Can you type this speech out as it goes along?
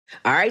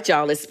All right,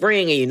 y'all, it's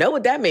spring, and you know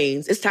what that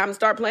means. It's time to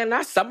start planning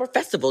our summer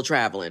festival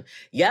traveling.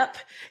 Yep,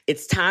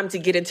 it's time to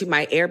get into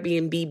my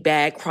Airbnb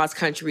bag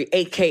cross-country,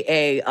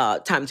 a.k.a.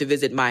 Time to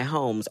visit my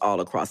homes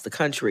all across the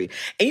country.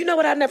 And you know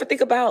what I never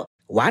think about?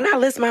 Why not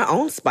list my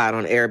own spot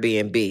on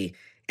Airbnb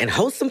and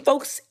host some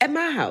folks at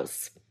my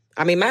house?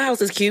 I mean, my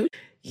house is cute.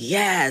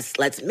 Yes,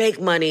 let's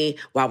make money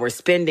while we're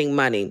spending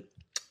money.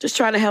 Just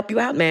trying to help you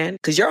out, man,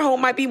 because your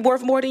home might be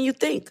worth more than you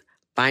think.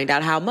 Find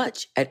out how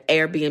much at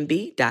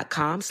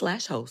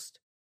airbnb.com/host.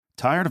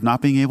 Tired of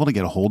not being able to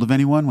get a hold of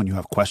anyone when you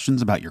have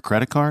questions about your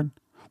credit card?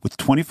 With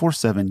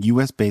 24/7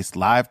 U.S.-based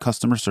live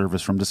customer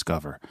service from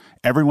Discover,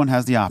 everyone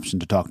has the option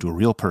to talk to a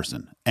real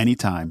person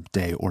anytime,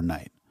 day or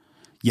night.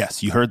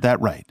 Yes, you heard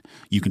that right.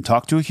 You can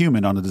talk to a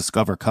human on the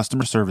Discover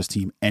customer service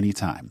team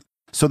anytime.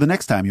 So the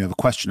next time you have a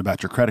question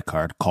about your credit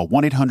card, call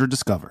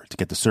 1-800-DISCOVER to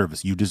get the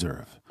service you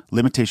deserve.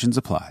 Limitations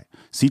apply.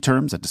 See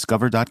terms at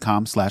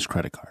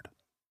discover.com/creditcard.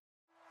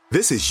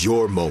 This is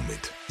your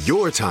moment,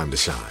 your time to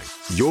shine,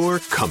 your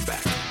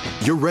comeback.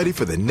 You're ready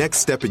for the next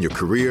step in your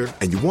career,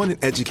 and you want an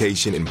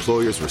education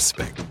employers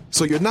respect.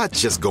 So you're not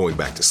just going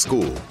back to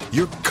school,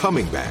 you're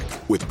coming back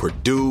with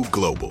Purdue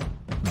Global.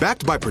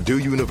 Backed by Purdue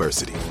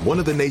University, one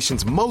of the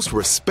nation's most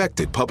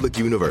respected public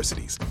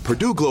universities,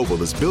 Purdue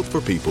Global is built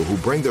for people who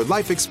bring their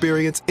life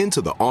experience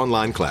into the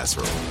online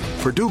classroom.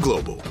 Purdue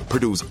Global,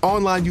 Purdue's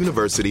online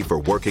university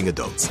for working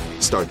adults.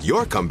 Start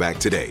your comeback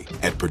today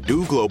at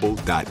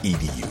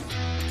purdueglobal.edu.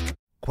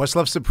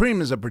 Questlove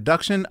Supreme is a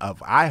production of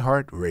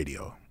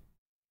iHeartRadio.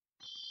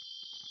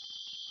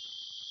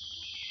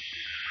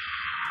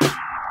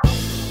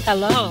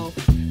 Hello.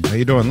 How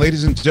you doing?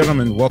 Ladies and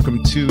gentlemen,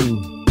 welcome to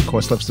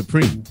Questlove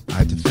Supreme. I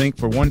had to think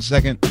for 1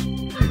 second,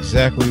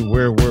 exactly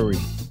where were we?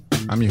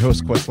 I'm your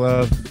host,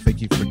 Questlove.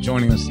 Thank you for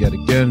joining us yet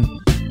again.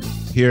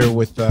 Here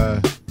with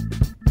my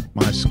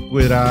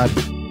squid odd.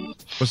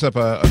 What's up,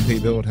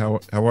 Unpaid Build? How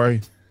are you?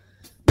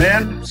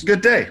 Man, it's a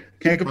good day.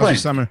 Can't complain.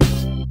 How's your summer?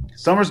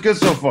 Summer's good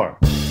so far.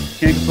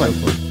 Can't complain.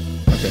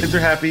 Okay. Kids are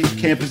happy.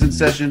 Camp is in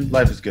session.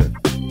 Life is good.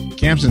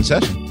 Camp's in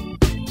session?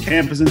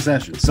 Camp is in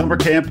session. Summer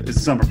camp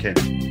is summer camp.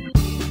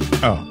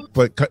 Oh,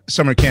 but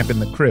summer camp in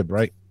the crib,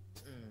 right?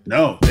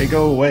 No, they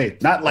go away.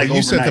 Not like you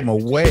overnight. sent them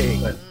away.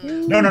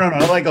 No.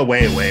 Not like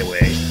away.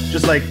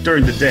 Just like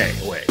during the day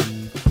away.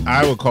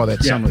 I would call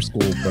that summer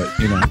school, but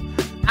you know.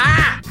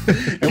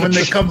 And when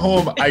they come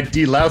home, I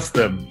delouse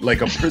them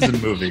like a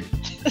prison movie.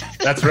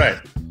 That's right.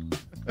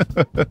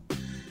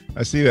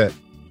 I see that.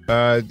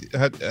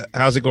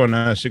 How's it going,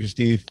 Sugar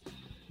Steve?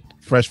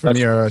 Fresh from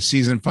your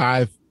season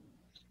 5?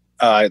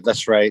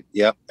 That's right.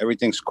 Yep.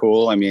 Everything's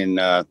cool. I mean,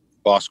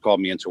 boss called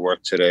me into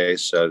work today,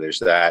 so there's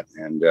that.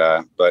 And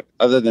but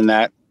other than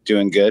that,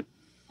 doing good.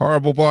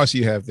 Horrible boss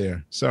you have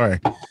there. Sorry.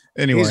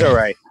 Anyway. He's all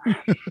right.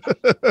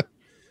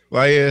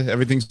 Laia,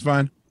 everything's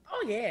fine?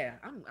 Oh, yeah.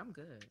 I'm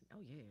good. Oh,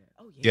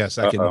 yeah. Yes,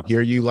 I can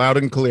hear you loud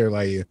and clear,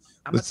 Laia.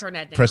 I'm going to turn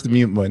that down. Press the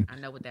mute button. I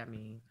know what that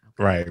means.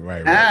 Okay.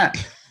 Right.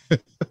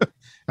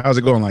 How's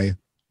it going, Laia?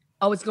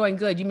 Oh, it's going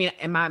good. You mean,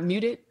 am I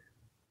muted?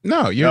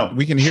 No,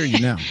 we can hear you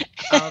now.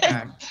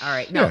 Okay. All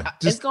right. No, Yeah,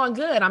 it's going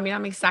good. I mean,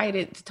 I'm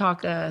excited to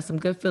talk some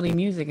good Philly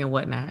music and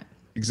whatnot.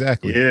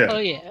 Exactly. Yeah. Oh,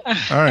 yeah.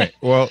 All right.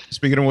 Well,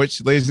 speaking of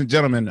which, ladies and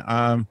gentlemen,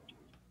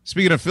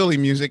 speaking of Philly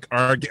music,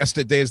 our guest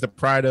today is the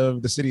pride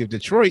of the city of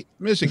Detroit,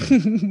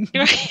 Michigan,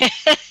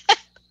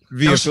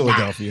 via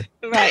Philadelphia.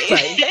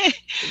 Right.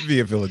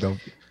 Via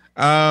Philadelphia.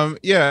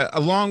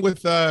 Along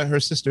with her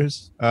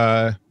sisters,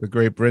 the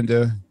great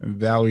Brenda and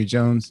Valerie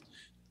Jones.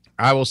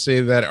 I will say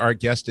that our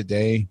guest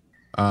today,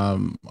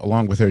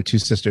 along with her 2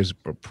 sisters,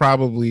 were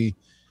probably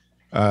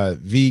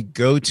the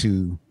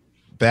go-to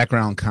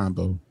background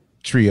combo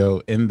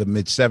trio in the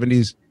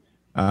mid-'70s.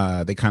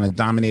 They kind of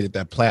dominated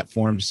that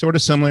platform, sort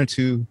of similar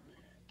to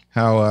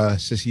how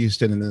Cissy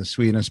Houston and the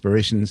Sweet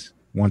Inspirations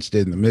once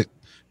did in the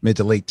mid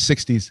to late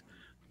 60s.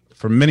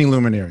 For many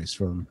luminaries,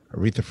 from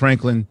Aretha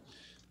Franklin,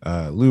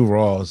 Lou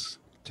Rawls,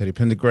 Teddy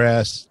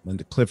Pendergrass,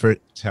 Linda Clifford,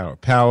 Tower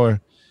Power,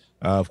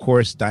 of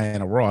course,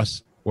 Diana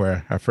Ross,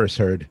 where I first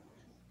heard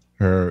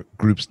her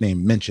group's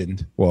name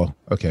mentioned. Well,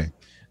 okay,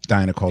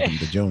 Diana called them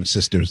the Jones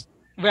Sisters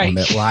on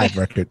that live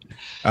record.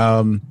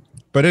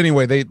 But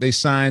anyway, they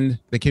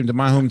came to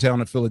my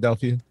hometown of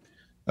Philadelphia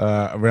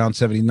around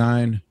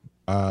 79,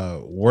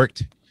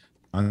 worked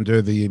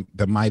under the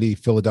mighty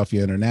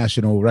Philadelphia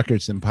International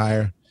Records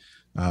empire,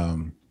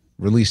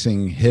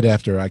 releasing hit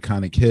after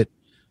iconic hit,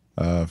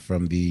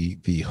 from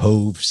the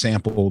Hove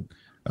sampled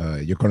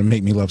You're Gonna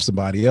Make Me Love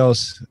Somebody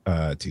Else,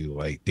 to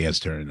like Dance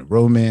Turn into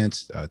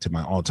Romance, to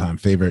my all-time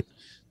favorite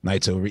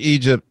Nights Over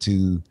Egypt,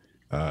 to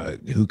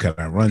Who Can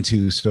I Run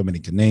To, so many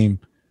to name.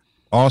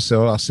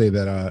 Also, I'll say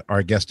that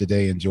our guest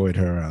today enjoyed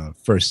her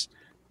first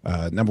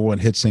number 1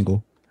 hit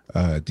single,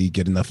 Do You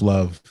Get Enough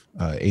Love,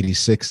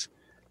 86,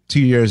 2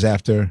 years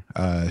after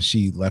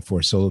she left for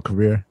a solo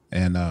career.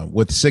 And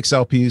with 6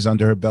 LPs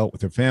under her belt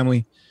with her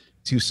family,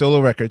 2 solo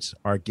records,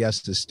 our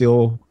guest is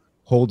still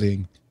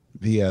holding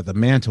the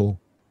mantle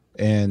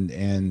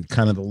and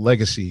kind of the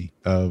legacy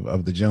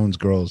of the Jones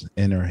girls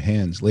in her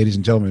hands. Ladies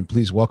and gentlemen,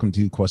 please welcome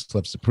to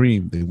Questlove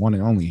Supreme, the one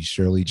and only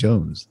Shirley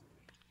Jones.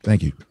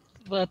 Thank you.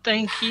 Well,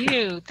 thank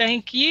you.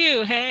 Thank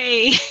you.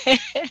 Hey.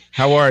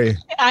 How are you?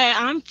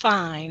 I'm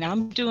fine.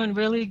 I'm doing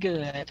really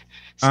good.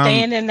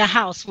 Staying in the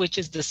house, which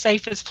is the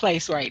safest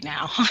place right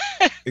now.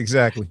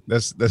 Exactly.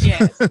 That's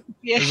Yes.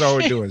 that's all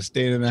we're doing,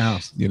 staying in the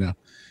house, you know.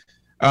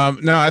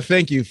 No, I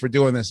thank you for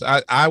doing this.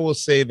 I will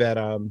say that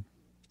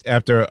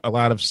after a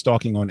lot of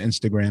stalking on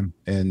Instagram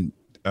and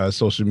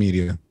social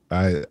media,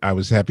 I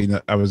was happy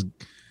that I was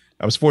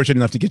fortunate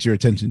enough to get your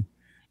attention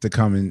to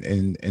come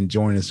and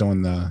join us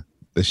on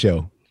the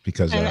show,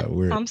 because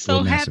I'm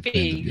so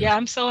happy. Yeah,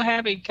 I'm so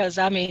happy because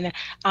I'm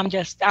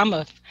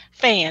a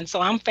fan, so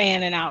I'm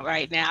fanning out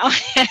right now.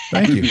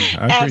 Thank you.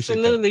 I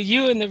Absolutely,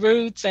 you and the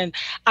Roots, and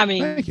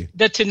Thank you.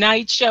 the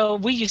Tonight Show.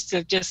 We used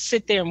to just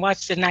sit there and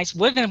watch the Tonight.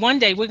 One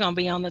day we're gonna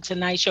be on the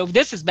Tonight Show.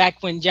 This is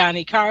back when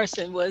Johnny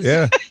Carson was.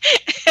 Yeah.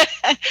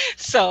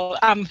 So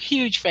I'm a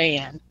huge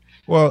fan.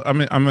 Well,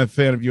 I'm a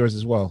fan of yours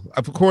as well.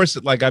 Of course,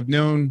 like I've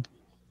known,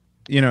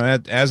 you know,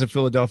 as a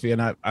Philadelphia,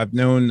 and I've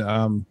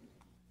known.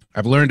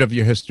 I've learned of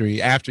your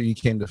history after you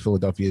came to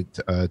Philadelphia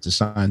to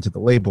sign to the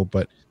label,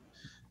 but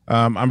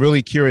I'm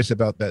really curious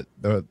about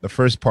the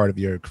first part of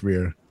your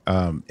career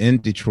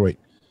in Detroit,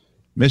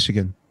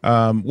 Michigan.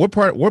 What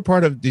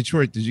part of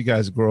Detroit did you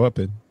guys grow up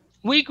in?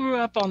 We grew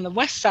up on the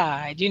west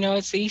side. You know,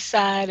 it's the east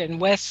side and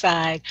west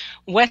side.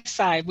 West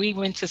side, we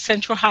went to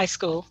Central High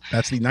School.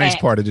 That's the nice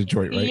part of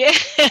Detroit, right?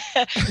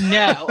 Yeah.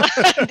 No,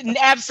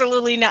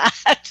 absolutely not.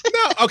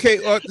 No, okay.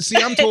 Well,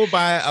 see, I'm told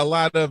by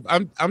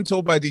I'm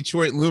told by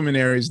Detroit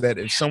luminaries that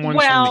if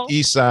someone's from the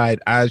east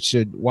side, I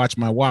should watch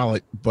my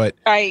wallet. But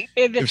right.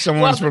 If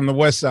someone's from the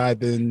west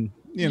side, then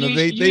you know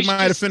they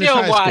might have finished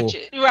high school.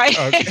 It, right?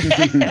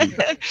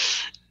 Okay.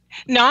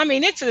 No, I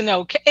mean it's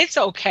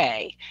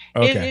okay.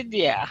 Okay.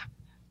 Yeah.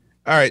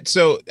 All right.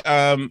 So,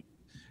 can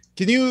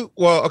you?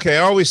 Well, okay.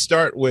 I always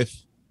start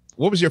with,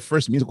 what was your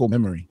first musical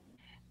memory?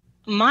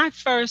 My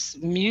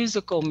first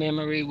musical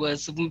memory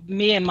was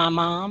me and my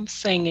mom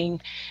singing,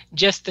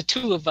 just the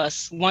two of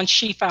us. Once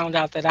she found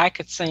out that I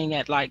could sing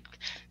at like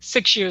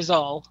 6 years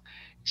old,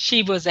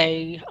 she was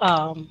a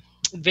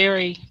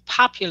very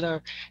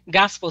popular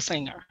gospel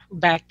singer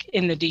back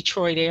in the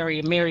Detroit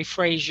area, Mary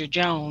Frazier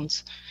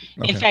Jones.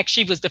 Okay. In fact,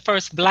 she was the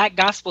first Black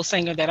gospel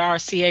singer that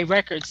RCA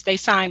Records. They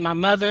signed my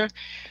mother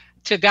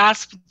to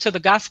the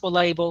gospel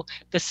label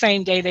the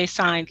same day they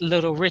signed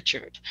Little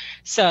Richard.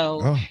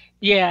 So,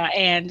 yeah,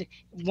 and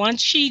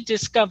once she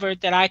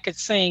discovered that I could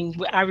sing,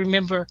 I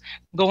remember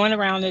going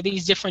around to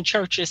these different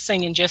churches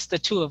singing just the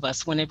two of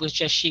us when it was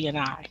just she and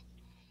I.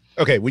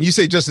 Okay, when you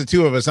say just the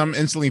two of us, I'm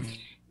instantly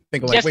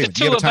thinking like, wait,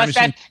 do you have a time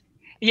machine?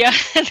 Yeah.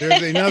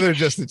 There's another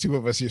just the two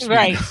of us you're speaking.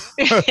 Right.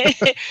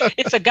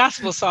 It's a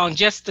gospel song,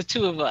 just the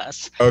two of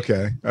us.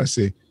 Okay, I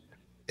see.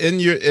 In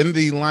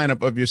the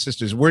lineup of your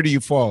sisters, where do you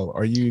fall?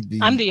 Are you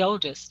I'm the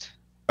oldest.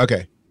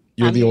 Okay.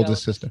 You're the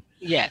oldest sister.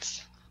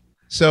 Yes.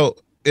 So,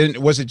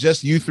 was it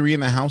just you three in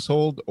the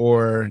household,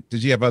 or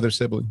did you have other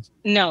siblings?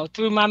 No,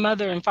 through my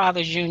mother and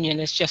father's union,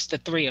 it's just the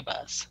three of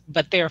us.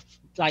 But there are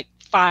like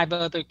 5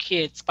 other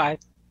kids by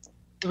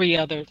 3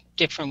 other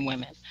different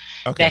women.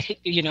 Okay.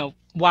 That, you know,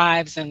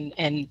 wives and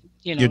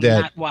you know,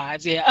 not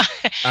wives. Yeah.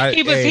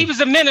 He was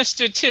a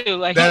minister too.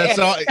 Like, that's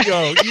all.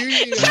 Yo, you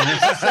didn't even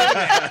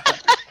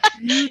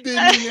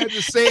have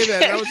to say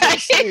that. I was going to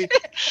say,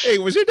 hey,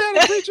 was your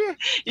dad a preacher?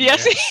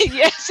 Yes,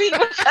 he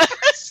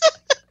was.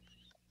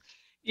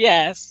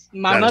 Yes,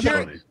 my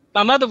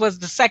mother was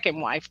the second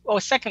wife, or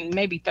second,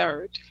 maybe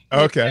third.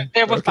 Okay,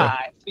 there were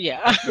 5.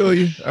 Yeah, I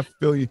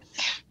feel you.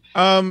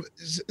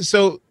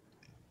 So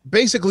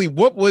basically,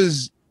 what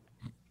was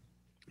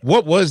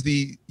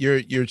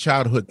your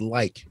childhood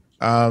like?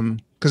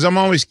 Because I'm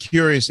always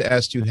curious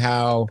as to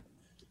how,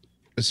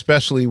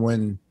 especially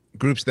when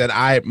groups that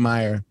I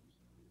admire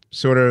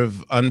sort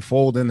of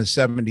unfold in the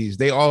 70s,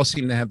 they all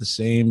seem to have the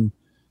same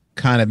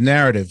kind of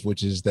narrative,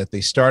 which is that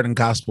they start in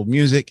gospel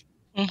music.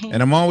 Mm-hmm.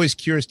 And I'm always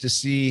curious to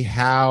see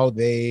how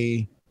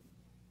they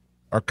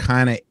are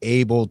kind of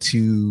able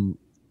to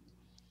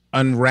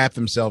unwrap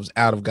themselves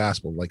out of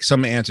gospel. Like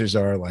some answers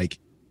are like,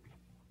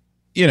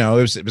 you know,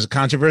 it was a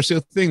controversial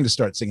thing to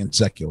start singing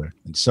secular,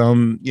 and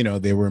some, you know,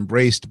 they were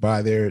embraced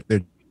by their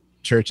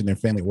church and their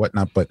family and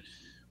whatnot. But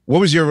what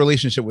was your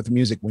relationship with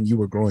music when you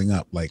were growing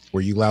up? Like,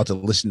 were you allowed to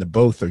listen to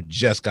both or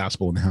just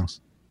gospel in the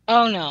house?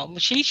 Oh, no,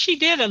 she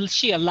did.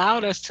 She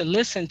allowed us to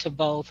listen to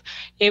both.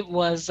 It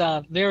was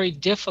very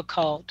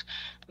difficult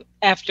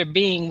after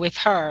being with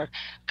her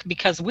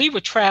because we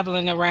were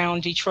traveling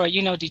around Detroit.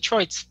 You know,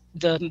 Detroit's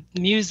the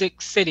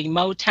music city,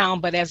 Motown,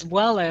 but as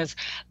well as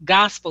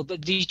gospel. The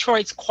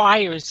Detroit's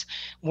choirs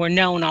were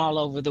known all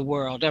over the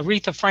world.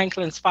 Aretha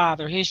Franklin's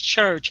father, his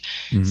church.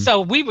 Mm-hmm. So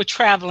we were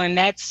traveling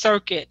that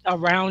circuit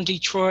around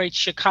Detroit,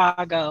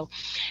 Chicago,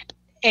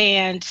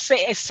 and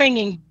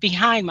singing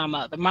behind my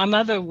mother. My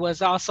mother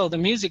was also the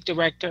music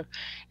director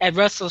at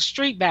Russell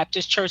Street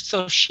Baptist Church,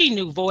 so she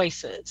knew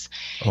voices.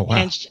 Oh, wow.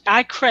 And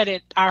I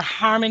credit our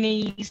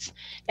harmonies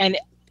and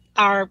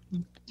our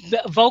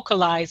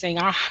vocalizing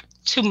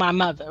to my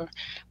mother.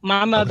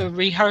 My mother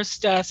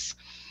rehearsed us.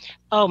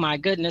 Oh my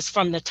goodness!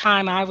 From the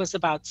time I was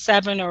about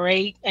 7 or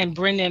 8, and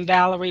Brenda and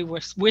Valerie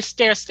we're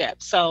stair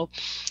steps. So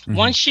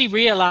once she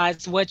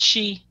realized what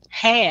she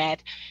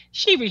had,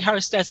 she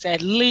rehearsed us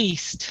at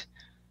least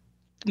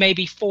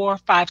maybe 4 or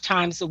 5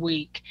 times a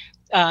week.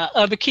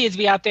 Other kids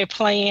be out there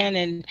playing,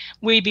 and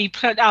we be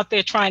put out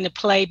there trying to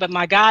play. But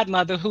my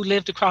godmother, who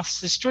lived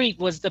across the street,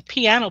 was the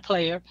piano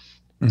player.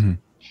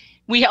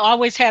 We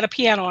always had a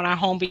piano in our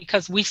home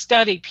because we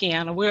studied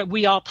piano.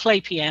 We all play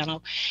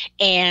piano,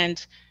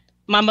 and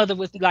my mother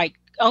was like,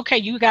 okay,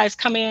 you guys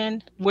come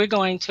in. We're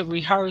going to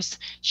rehearse.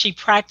 She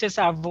practiced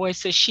our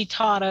voices. She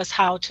taught us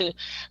how to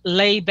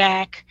lay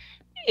back.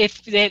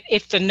 If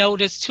the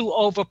note is too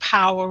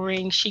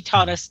overpowering, she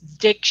taught us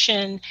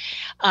diction.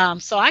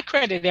 So I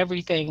credit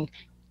everything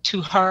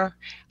to her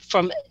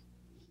from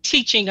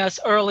teaching us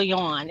early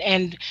on.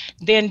 And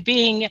then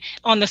being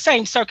on the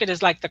same circuit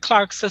as like the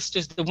Clark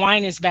sisters, the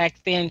Winans back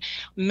then,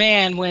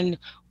 man, when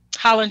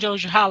Holland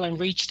Dozier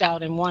Holland reached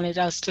out and wanted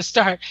us to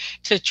start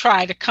to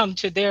try to come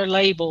to their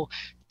label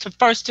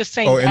to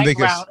sing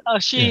background.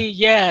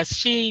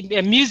 She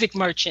a music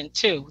merchant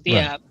too. Right.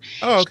 Yeah.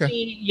 Oh,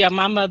 okay.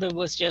 My mother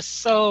was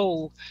just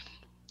so,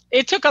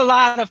 it took a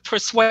lot of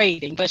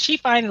persuading, but she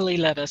finally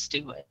let us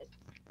do it.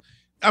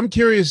 I'm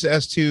curious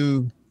as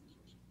to,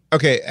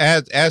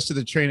 as to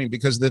the training,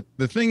 because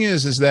the thing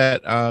is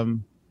that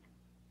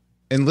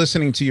in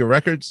listening to your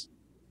records,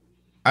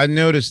 I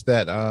noticed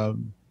that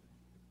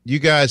you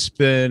guys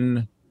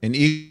spend an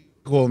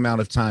equal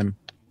amount of time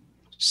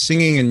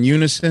singing in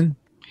unison.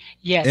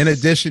 Yes. In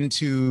addition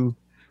to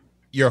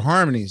your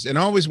harmonies. And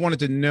I always wanted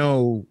to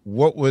know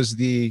what was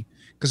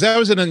because that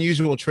was an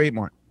unusual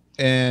trademark.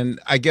 And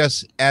I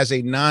guess as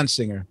a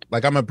non-singer,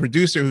 like I'm a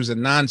producer who's a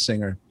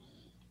non-singer,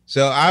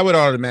 so I would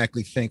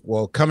automatically think,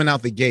 well, coming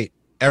out the gate,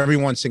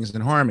 everyone sings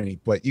in harmony.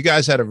 But you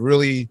guys had a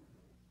really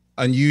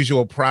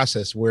unusual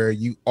process where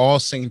you all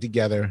sing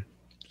together.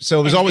 So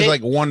it was always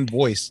like one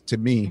voice to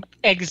me.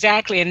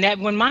 Exactly. And that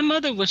when my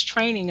mother was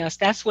training us,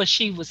 that's what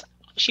she would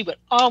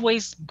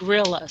always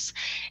grill us.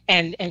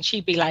 And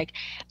she'd be like,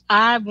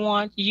 I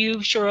want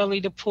you,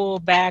 Shirley, to pull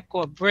back,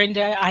 or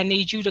Brenda, I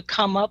need you to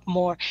come up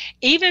more.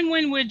 Even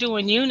when we're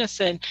doing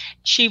unison,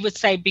 she would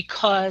say,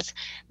 because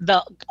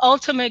the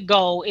ultimate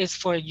goal is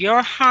for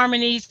your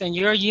harmonies and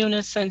your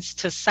unisons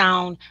to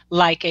sound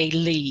like a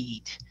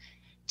lead.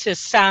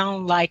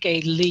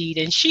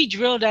 And she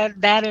drilled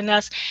that in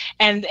us.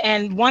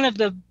 And one of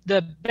the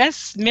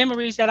best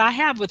memories that I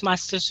have with my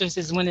sisters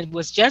is when it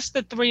was just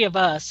the three of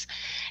us,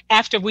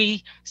 after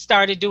we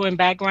started doing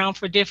background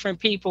for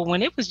different people,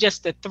 when it was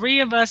just the three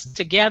of us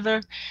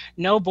together,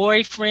 no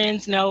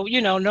boyfriends,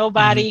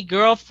 nobody,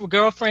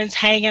 girlfriends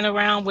hanging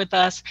around with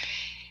us,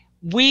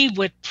 we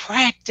would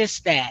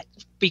practice that.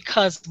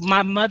 Because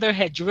my mother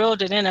had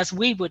drilled it in us,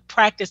 we would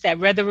practice that,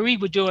 whether we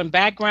were doing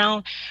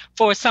background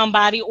for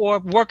somebody or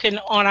working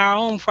on our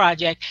own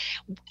project.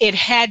 It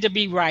had to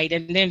be right.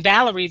 And then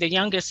Valerie, the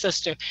youngest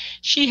sister,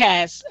 she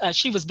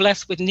was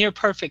blessed with near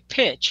perfect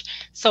pitch.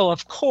 So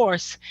of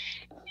course,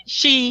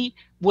 she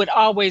would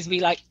always be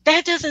like,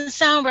 that doesn't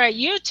sound right.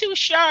 You're too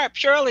sharp,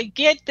 Shirley,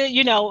 get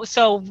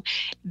so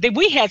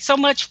we had so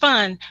much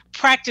fun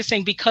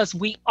practicing because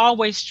we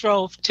always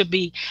strove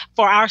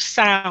for our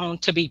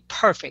sound to be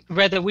perfect,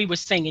 whether we were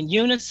singing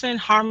unison,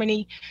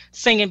 harmony,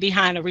 singing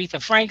behind Aretha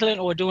Franklin,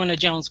 or doing a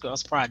Jones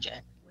Girls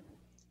project.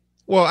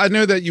 Well, I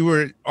know that you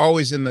were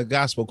always in the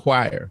gospel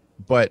choir,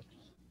 but,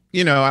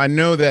 I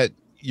know that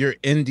you're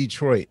in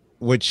Detroit,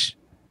 which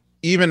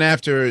even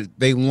after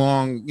they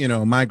long,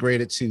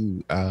 migrated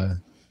to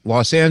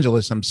Los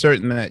Angeles, I'm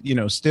certain that,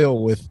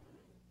 still with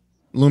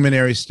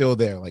luminaries still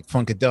there, like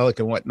Funkadelic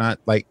and whatnot.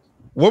 Like,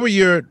 what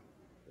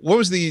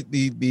was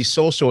the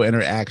social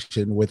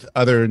interaction with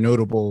other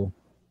notable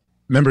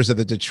members of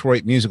the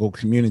Detroit musical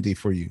community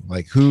for you?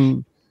 Like,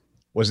 who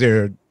was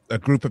there a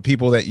group of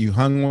people that you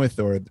hung with,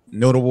 or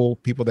notable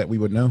people that we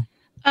would know?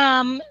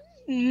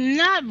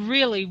 Not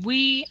really.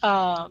 We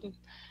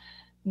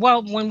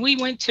when we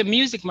went to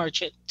Music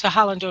Merchant, to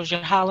Holland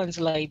Dozier Holland's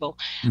label,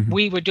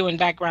 we were doing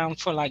background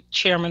for like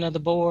Chairman of the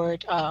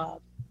Board,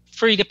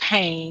 Frida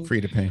Payne,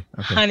 okay.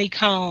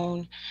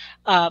 Honeycomb.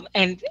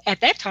 And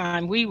at that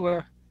time we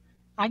were,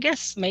 I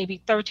guess,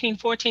 maybe 13,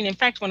 14. In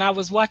fact, when I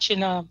was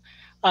watching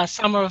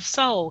Summer of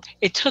Soul,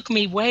 it took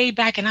me way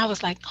back, and I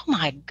was like, oh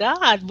my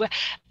God,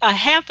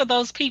 half of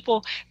those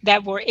people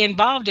that were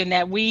involved in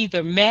that we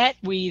either met,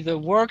 we either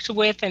worked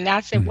with, and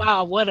I said,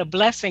 wow, what a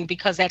blessing,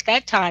 because at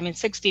that time in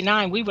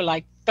 69, we were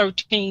like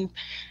 13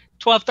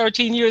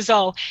 years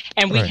old,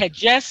 and we had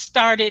just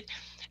started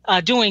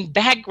doing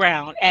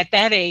background at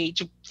that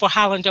age for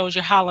Holland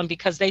Dozier Holland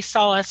because they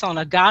saw us on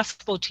a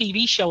gospel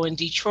TV show in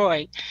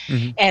Detroit.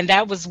 Mhm. And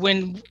that was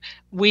when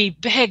we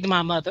begged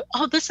my mother,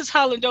 oh, this is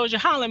Holland Dozier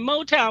Holland,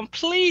 Motown,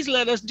 please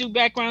let us do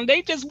background.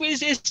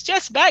 It's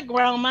just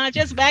background, Ma,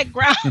 just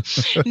background.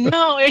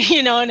 No,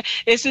 and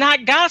it's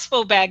not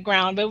gospel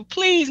background, but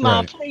please,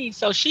 Ma, Right. please.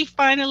 So she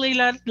finally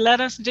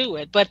let us do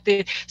it. But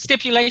the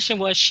stipulation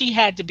was she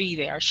had to be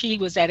there. She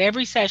was at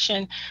every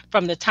session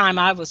from the time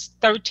I was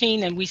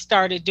 13, and we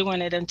started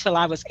doing it until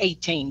I was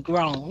 18,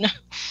 grown.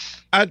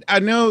 I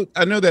know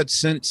that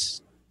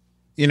since,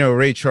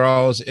 Ray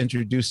Charles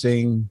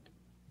introducing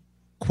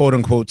quote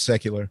unquote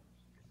secular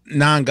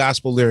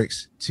non-gospel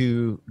lyrics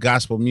to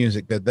gospel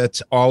music,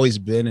 that's always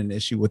been an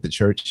issue with the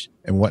church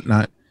and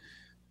whatnot.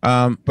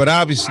 But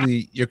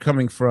obviously you're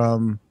coming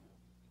from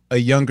a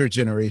younger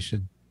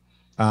generation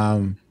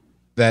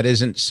that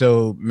isn't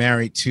so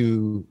married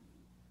to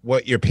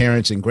what your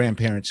parents and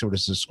grandparents sort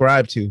of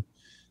subscribe to.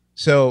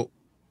 So,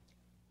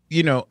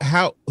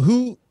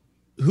 who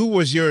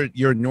was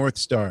your North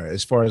Star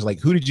as far as like,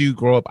 who did you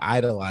grow up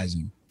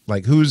idolizing?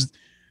 Like who's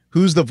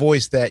the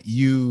voice that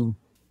you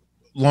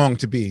long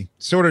to be,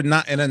 sort of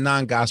not in a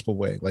non-gospel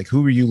way? Like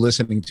who were you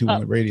listening to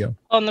on the radio?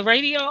 On the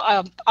radio,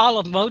 all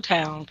of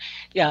Motown,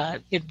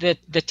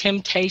 the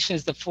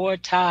Temptations, the Four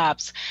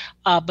Tops,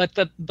 but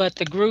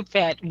the group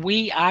that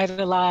we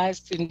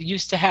idolized and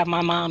used to have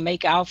my mom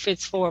make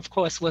outfits for, of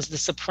course, was the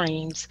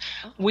Supremes.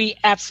 We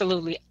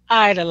absolutely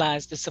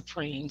idolized the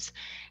Supremes.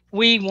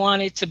 We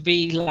wanted to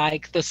be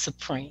like the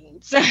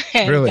Supremes.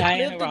 And Really?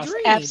 Diana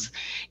Ross.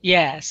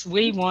 Yes,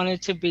 we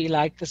wanted to be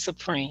like the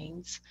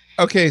Supremes.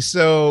 Okay,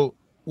 so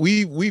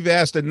we've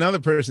asked another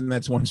person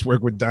that's once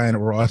worked with Diana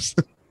Ross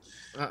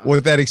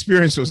what that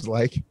experience was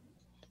like.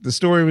 The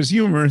story was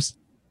humorous.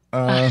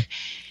 No,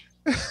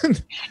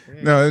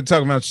 they're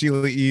talking about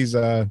Sheila E.'s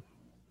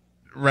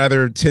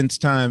rather tense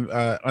time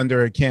under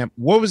her camp.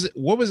 What was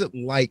it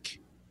like?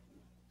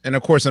 And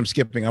of course, I'm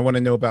skipping. I want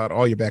to know about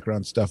all your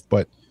background stuff,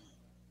 but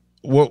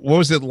what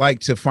was it like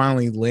to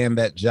finally land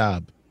that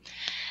job?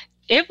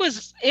 It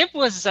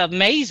was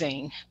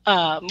amazing.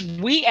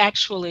 We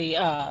actually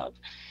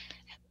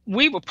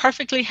we were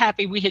perfectly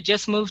happy. We had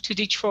just moved to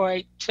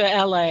Detroit, to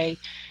LA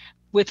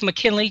with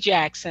McKinley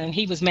Jackson.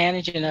 He was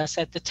managing us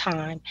at the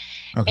time.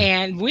 Okay.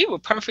 And we were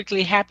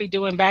perfectly happy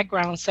doing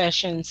background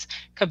sessions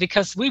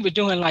because we were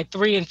doing like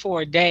 3 and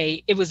 4 a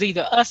day. It was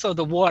either us or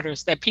the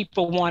Waters that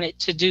people wanted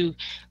to do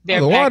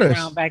their background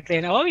Waters. Back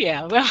then. Oh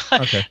yeah. Well,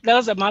 okay.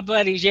 Those are my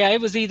buddies. Yeah,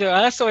 it was either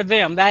us or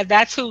them.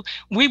 That's who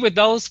we were,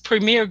 those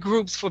premier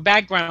groups for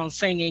background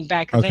singing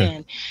back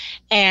then.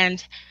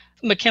 And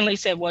McKinley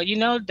said, well,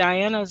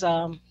 Diana's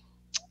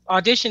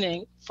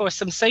auditioning for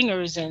some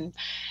singers and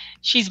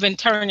she's been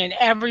turning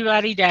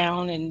everybody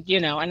down, and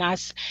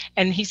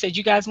and he said,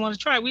 you guys want to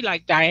try? We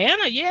like,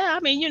 Diana? Yeah, I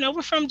mean,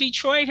 we're from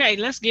Detroit. Hey,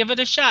 let's give it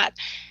a shot.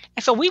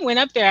 And so we went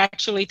up there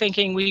actually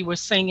thinking we were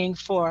singing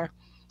for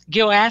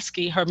Gil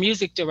Askey, her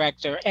music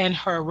director, and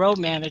her road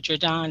manager,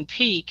 Don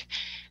Peake,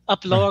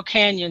 up Laurel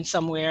Canyon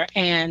somewhere.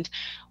 And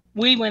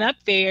we went up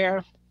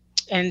there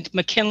and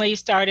McKinley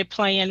started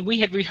playing. We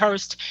had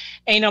rehearsed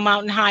Ain't No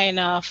Mountain High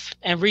Enough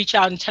and Reach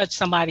Out and Touch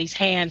Somebody's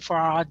Hand for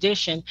our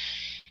audition.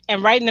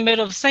 And right in the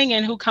middle of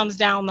singing, who comes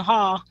down the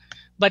hall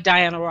but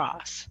Diana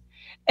Ross?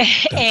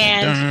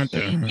 And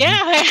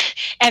yeah,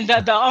 and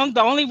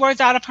the only words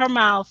out of her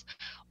mouth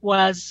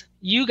was,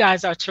 you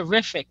guys are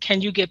terrific.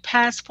 Can you get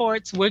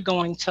passports? We're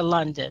going to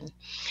London.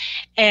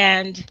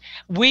 And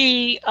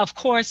we, of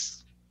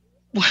course,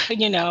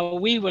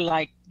 we were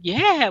like,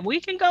 yeah,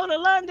 we can go to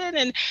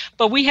London.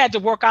 But we had to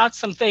work out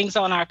some things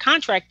on our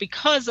contract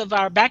because of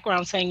our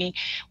background singing,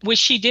 which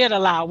she did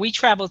allow. We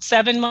traveled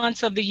 7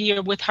 months of the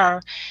year with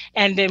her.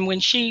 And then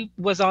when she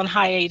was on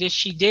hiatus,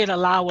 she did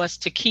allow us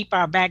to keep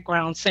our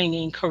background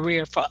singing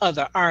career for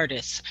other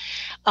artists.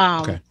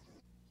 Okay.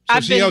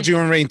 So she held you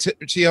on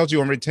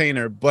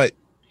retainer, but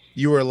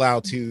you were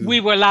allowed to.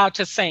 We were allowed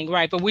to sing,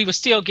 right? But we were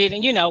still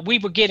getting, we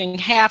were getting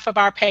half of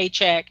our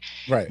paycheck,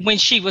 right, when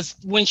she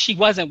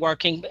wasn't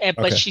working,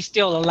 but she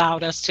still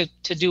allowed us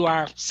to do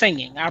our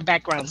singing, our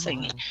background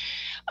singing.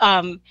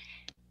 And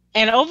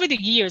over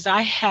the years,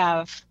 I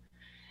have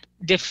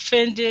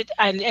defended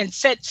and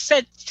said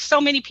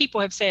so many people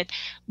have said,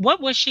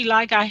 what was she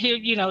like? I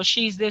hear,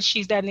 she's this,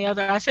 she's that, and the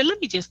other. I said, let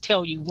me just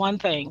tell you one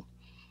thing.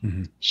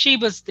 Mm-hmm. She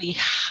was the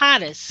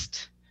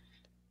hottest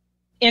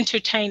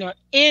entertainer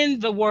in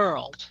the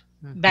world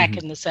back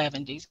in the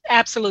 70s.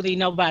 Absolutely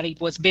nobody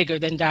was bigger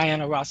than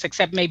Diana Ross,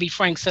 except maybe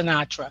Frank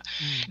Sinatra.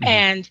 Mm-hmm.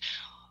 And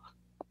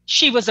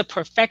she was a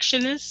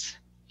perfectionist.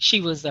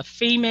 She was a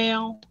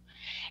female,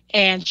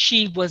 and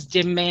she was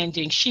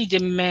demanding. She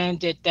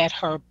demanded that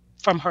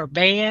from her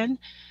band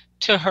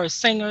to her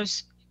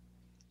singers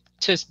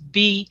to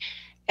be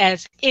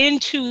as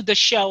into the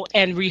show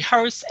and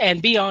rehearse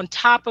and be on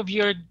top of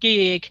your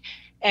gig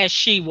as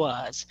she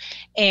was.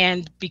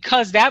 And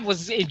because that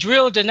was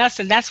drilled in us,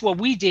 and that's what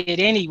we did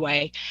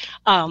anyway,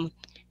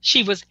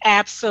 she was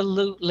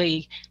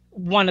absolutely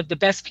one of the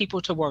best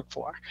people to work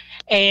for.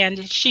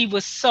 And she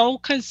was so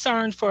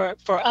concerned for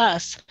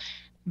us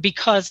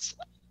because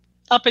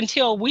up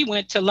until we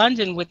went to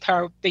London with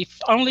her, the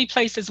only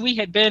places we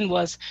had been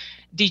was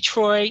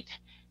Detroit,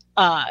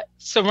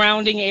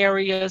 surrounding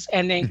areas,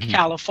 and then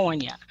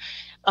California.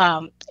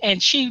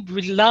 And she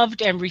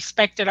loved and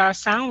respected our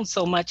sound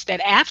so much that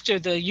after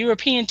the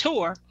European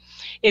tour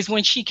is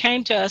when she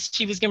came to us.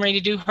 She was getting ready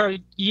to do her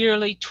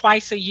yearly,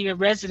 twice a year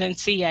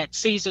residency at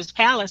Caesar's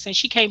Palace. And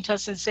she came to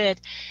us and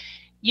said,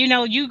 you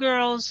know, you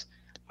girls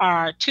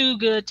are too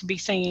good to be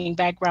singing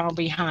background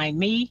behind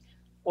me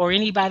or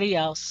anybody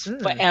else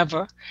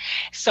forever.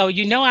 So,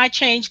 you know, I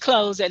change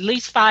clothes at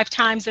least 5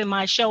 times in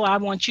my show. I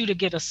want you to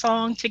get a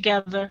song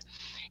together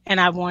and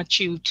I want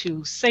you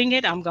to sing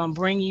it. I'm going to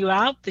bring you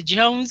out, the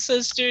Jones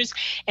Sisters,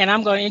 and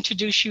I'm going to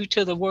introduce you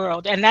to the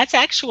world. And that's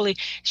actually,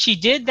 she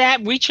did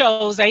that. We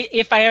chose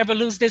If I Ever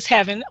Lose This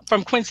Heaven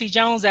from Quincy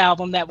Jones'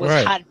 album that was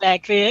hot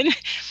back then.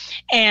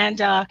 And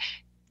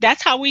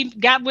that's how we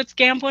got with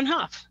Gamble and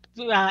Huff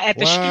at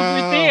the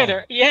Shubert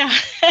Theater. Yeah,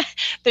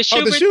 the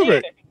Shubert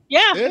Theater.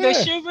 Yeah,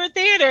 the Shubert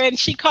Theater. And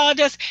she called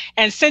us,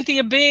 and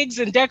Cynthia Biggs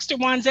and Dexter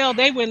Wanzel,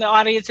 they were in the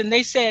audience, and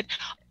they said,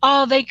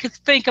 all they could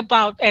think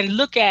about and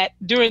look at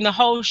during the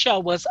whole show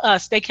was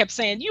us. They kept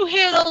saying, you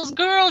hear those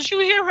girls, you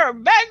hear her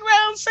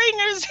background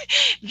singers,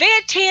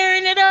 they're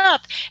tearing it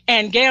up.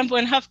 And Gamble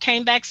and Huff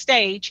came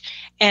backstage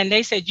and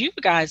they said, you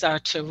guys are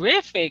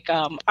terrific.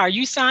 Are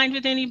you signed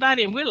with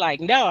anybody? And we're like,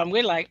 no. And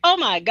we're like, oh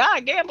my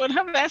God, Gamble and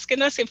Huff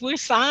asking us if we're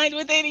signed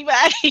with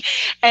anybody.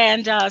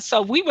 And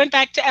so we went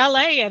back to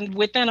LA, and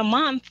within a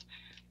month,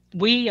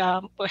 we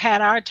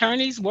had our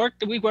attorneys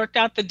we worked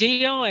out the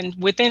deal, and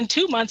within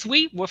 2 months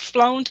we were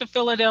flown to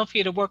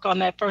Philadelphia to work on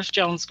that first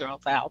Jones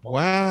Girls album.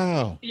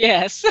 Wow.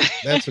 Yes.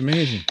 That's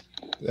amazing.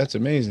 That's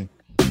amazing.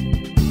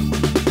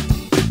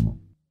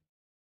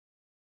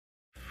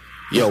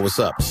 Yo, what's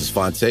up? This is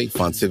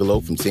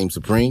Fontigolo from Team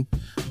Supreme.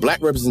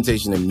 Black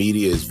representation in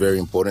media is very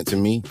important to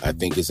me. I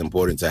think it's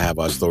important to have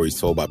our stories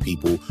told by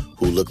people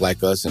who look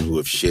like us and who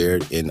have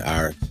shared in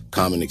our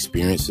common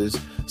experiences.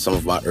 Some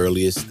of my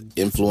earliest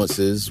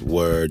influences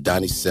were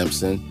Donnie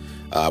Simpson.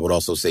 I would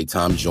also say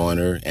Tom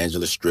Joyner,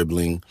 Angela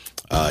Stribling,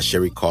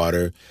 Sherry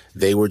Carter.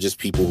 They were just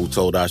people who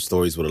told our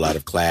stories with a lot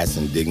of class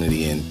and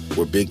dignity and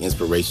were big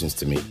inspirations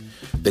to me.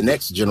 The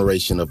next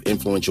generation of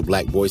influential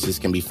Black voices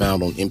can be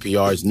found on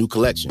NPR's new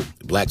collection,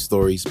 Black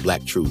Stories,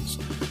 Black Truths.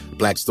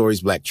 Black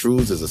Stories, Black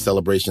Truths is a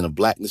celebration of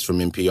Blackness from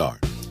NPR.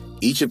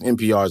 Each of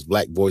NPR's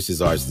Black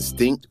voices are as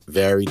distinct,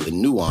 varied,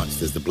 and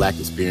nuanced as the Black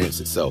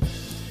experience itself.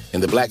 In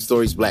the Black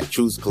Stories, Black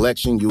Truths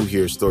collection, you'll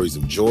hear stories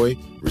of joy,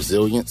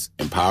 resilience,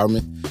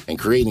 empowerment, and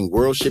creating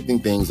world-shifting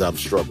things out of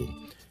struggle.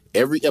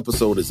 Every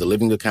episode is a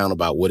living account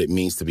about what it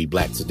means to be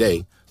Black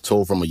today,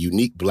 told from a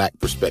unique Black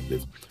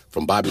perspective.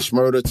 From Bobby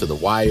Shmurda to The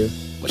Wire,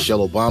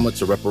 Michelle Obama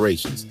to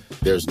reparations,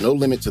 there's no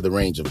limit to the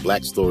range of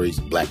Black stories,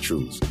 Black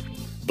truths.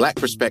 Black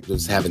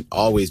perspectives haven't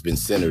always been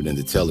centered in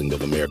the telling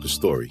of America's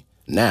story.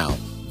 Now,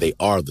 they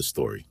are the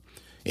story.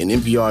 In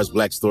NPR's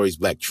Black Stories,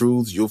 Black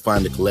Truths, you'll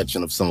find a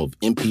collection of some of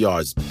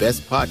NPR's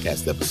best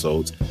podcast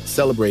episodes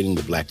celebrating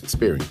the Black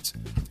experience.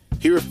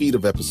 Hear a feed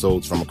of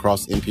episodes from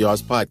across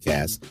NPR's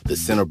podcast, The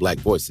Center Black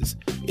Voices.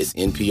 It's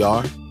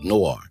NPR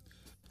Noir.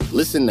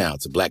 Listen now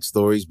to Black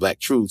Stories, Black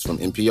Truths from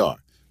NPR,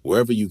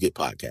 wherever you get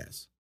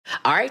podcasts.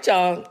 All right,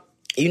 y'all.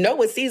 You know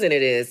what season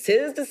it is.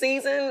 'Tis the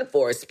season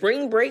for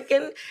spring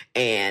breaking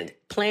and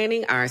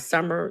planning our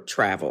summer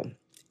travel.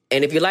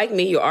 And if you're like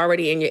me, you're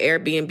already in your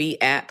Airbnb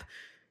app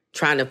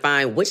trying to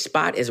find which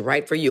spot is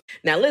right for you.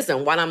 Now,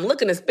 listen, while I'm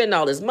looking to spend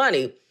all this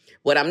money,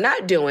 what I'm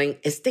not doing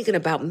is thinking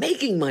about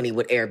making money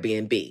with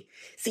Airbnb.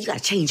 See, you got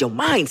to change your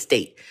mind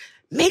state.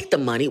 Make the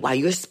money while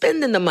you're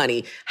spending the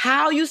money.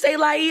 How, you say,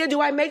 Laia,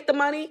 do I make the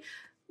money?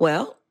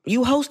 Well,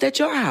 you host at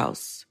your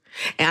house.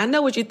 And I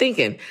know what you're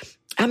thinking.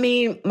 I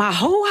mean, my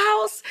whole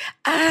house?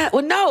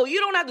 Well, no, you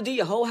don't have to do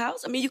your whole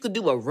house. I mean, you could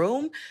do a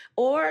room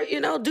or,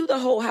 do the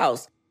whole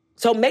house.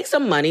 So make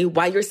some money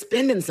while you're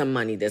spending some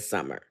money this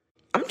summer.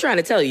 I'm trying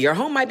to tell you, your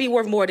home might be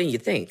worth more than you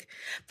think.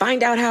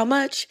 Find out how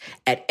much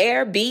at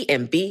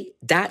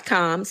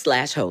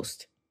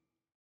airbnb.com/host.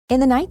 In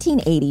the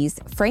 1980s,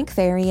 Frank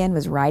Farian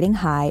was riding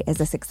high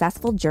as a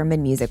successful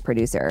German music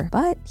producer,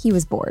 but he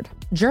was bored.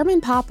 German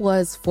pop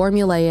was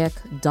formulaic,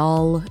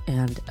 dull,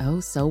 and oh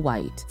so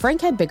white.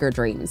 Frank had bigger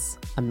dreams,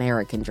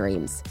 American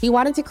dreams. He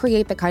wanted to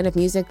create the kind of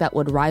music that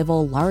would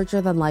rival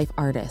larger-than-life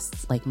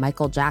artists like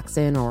Michael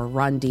Jackson or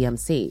Run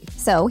DMC.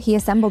 So he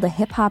assembled a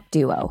hip-hop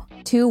duo,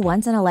 two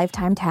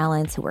once-in-a-lifetime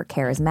talents who were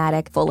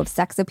charismatic, full of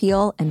sex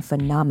appeal, and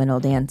phenomenal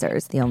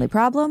dancers. The only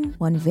problem?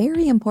 One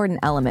very important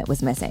element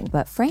was missing,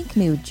 but Frank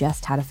knew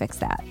just how to fix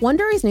that.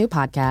 Wondery's new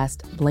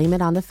podcast, Blame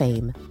It on the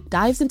Fame,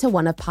 dives into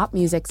one of pop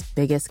music's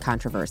biggest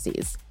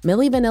controversies.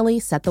 Milli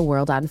Vanilli set the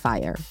world on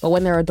fire, but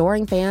when their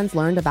adoring fans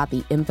learned about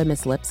the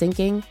infamous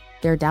lip-syncing,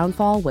 their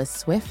downfall was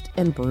swift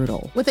and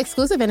brutal. With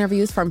exclusive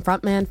interviews from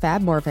frontman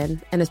Fab Morvan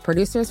and his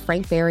producers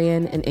Frank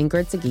Farian and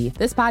Ingrid Seguí,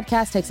 this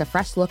podcast takes a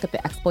fresh look at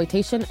the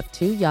exploitation of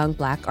two young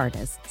Black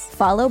artists.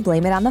 Follow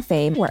Blame It on the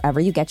Fame wherever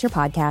you get your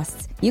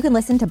podcasts. You can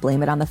listen to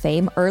Blame It on the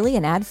Fame early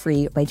and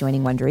ad-free by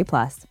joining Wondery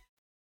Plus.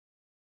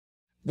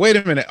 Wait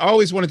a minute. I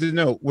always wanted to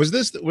know, was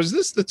this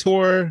the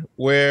tour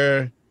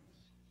where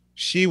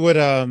she would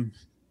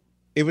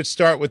it would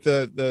start with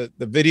the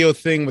video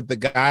thing with the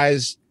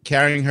guys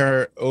carrying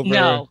her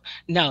over?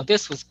 No,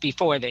 this was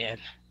before then.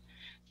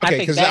 Okay,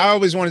 because I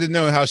always wanted to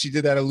know how she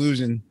did that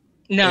illusion.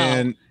 No.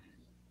 And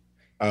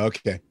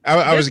okay.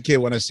 I was a kid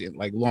when I see it,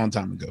 like a long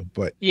time ago,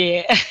 but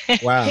yeah.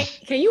 Wow.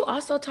 Can you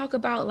also talk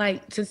about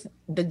like just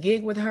the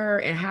gig with her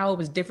and how it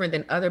was different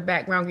than other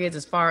background gigs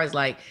as far as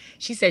like,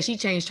 she said she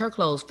changed her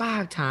clothes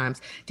 5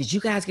 times. Did you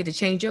guys get to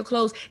change your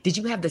clothes? Did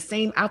you have the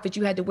same outfit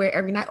you had to wear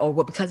every night? Or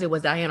because it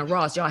was Diana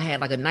Ross, y'all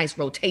had like a nice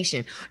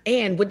rotation?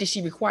 And what did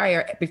she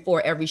require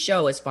before every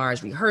show as far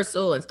as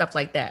rehearsal and stuff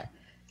like that?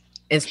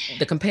 It's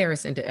the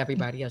comparison to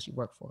everybody else you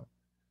work for.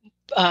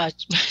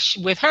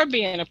 With her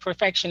being a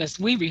perfectionist,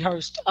 we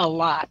rehearsed a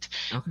lot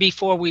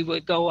before we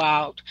would go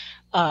out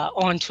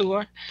on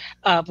tour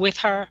with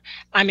her.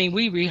 I mean,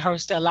 we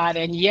rehearsed a lot,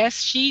 and yes,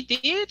 she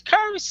did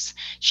curse.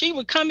 She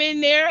would come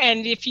in there,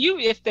 and if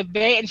the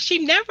band,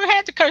 she never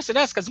had to curse at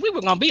us because we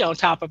were gonna be on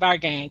top of our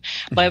game.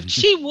 But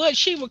she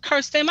would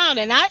curse them out,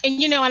 and I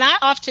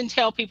often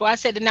tell people, I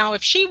said, now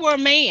if she were a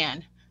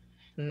man,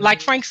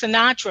 like Frank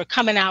Sinatra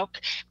coming out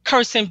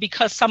cursing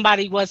because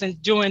somebody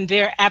wasn't doing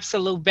their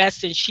absolute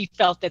best and she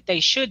felt that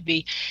they should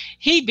be,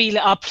 he'd be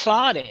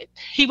applauded.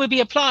 He would be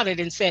applauded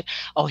and said,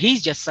 oh,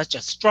 he's just such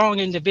a strong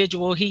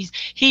individual.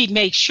 He'd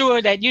make sure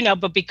that,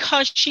 but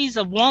because she's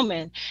a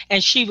woman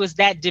and she was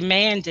that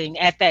demanding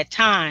at that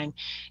time,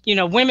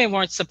 women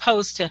weren't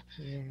supposed to,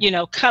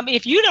 come.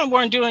 If you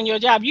weren't doing your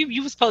job,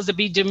 you were supposed to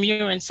be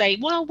demure and say,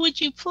 well, would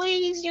you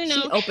please,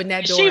 She opened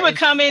that door. She would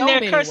come in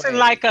there cursing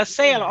like a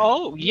sailor.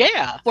 Oh,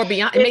 yeah. For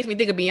Beyonce, it makes me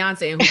think of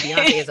Beyonce and who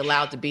Beyonce is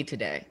allowed to be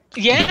today.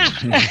 Yeah,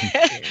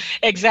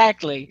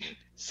 exactly.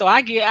 So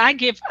I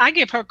give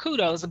her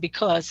kudos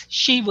because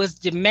she was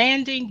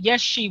demanding.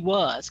 Yes, she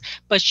was,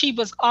 but she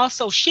was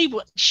also she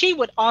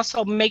would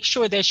also make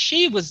sure that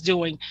she was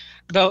doing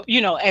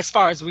as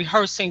far as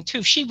rehearsing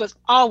too. She was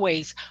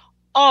always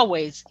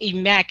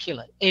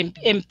immaculate,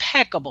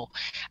 impeccable.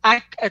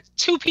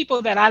 Two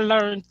people that I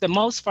learned the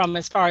most from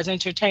as far as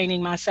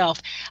entertaining myself,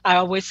 I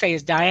always say,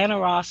 is Diana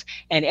Ross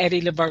and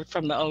Eddie Levert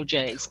from the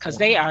OJs, because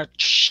they are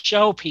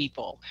show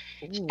people.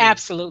 Ooh.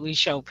 Absolutely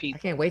show people.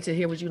 I can't wait to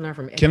hear what you learn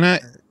from Eddie. Can I?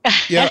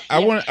 Yeah, I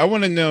want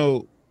to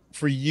know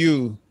for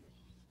you,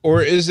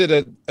 or is it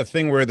a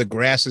thing where the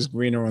grass is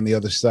greener on the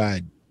other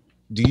side?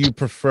 Do you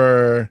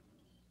prefer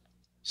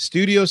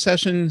studio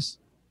sessions?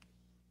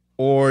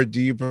 Or do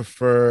you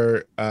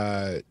prefer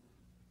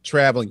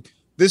traveling?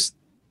 This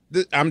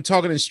I'm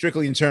talking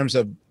strictly in terms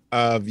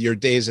of your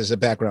days as a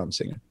background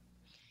singer.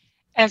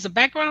 As a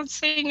background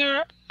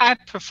singer, I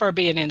prefer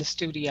being in the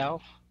studio.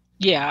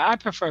 Yeah, I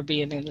prefer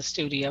being in the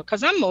studio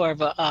because I'm more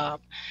of a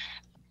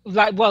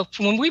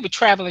when we were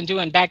traveling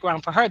doing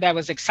background for her, that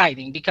was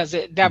exciting because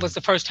that was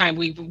the first time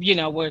we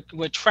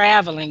we're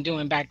traveling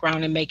doing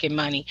background and making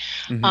money.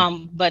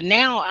 Mm-hmm. But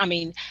now, I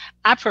mean,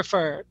 I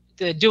prefer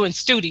doing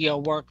studio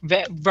work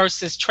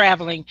versus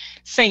traveling,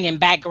 singing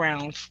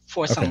background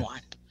for someone.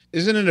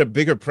 Isn't it a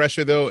bigger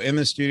pressure though in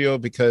the studio?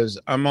 Because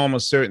I'm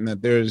almost certain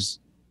that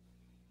there's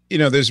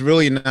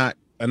really not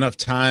enough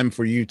time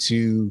for you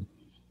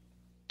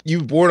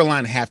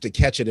borderline have to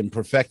catch it and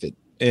perfect it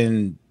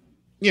in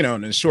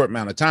a short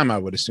amount of time, I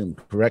would assume,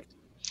 correct?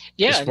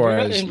 Yeah. As far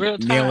as in real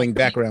time. Nailing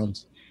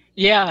backgrounds.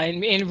 Yeah.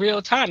 In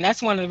real time.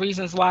 That's one of the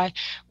reasons why,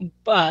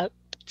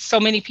 so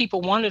many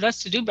people wanted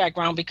us to do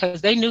background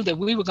because they knew that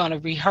we were going to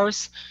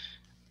rehearse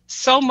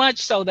so much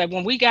so that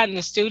when we got in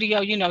the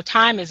studio,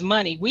 time is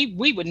money.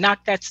 We would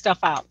knock that stuff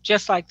out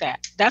just like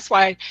that. That's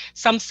why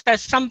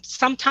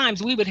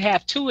sometimes we would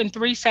have 2 and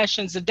 3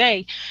 sessions a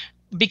day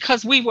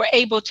because we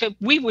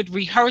would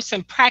rehearse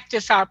and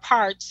practice our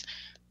parts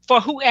for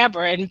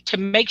whoever, and to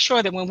make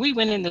sure that when we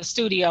went in the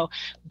studio,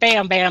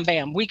 bam, bam,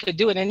 bam, we could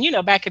do it.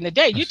 And, back in the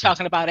day, you're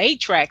talking about 8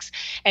 tracks,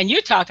 and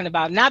you're talking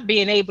about not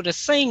being able to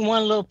sing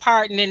one little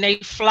part and then they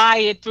fly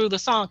it through the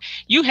song.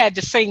 You had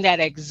to sing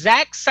that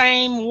exact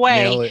same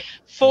way,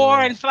 4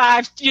 and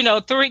 5,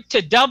 3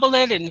 to double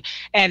it.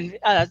 And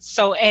I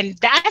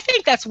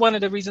think that's one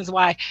of the reasons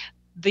why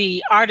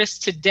the artists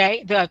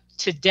today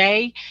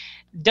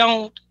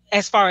don't,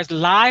 as far as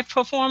live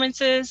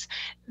performances,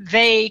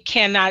 they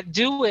cannot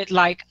do it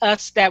like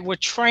us that were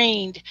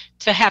trained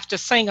to have to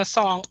sing a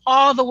song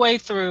all the way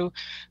through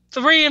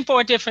 3 and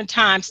 4 different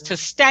times to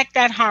stack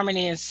that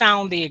harmony and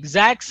sound the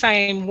exact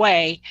same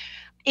way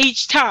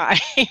each time.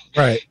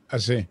 Right. I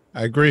see.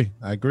 I agree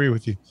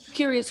with you.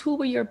 Curious, who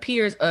were your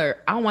peers,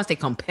 or I don't want to say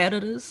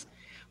competitors,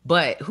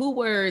 but who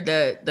were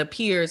the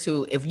peers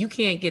who, if you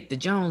can't get the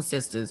Jones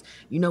sisters,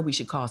 we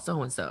should call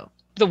so-and-so?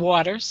 The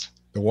Waters.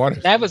 The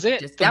Waters. That was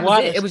it. That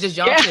was it. It was just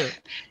y'all too.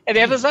 And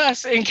that was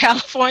us in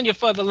California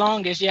for the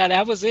longest. Yeah,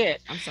 that was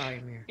it. I'm sorry,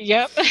 Amir.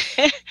 Yep.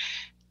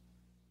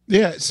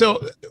 Yeah.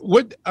 So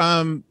what?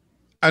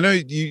 I know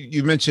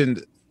you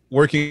mentioned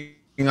working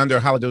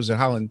under Holiday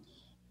Holland.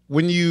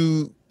 When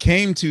you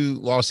came to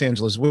Los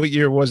Angeles, what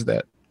year was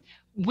that?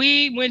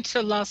 We went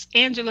to Los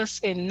Angeles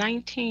in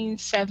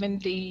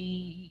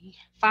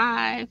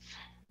 1975.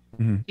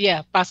 Yeah,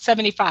 about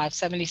 75,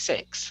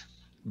 76.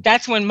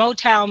 That's when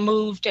Motown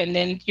moved, and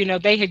then,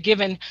 they had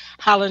given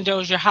Holland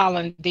Dozier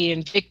Holland the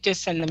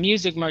Invictus and the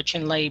Music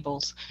Merchant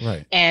labels.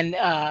 Right. And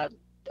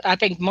I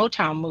think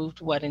Motown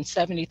moved, in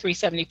 73,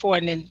 74,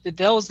 and then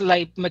those,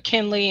 like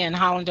McKinley and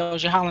Holland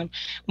Dozier Holland,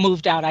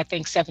 moved out, I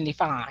think,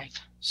 75.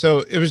 So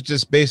it was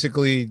just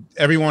basically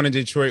everyone in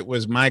Detroit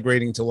was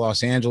migrating to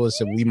Los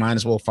Angeles, and we might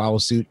as well follow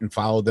suit and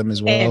follow them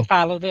as well. And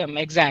follow them,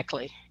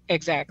 exactly. I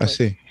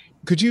see.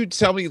 Could you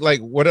tell me,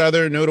 like, what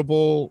other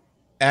notable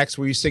acts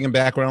were you singing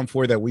background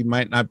for that we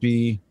might not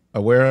be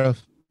aware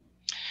of?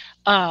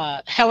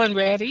 Helen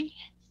Reddy,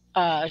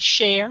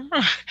 Cher.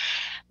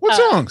 What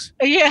songs?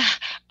 Yeah,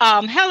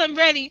 Helen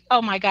Reddy.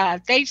 Oh my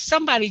God,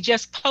 somebody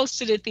just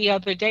posted it the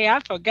other day. I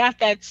forgot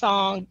that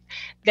song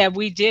that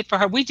we did for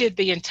her. We did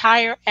the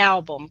entire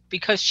album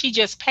because she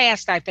just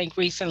passed, I think,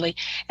 recently,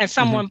 and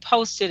someone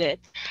posted it.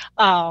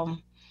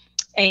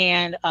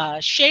 And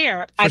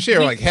Cher.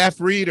 Cher, like Half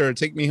Read or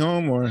Take Me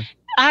Home, or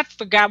I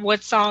forgot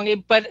what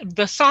song, but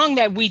the song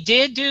that we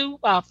did do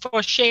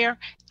for Cher,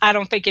 I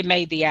don't think it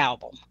made the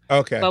album.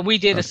 Okay. But we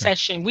did a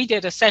session. We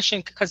did a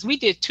session because we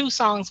did 2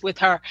 songs with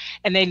her,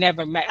 and they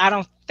never made. I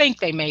don't think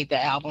they made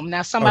the album.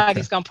 Now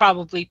somebody's gonna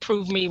probably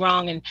prove me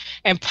wrong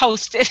and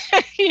post it.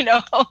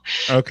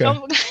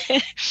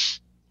 Okay.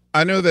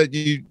 I know that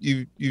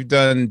you've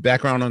done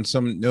background on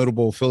some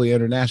notable Philly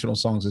International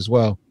songs as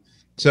well.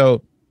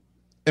 So,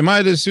 am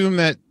I to assume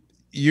that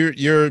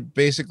you're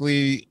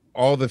basically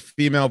all the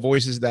female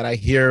voices that I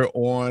hear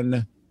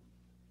on,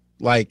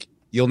 like,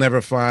 You'll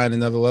Never Find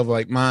Another Love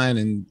Like Mine,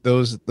 and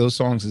those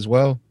songs as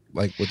well,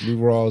 like with Lou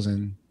Rawls?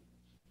 And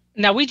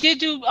now we did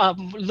do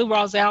Lou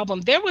Rawls'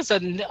 album. There was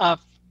a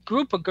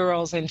group of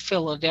girls in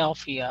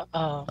Philadelphia.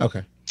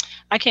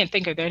 I can't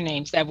think of their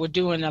names, that were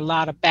doing a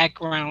lot of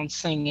background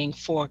singing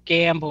for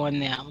Gamble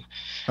and them.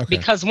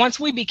 Because once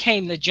we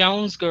became the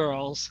Jones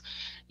Girls,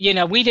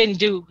 we didn't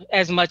do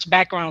as much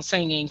background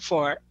singing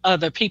for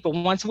other people.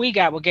 Once we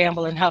got with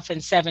Gamble and Huff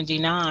in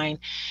 79,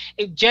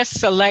 it just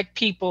select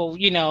people,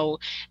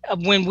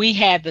 when we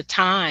had the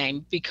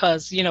time,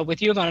 because,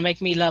 with You're Gonna Make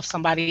Me Love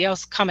Somebody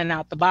Else coming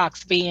out the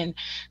box being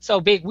so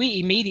big,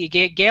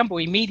 Gamble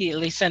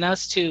immediately sent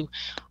us to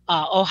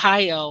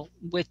Ohio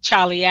with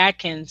Charlie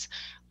Atkins,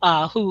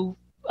 who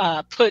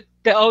put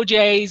the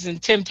OJs and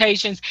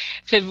Temptations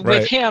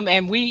with him,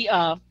 and we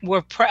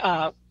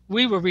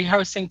were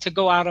rehearsing to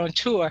go out on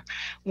tour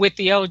with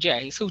the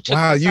OJs, who took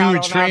us you out were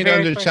on trained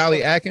under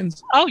Charlie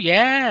Atkins? Oh,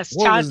 yes.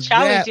 What was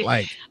that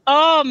like?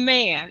 Oh,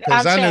 man.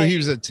 Because I know he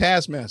was a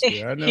taskmaster.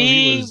 I know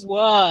he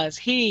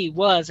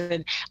was.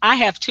 And I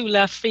have 2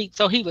 left feet,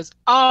 so he was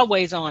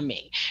always on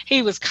me.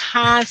 He was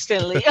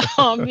constantly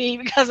on me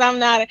because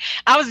I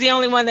was the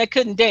only one that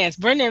couldn't dance.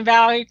 Brenda and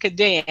Valerie could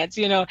dance,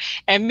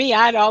 and me,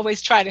 I'd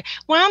always try to,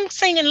 I'm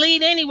singing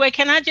lead anyway.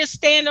 Can I just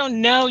stand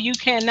on? No, you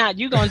cannot.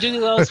 You're going to do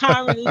those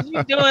harmonies.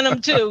 You're doing them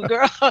too,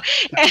 girl.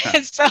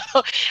 And so,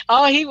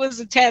 he was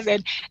a test.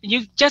 And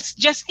you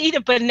just eat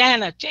a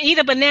banana. Eat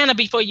a banana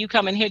before you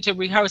come in here to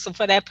rehearsal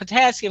for that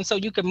potassium, so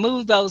you can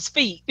move those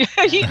feet.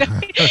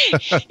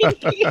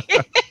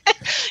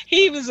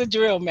 He was a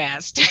drill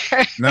master.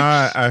 No,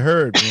 I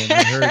heard, man.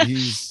 I heard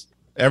he's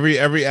every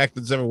act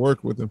that's ever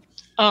worked with him.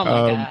 Oh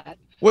my God.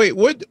 Wait,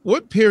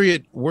 what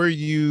period were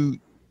you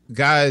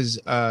guys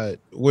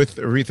with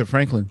Aretha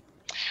Franklin?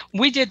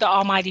 We did the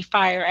Almighty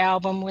Fire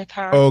album with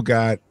her. Oh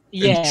God.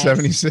 Yes. In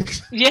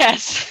 76.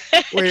 Yes.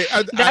 Wait,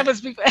 that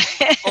was before.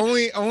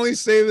 only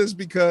say this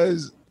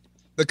because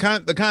the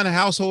kind of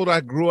household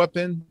I grew up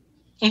in.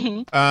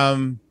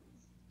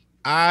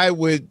 I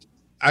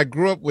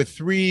grew up with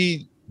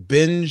 3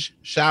 binge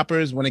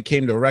shoppers when it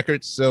came to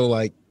records. So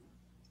like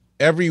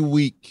every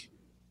week,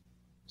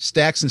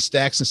 stacks and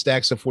stacks and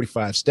stacks of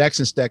 45, stacks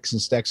and stacks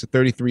and stacks of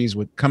 33s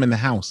would come in the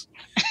house.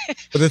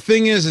 But the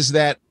thing is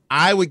that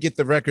I would get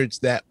the records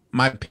that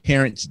my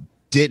parents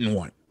didn't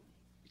want.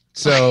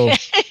 So,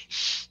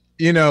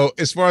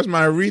 as far as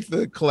my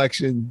Aretha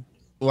collection,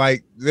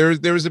 like there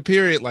was a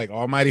period like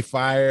Almighty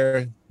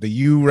Fire, the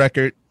U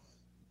record,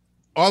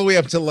 all the way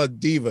up to La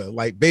Diva,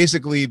 like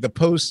basically the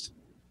post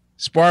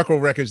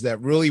Sparkle records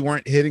that really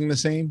weren't hitting the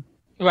same.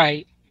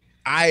 Right.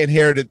 I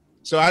inherited.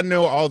 So I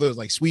know all those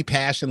like Sweet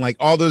Passion, like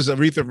all those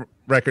Aretha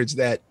records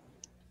that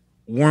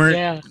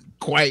weren't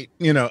quite,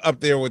 up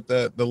there with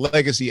the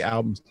legacy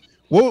albums.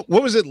 What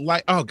was it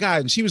like? Oh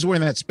God. And she was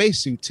wearing that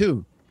spacesuit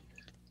too.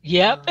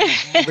 Yep.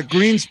 The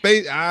green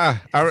space. I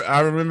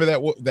remember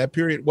that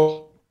period.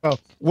 Well,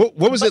 what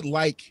was it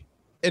like,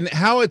 and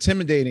how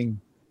intimidating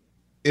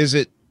is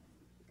it,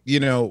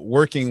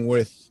 working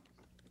with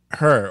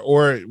her,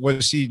 or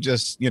was she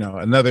just,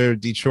 another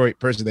Detroit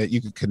person that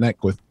you could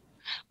connect with?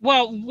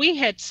 Well, we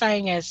had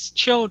sang as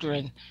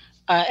children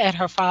at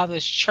her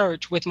father's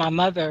church with my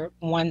mother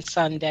one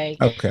Sunday.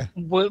 Okay.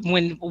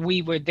 When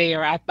we were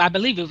there, I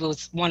believe it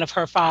was one of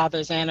her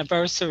father's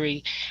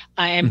anniversary,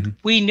 and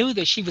we knew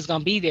that she was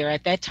going to be there.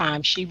 At that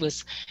time, she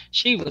was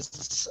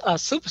a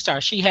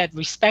superstar. She had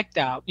respect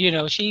out.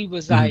 She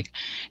was like,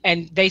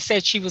 and they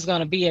said she was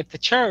going to be at the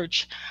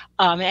church.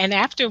 And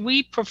after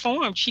we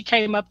performed, she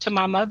came up to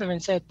my mother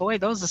and said, boy,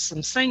 those are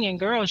some singing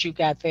girls you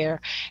got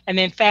there. And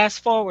then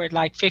fast forward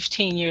like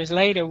 15 years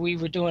later, we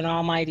were doing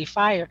Almighty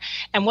Fire.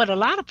 And what a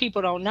lot of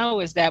people don't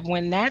know is that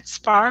when that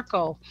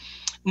Sparkle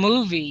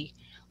movie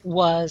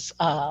was,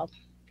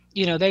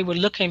 they were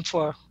looking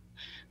for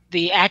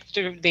the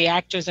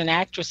actors and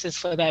actresses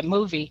for that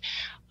movie,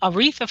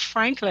 Aretha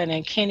Franklin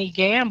and Kenny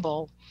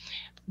Gamble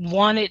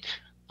wanted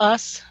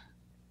us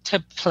to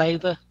play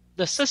the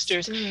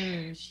sisters.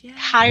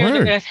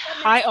 Hired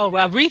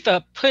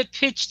Aretha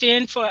pitched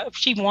in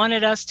she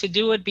wanted us to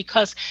do it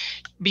because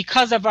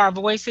of our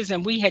voices,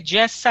 and we had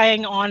just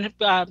sang on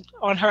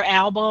her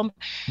album.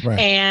 Right.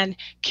 And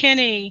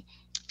Kenny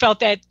felt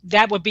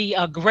that would be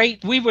a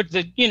great, we were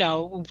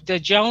the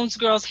Jones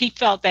Girls. He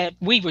felt that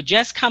we were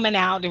just coming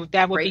out,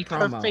 that would be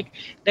perfect.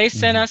 They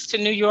sent us to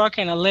New York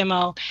in a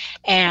limo,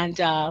 and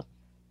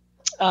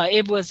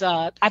it was,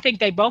 I think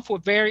they both were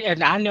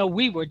and I know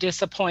we were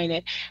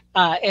disappointed,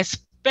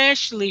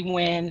 especially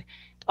when,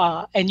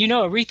 and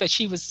Aretha,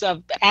 she was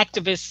an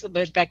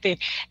activist back then,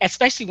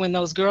 especially when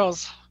those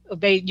girls,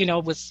 they,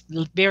 was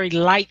very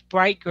light,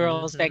 bright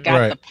girls that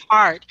got the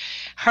part.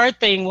 Her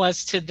thing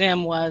was to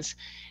them was,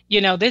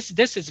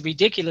 this is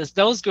ridiculous.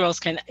 Those girls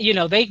can,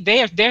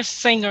 they're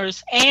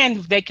singers,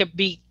 and they could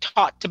be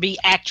taught to be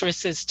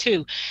actresses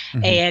too.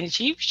 Mm-hmm. And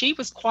she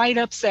was quite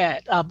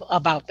upset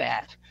about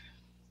that.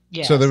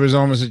 Yes. So there was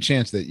almost a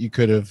chance that you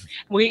could have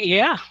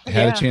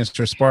had a chance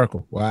to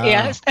sparkle. Wow.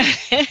 Yes.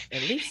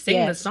 At least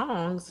sing the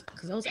songs.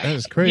 That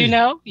is crazy.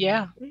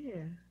 Yeah.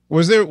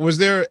 Was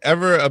there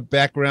ever a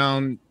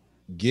background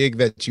gig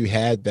that you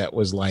had that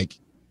was like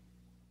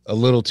a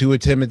little too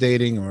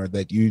intimidating, or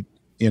that you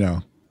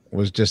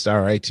was just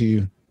all right to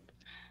you?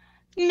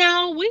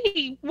 No,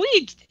 we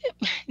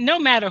no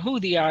matter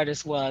who the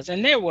artist was,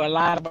 and there were a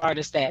lot of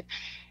artists that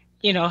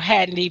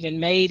hadn't even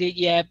made it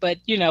yet, but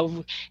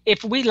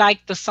if we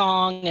liked the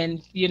song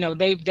and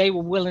they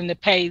were willing to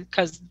pay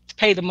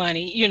the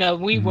money,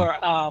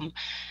 mm-hmm.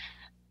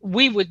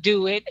 We would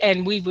do it,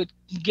 and we would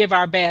give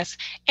our best.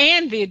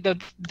 And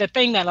the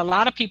thing that a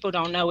lot of people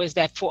don't know is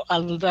that for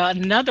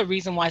another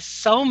reason why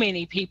so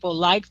many people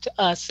liked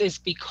us is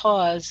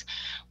because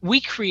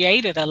we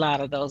created a lot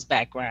of those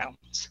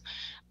backgrounds.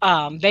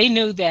 They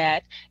knew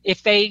that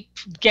if they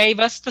gave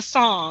us the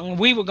song,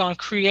 we were going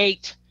to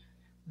create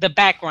the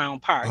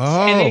background parts.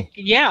 Okay.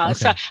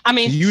 So I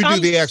mean, you do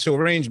the actual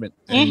arrangement.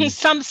 Mm-hmm,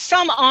 some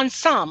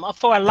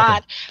for a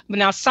lot. But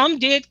now some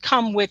did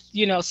come with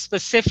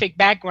specific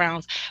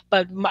backgrounds,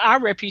 but our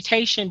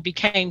reputation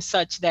became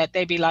such that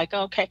they'd be like,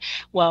 okay,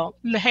 well,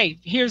 hey,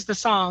 here's the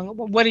song.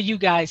 What do you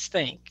guys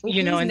think?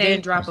 And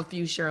then drop a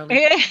few,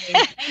 Shirley.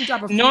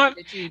 Drop a few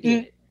that you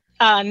did.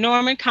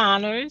 Norman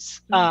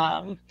Connors,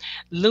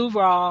 Lou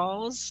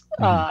Rawls,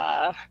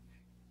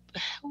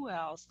 who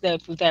else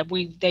that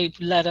they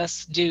let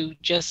us do,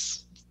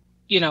 just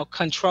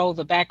control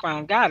the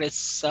background. God, it's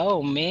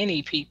so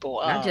many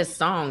people. Not just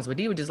songs, but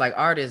even just like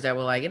artists that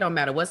were like, it don't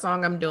matter what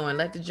song I'm doing,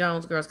 let the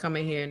Jones Girls come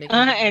in here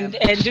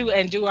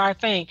and do our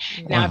thing.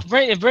 Wow. Now,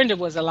 if Brenda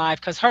was alive,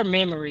 because her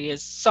memory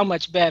is so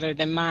much better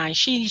than mine,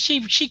 she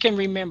can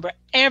remember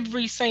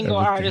every single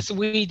artist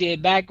we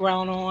did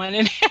background on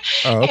and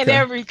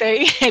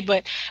everything.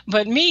 But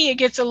me, it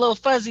gets a little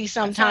fuzzy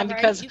sometimes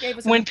because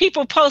when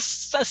people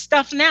post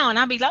stuff now, and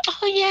I'll be like,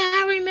 oh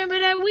yeah, I remember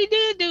that we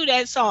did do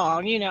that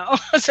song,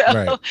 So.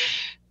 Right.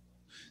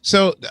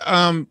 So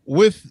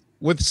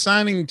with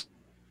signing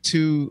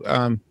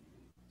to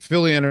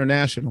Philly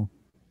International,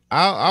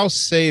 I'll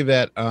say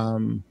that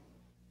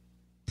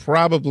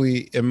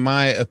probably, in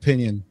my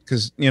opinion,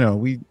 because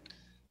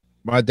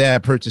my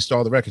dad purchased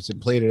all the records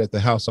and played it at the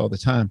house all the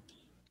time.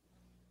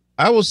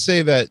 I will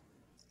say that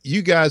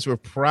you guys were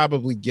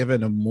probably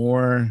given a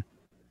more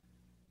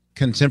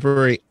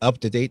contemporary,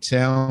 up-to-date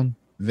sound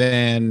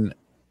than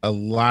a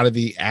lot of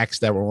the acts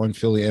that were on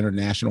Philly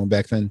International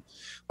back then.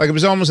 Like, it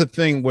was almost a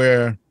thing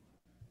where,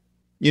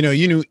 you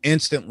knew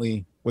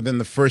instantly within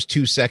the first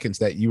 2 seconds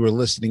that you were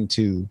listening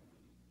to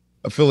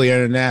a Philly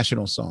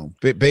International song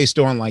based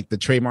on like the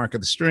trademark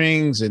of the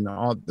strings and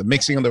all the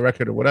mixing of the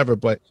record or whatever.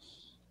 But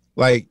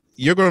like,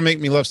 You're Gonna Make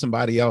Me Love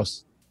Somebody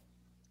Else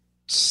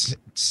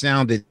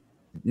sounded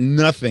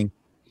nothing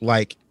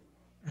like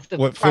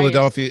what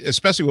Philadelphia,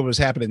 especially what was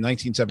happening in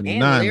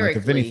 1979, like,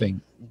 if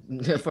anything.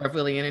 For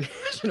Philly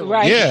International.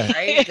 Right. Yeah.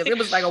 Right? Because it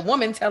was like a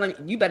woman telling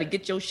you better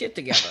get your shit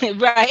together.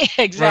 Right,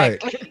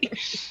 exactly.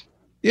 Right.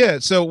 Yeah,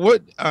 so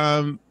what,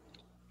 I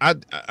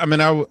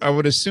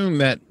would assume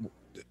that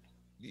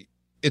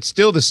it's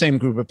still the same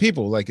group of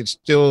people. Like, it's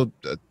still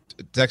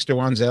Dexter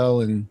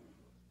Wansel and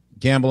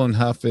Gamble and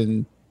Huff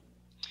and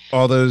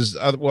all those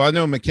other, well, I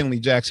know McKinley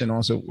Jackson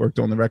also worked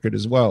on the record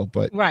as well,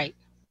 but right.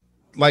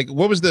 Like,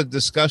 what was the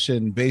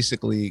discussion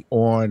basically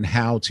on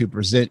how to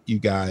present you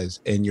guys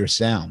and your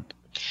sound?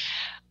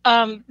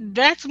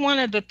 That's one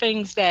of the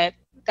things that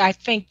I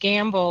think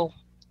Gamble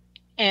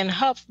and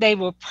Huff, they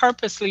were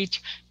purposely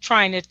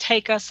trying to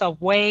take us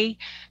away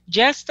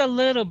just a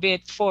little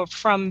bit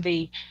from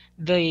the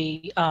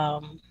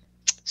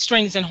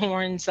strings and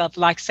horns of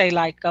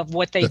of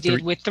what they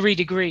did with 3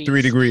 Degrees.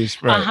 3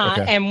 Degrees, right?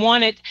 Okay. And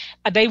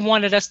they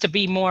wanted us to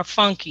be more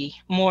funky,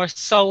 more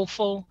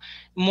soulful,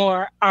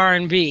 more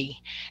R&B.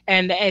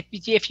 And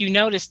if you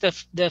notice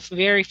the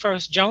very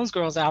first Jones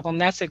Girls album,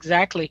 that's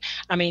exactly,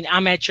 I mean,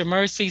 I'm at Your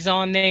Mercy's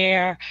on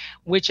there,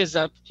 which is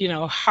a,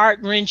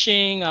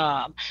 heart-wrenching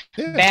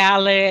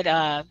ballad.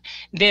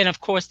 Then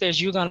of course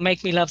there's You're Gonna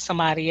Make Me Love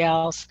Somebody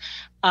Else.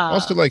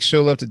 Also like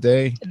Show Love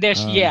Today.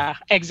 There's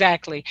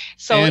exactly.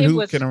 So and it Who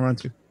was, Can I Run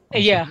To?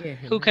 Yeah,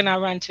 Who Can I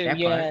Run To?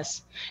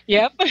 Yes.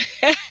 Yep.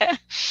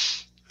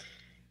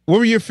 What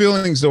were your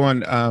feelings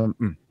on,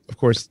 of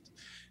course,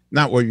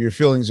 not what your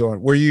feelings on,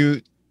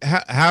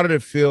 how did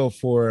it feel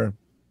for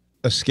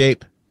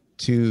Escape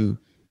to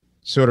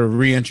sort of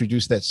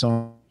reintroduce that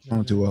song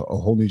to a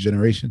whole new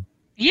generation?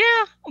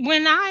 Yeah,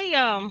 when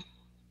I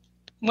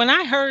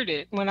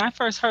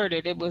first heard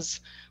it, it was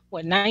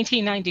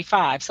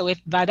 1995. So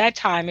by that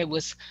time it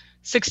was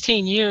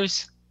 16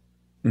 years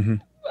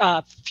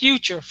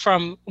future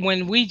from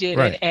when we did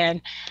it.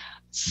 And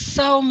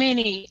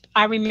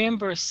I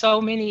remember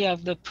so many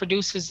of the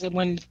producers that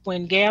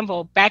when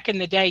Gamble, back in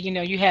the day,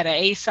 you had an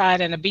A-side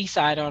and a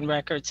B-side on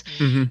records.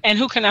 And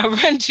Who Can I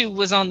Run To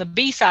was on the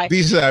B-side.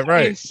 B-side,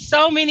 right. And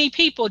so many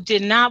people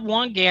did not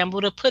want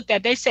Gamble to put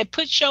that. They said,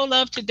 put Show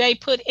Love Today,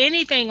 put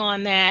anything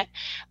on that,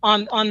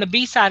 on the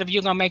B-side of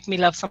You're Gonna Make Me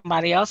Love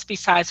Somebody Else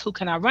besides Who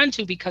Can I Run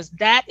To, because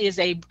that is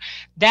a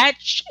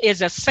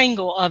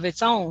single of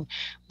its own.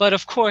 But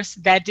of course,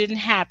 that didn't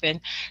happen.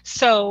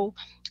 So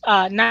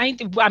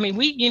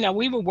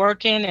we were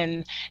working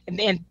and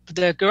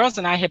the girls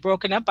and I had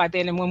broken up by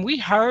then. And when we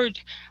heard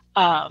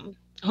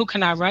Who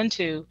Can I Run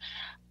To,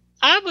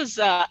 I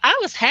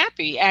was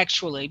happy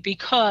actually,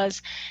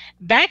 because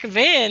back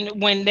then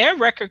when their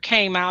record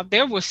came out,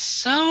 there were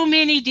so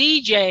many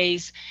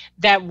DJs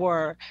that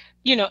were,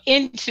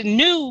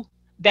 knew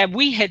that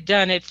we had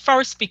done it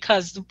first,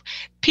 because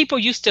people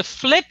used to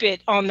flip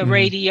it on the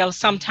radio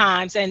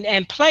sometimes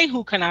and play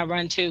Who Can I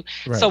Run To.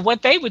 Right. So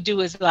what they would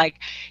do is like,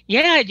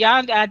 yeah,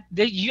 y'all,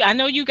 I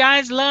know you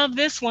guys love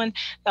this one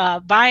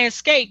by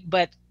Escape,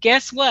 but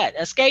guess what?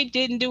 Escape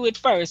didn't do it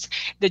first.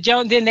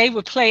 Then they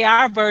would play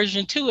our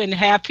version too and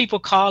have people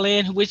call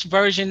in which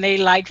version they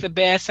like the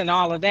best and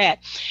all of that.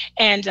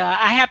 And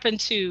I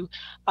happened to,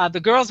 the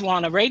girls were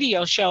on a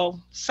radio show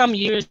some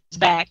years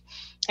back,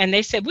 and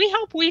they said, we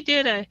hope we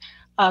did a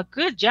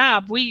good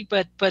job.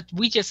 But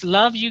we just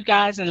love you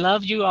guys and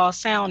love you all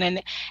sound.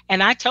 And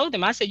I told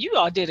them, I said, you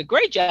all did a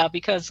great job,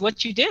 because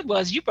what you did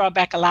was you brought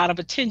back a lot of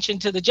attention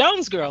to the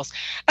Jones Girls.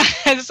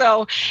 And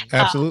so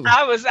absolutely.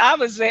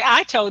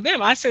 I told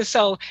them, I said,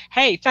 so,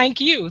 hey, thank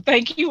you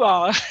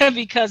all,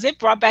 because it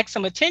brought back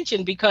some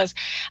attention, because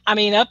I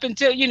mean, up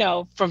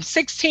until, from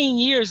 16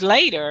 years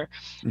later,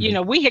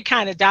 we had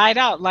kind of died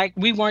out, like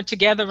we weren't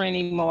together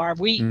anymore.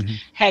 We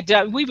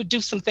we would do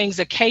some things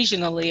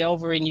occasionally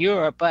over in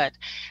Europe, but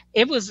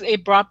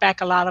it brought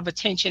back a lot of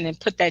attention and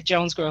put that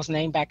Jones Girls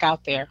name back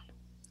out there.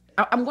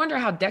 I'm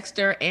wondering how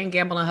Dexter and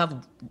Gamble and Huff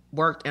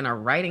worked in a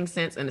writing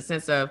sense, in the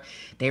sense of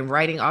they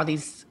writing all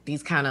these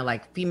kind of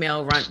like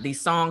female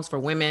these songs for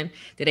women.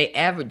 Do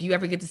you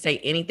ever get to say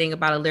anything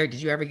about a lyric?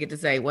 Did you ever get to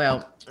say,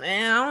 well,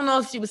 I don't know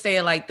if she would say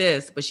it like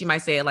this, but she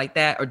might say it like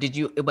that? Or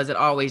was it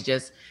always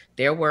just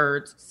their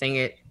words, sing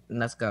it, and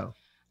let's go?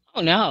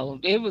 Oh no,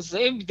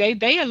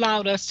 they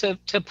allowed us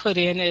to put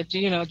in it,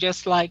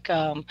 just like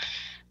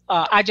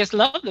I Just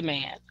Love the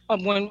Man.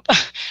 When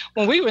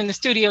we were in the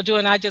studio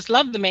doing I Just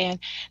Love the Man,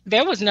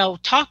 there was no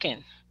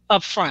talking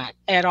up front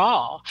at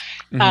all.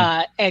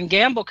 And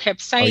Gamble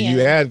kept saying,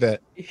 you add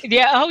that.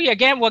 Yeah. Oh yeah.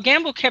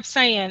 Gamble kept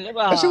saying,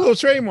 that's a little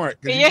trademark.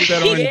 You did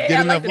that on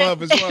Get Enough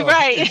Love as well.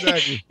 Right.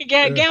 Exactly.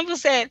 Gamble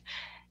said,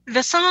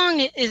 the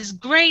song is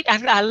great.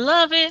 I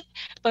love it,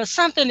 but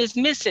something is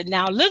missing.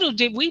 Now, little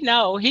did we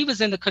know, he was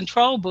in the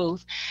control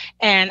booth,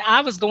 and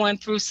I was going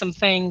through some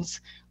things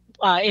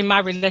in my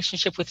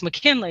relationship with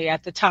McKinley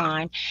at the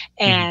time,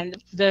 and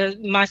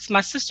my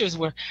sisters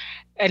were,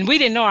 and we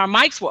didn't know our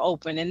mics were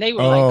open, and they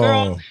were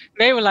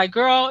like,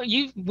 girl,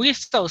 we're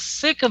so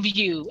sick of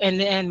you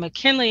and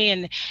McKinley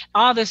and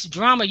all this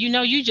drama.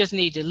 You just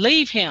need to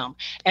leave him.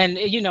 And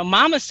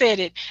Mama said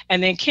it,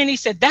 and then Kenny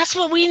said, that's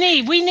what we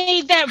need. We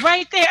need that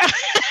right there.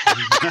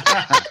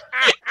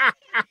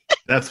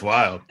 That's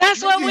wild.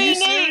 That's what we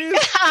need.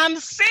 I'm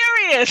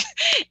serious.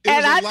 It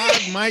was a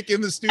live mic in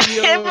the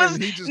studio.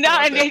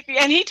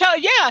 And he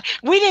told,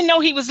 we didn't know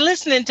he was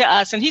listening to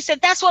us. And he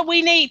said, that's what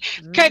we need.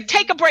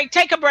 Take a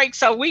break.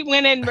 So we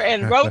went in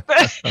and wrote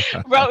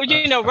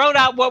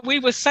out what we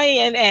were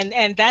saying.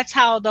 And that's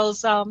how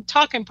those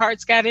talking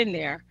parts got in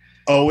there.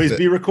 Always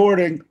be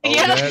recording.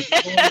 Yeah.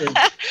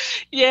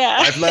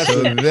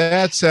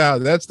 So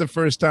that's the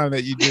first time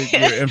that you did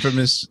your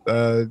infamous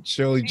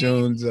Shirley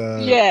Jones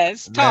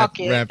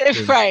talking. Rap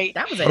right.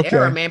 That was an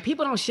era, man.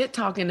 People don't shit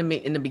talk in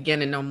the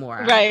beginning no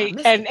more. Right.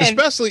 And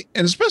especially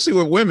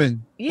with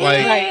women.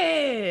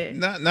 Yeah.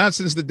 Like, not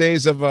since the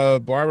days of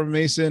Barbara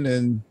Mason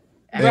and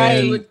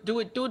Right. Do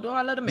it. Do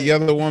I let him in? The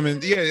other woman,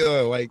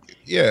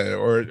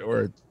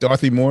 or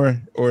Dorothy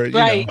Moore, or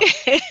Right.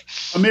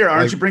 Amir,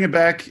 aren't Like- you bringing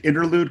back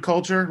interlude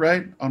culture,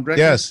 right? On record?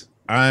 Yes,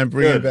 I'm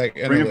bringing it back.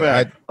 Bring it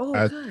back.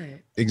 Good.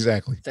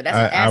 Exactly. So that's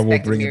an I will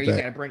aspect of bring here it you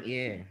back. gotta bring.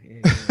 Yeah.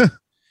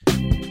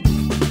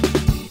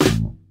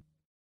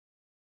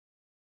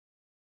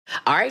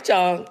 All right,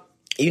 y'all.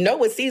 You know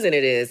what season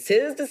it is.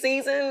 'Tis the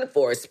season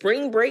for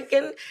spring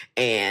breaking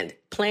and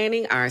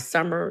planning our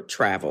summer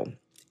travel.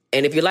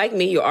 And if you're like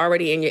me, you're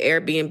already in your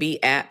Airbnb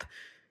app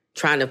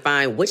trying to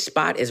find which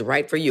spot is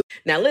right for you.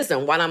 Now,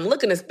 listen, while I'm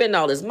looking to spend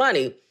all this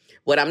money,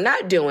 what I'm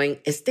not doing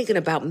is thinking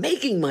about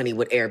making money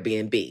with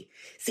Airbnb.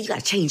 See, you got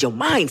to change your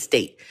mind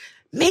state.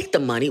 Make the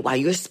money while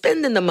you're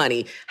spending the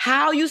money.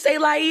 How, you say,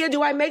 Laia,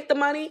 do I make the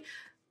money?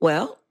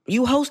 Well,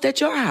 you host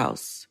at your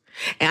house.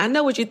 And I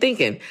know what you're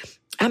thinking.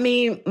 I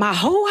mean, my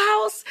whole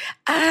house?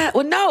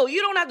 Well, no, you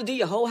don't have to do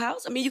your whole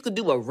house. I mean, you could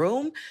do a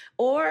room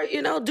or,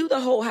 do the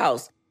whole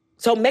house.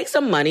 So make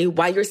some money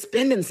while you're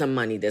spending some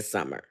money this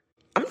summer.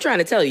 I'm trying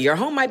to tell you, your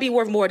home might be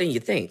worth more than you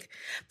think.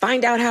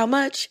 Find out how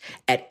much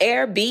at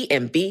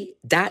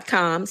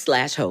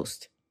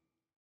airbnb.com/host.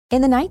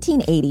 In the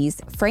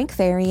 1980s, Frank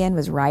Farian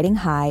was riding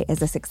high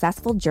as a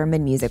successful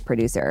German music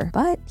producer,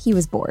 but he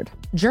was bored.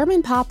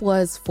 German pop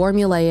was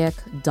formulaic,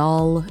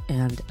 dull,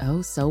 and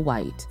oh so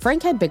white.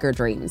 Frank had bigger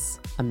dreams,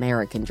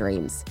 American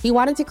dreams. He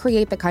wanted to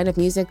create the kind of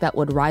music that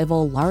would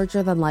rival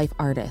larger-than-life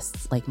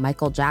artists like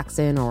Michael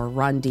Jackson or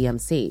Run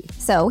DMC.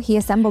 So he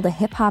assembled a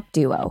hip-hop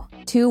duo,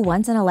 two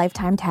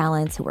once-in-a-lifetime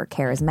talents who were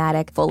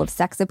charismatic, full of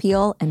sex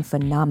appeal, and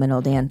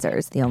phenomenal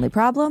dancers. The only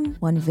problem?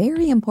 One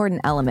very important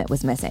element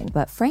was missing,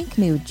 but Frank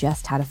knew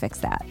just how to fix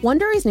that.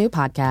 Wondery's new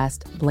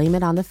podcast, Blame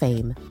It on the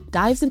Fame,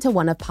 dives into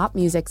one of pop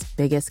music's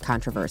biggest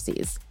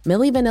controversies.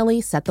 Milli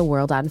Vanilli set the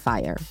world on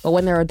fire, but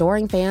when their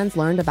adoring fans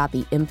learned about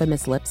the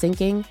infamous lip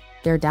syncing,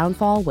 their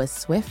downfall was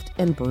swift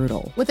and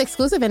brutal. With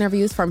exclusive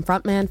interviews from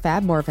frontman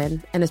Fab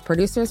Morvan and his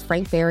producers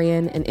Frank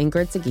Farian and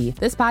Ingrid Seguí,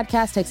 this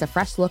podcast takes a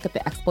fresh look at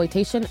the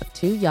exploitation of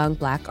two young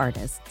Black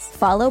artists.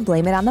 Follow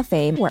Blame It on the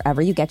Fame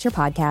wherever you get your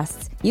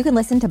podcasts. You can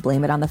listen to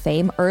Blame It on the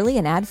Fame early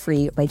and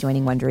ad-free by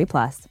joining Wondery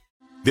Plus.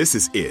 This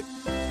is it.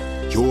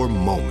 Your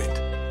moment.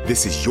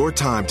 This is your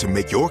time to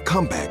make your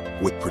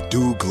comeback with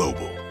Purdue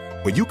Global.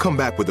 When you come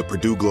back with a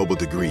Purdue Global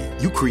degree,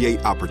 you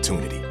create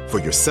opportunity for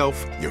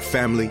yourself, your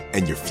family,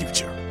 and your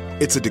future.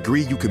 It's a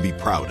degree you can be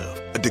proud of,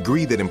 a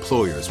degree that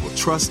employers will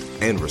trust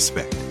and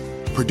respect.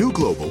 Purdue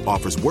Global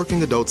offers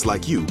working adults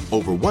like you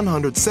over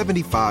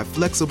 175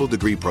 flexible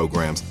degree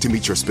programs to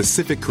meet your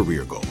specific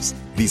career goals.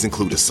 These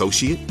include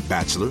associate,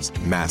 bachelor's,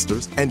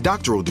 master's, and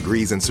doctoral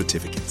degrees and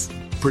certificates.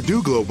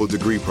 Purdue Global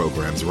degree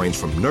programs range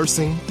from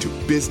nursing to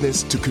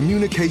business to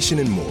communication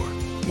and more.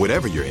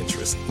 Whatever your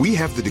interest, we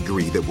have the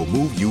degree that will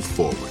move you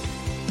forward.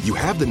 You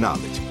have the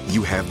knowledge,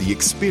 you have the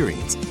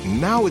experience.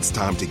 Now it's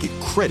time to get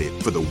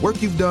credit for the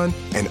work you've done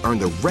and earn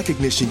the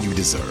recognition you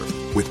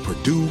deserve with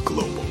Purdue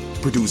Global,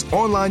 Purdue's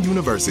online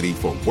university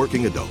for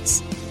working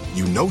adults.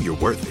 You know you're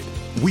worth it.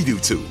 We do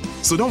too.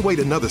 So don't wait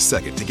another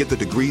second to get the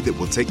degree that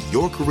will take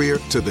your career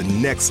to the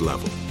next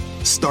level.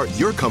 Start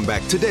your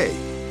comeback today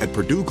at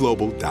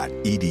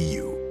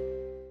purdueglobal.edu.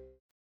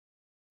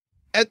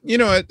 At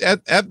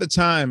the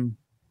time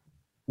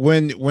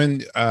when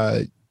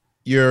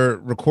you're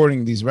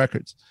recording these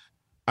records,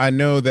 I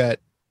know that,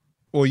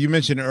 well, you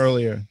mentioned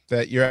earlier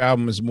that your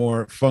album is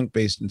more funk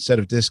based instead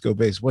of disco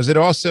based. Was it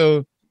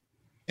also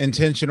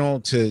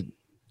intentional to,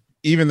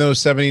 even though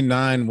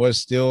 79 was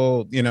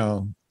still,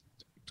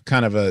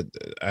 kind of a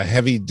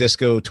heavy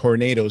disco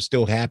tornado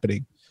still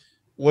happening,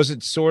 was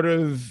it sort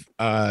of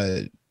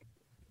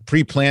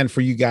pre-planned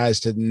for you guys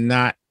to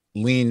not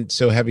lean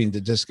so heavy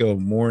into disco,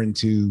 more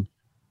into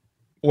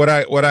what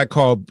I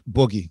call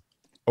boogie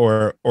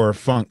or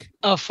funk?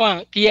 Oh,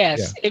 funk.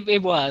 Yes, Yeah.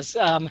 it was.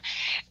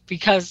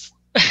 Because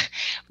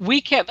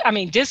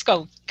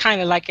disco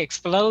kind of like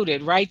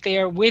exploded right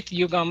there with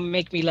You're Gonna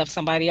Make Me Love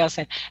Somebody Else.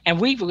 And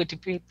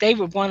they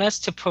would want us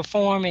to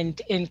perform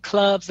in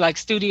clubs like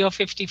Studio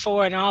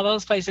 54 and all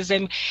those places.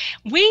 And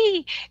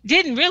we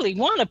didn't really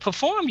want to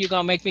perform You're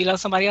Gonna Make Me Love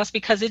Somebody Else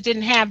because it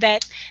didn't have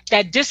that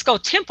disco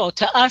tempo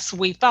to us,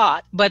 we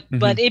thought. But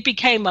it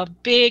became a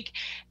big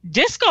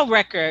disco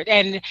record.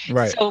 And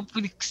Right. so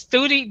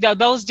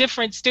those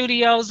different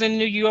studios in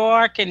New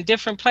York and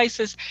different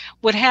places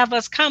would have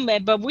us come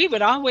in, but we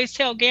would always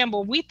tell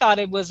Gamble we thought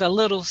it was a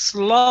little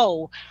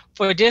slow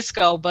for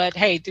disco. But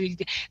hey,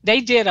 they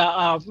did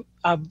a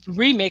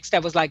remix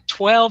that was like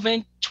 12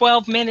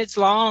 minutes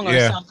long or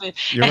something,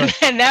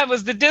 and that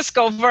was the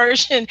disco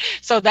version.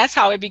 So that's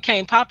how it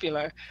became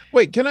popular.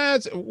 Wait, can I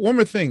ask one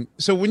more thing?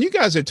 So when you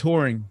guys are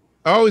touring,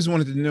 I always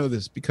wanted to know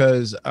this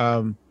because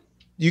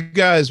you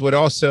guys would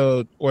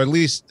also, or at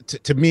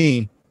least to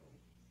me,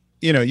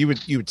 you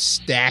would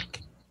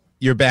stack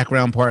your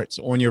background parts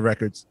on your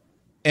records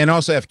and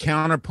also have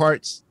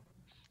counterparts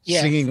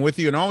singing with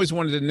you. And I always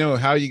wanted to know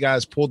how you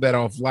guys pulled that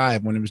off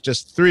live when it was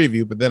just three of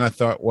you. But then I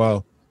thought,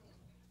 well,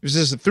 it's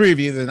just the three of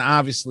you, then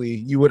obviously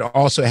you would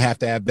also have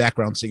to have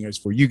background singers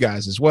for you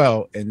guys as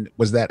well. And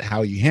was that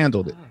how you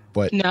handled it?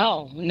 But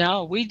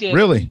no, we did.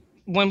 Really?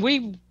 When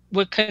we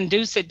would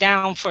conduce it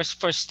down for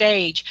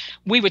stage,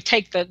 we would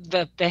take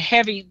the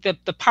heavy,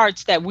 the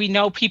parts that we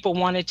know people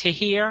wanted to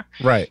hear.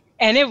 Right.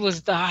 And it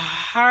was the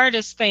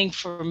hardest thing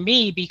for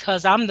me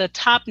because I'm the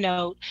top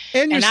note,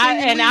 and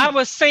I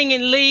was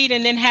singing lead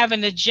and then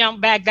having to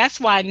jump back. That's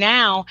why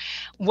now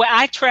when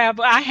I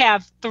travel, I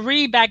have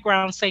 3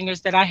 background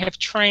singers that I have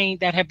trained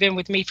that have been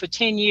with me for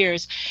 10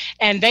 years,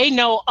 and they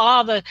know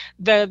all the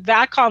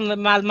I call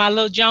them my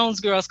little Jones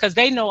girls, because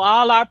they know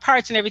all our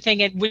parts and everything,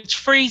 which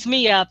frees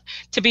me up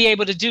to be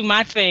able to do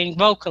my thing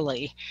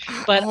vocally.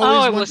 But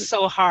it was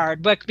so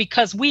hard. But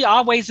because we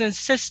always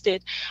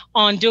insisted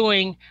on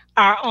doing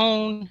our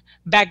own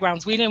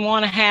backgrounds. We didn't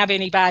want to have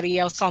anybody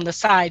else on the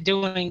side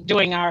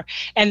doing our,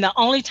 and the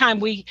only time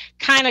we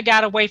kind of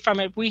got away from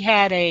it, we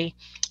had a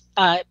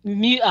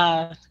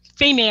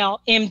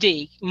female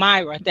MD,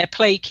 Myra, that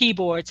played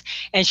keyboards,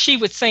 and she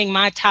would sing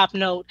my top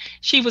note.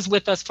 She was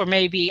with us for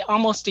maybe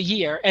almost a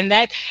year, and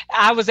that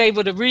I was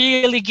able to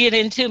really get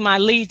into my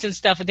leads and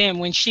stuff then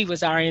when she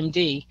was our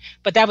MD,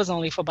 but that was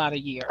only for about a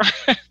year.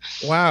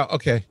 Wow.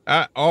 Okay.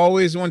 I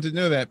always wanted to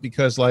know that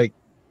because, like,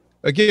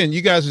 again,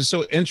 you guys are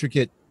so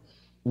intricate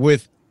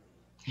with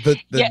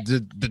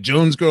the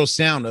Jones Girls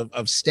sound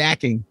of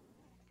stacking,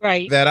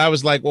 right? That I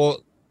was like,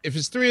 well, if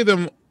it's 3 of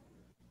them,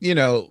 you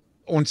know,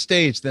 on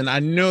stage, then I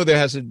know there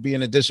has to be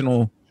an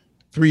additional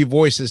 3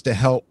 voices to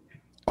help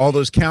all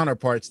those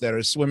counterparts that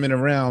are swimming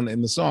around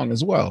in the song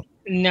as well.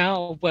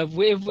 No, but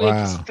we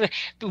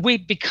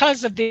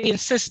because of the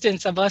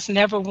insistence of us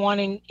never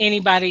wanting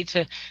anybody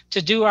to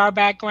do our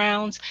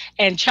backgrounds,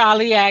 and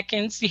Charlie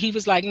Atkins, he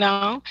was like,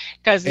 no,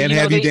 because and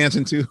have you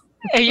dancing too.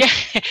 Yeah,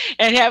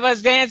 and have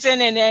us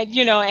dancing, and then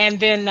and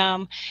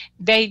then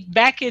they,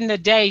 back in the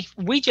day,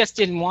 we just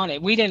didn't want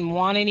it. We didn't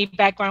want any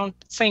background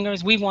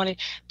singers. We wanted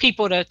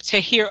people to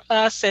hear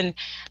us, and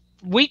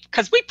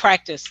because we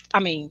practiced,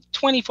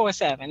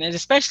 24/7, and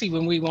especially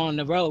when we were on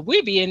the road,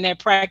 we'd be in there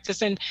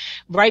practicing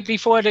right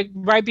before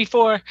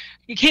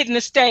hitting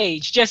the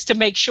stage, just to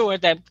make sure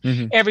that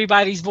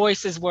everybody's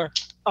voices were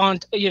on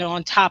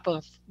top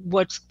of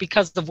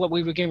because of what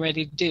we were getting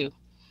ready to do.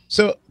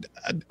 So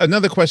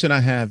another question I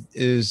have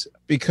is,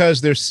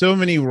 because there's so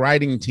many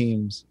writing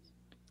teams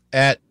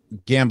at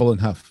Gamble and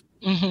Huff,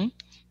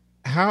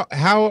 how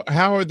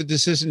are the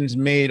decisions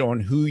made on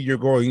who you're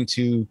going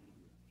to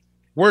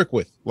work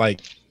with?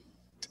 Like,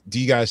 do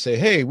you guys say,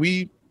 hey,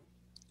 we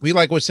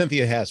like what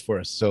Cynthia has for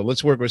us, so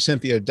let's work with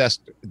Cynthia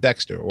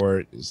Dexter,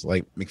 or it's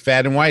like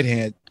McFadden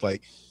Whitehead?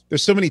 Like,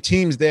 there's so many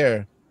teams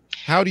there.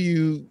 How do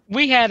you?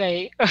 We had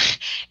and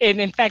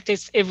in fact,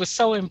 it was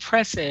so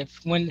impressive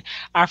when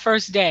our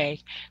first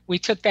day we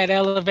took that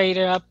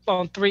elevator up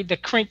on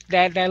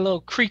that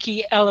little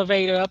creaky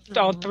elevator up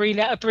on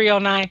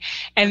 309,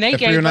 and they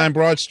gave 309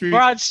 Broad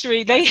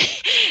Street.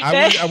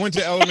 I went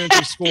to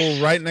elementary school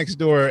right next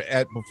door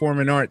at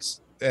Performing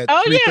Arts at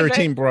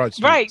 313 Broad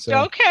Street. Right.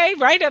 So. Okay.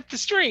 Right up the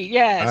street.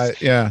 Yes.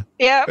 Yeah.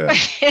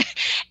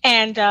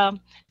 And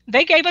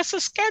they gave us a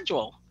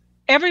schedule.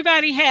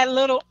 Everybody had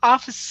little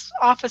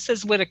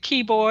offices with a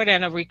keyboard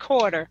and a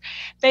recorder.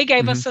 They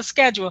gave us a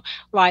schedule,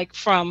 like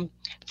from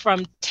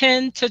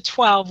 10 to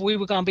 12, we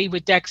were going to be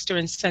with Dexter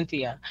and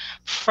Cynthia.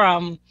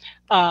 From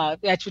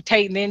that would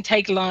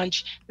take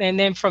lunch, and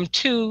then from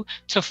 2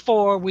 to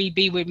 4, we'd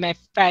be with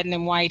McFadden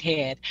and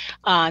Whitehead.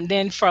 And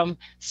then from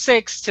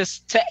 6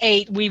 to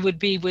 8, we would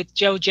be with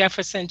Joe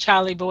Jefferson,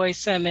 Charlie Boy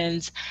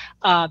Simmons,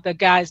 the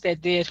guys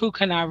that did Who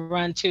Can I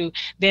Run To?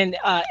 Then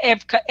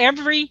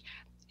every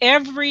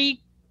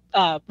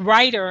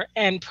writer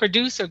and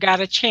producer got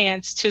a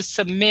chance to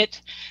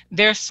submit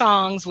their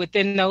songs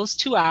within those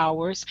 2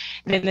 hours.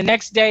 And then the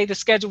next day, the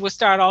schedule would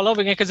start all over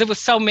again because there was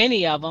so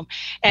many of them.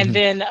 And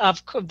then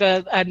of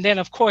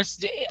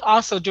course,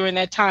 also during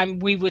that time,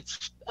 we would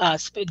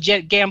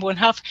Gamble and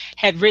Huff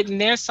had written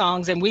their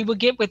songs, and we would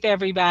get with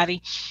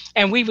everybody,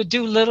 and we would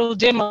do little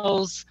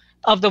demos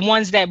of the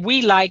ones that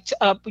we liked,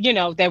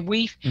 that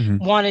we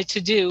wanted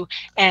to do,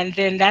 and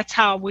then that's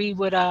how we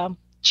would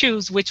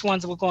choose which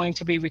ones were going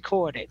to be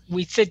recorded.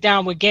 We'd sit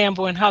down with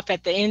Gamble and Huff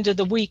at the end of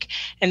the week,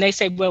 and they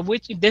say, well, we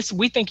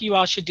think you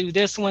all should do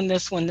this one,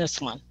 this one,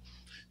 this one.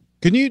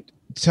 Can you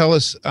tell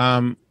us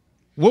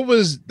what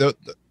was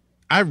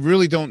I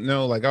really don't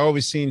know. Like, I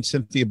always seen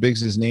Cynthia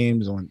Biggs's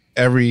names on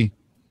every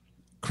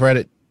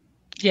credit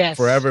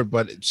forever,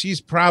 but she's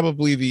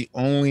probably the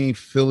only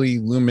Philly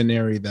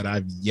luminary that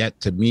I've yet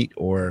to meet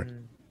or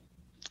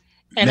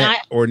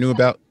knew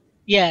about.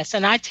 Yes,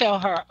 and I tell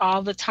her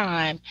all the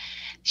time,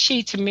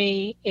 she to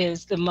me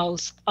is the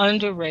most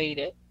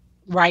underrated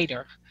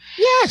writer.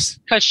 Yes,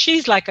 because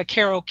she's like a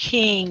Carole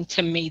King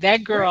to me.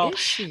 That girl,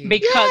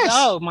 because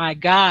oh my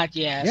God,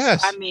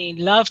 yes. I mean,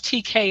 Love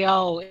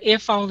TKO,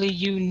 If Only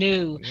You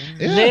Knew,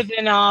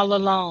 Living All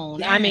Alone.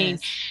 Yes. I mean,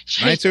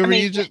 Nights Over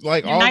Egypt,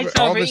 like all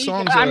the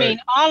songs.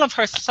 all of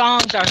her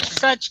songs are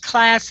such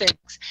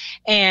classics,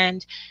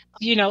 and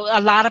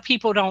A lot of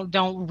people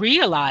don't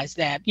realize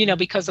that,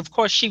 because of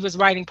course she was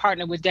writing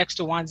partner with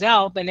Dexter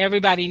Wansel, and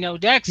everybody know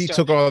Dexter. He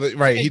took all the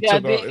right. He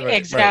took all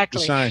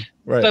exactly. The shine.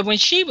 Right. But when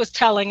she was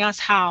telling us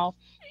how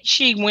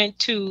she went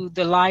to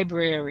the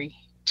library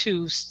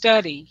to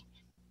study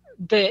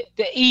the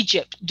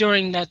Egypt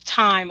during the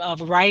time of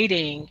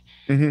writing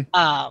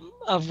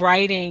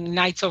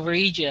Nights Over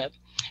Egypt,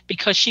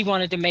 because she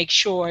wanted to make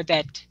sure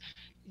that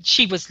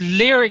she was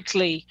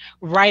lyrically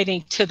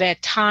writing to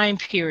that time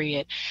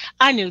period.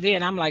 I knew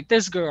then, I'm like,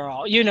 this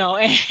girl,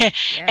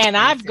 and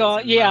I've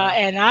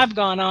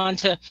gone on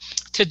to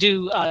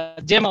do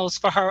demos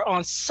for her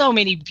on so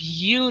many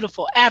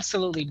beautiful,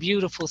 absolutely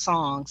beautiful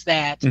songs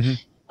that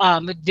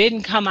it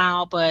didn't come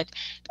out, but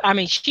I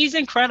mean, she's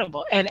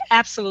incredible, an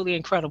absolutely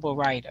incredible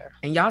writer.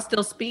 And y'all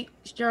still speak,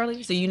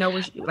 Shirley? So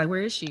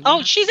where is she?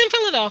 Oh, she's in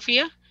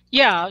Philadelphia.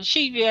 Yeah,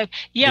 we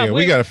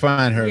gotta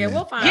find her. Yeah,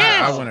 we'll find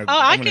her.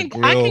 I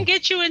can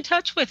get you in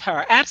touch with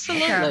her.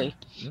 Absolutely.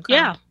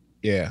 Okay.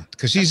 Yeah,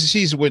 because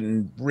she's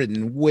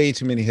written way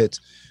too many hits.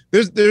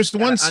 There's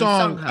one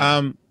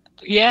song.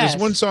 There's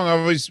one song I've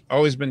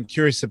always been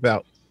curious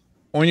about.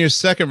 On your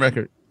second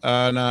record,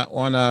 on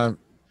A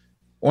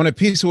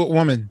Piece of a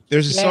Woman,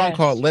 there's a song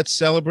called "Let's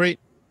Celebrate."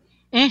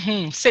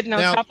 Sitting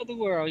on top of the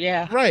world.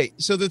 Yeah. Right.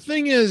 So the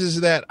thing is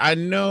that I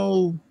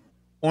know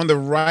on the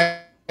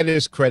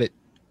writer's credit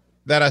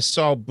that I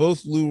saw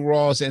both Lou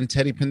Rawls and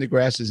Teddy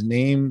Pendergrass's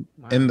name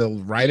in the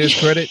writer's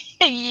credit.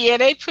 Yeah,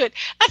 they put.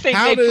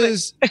 What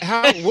was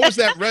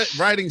that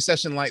writing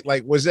session like?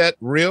 Like, was that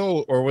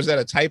real or was that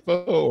a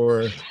typo?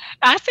 Or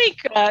I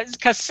think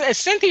because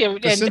Cynthia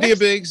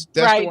Biggs,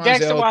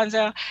 Dexter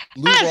Wansel,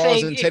 Lou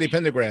Rawls, and Teddy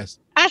Pendergrass.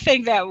 I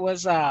think that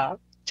was.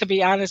 To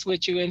be honest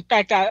with you, in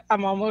fact,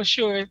 I'm almost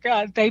sure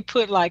they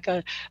put like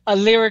a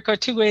lyric or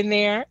two in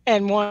there,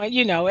 and one,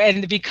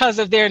 and because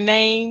of their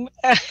name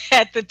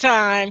at the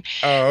time,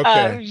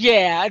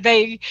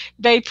 they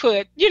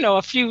put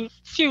a few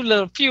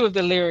of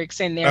the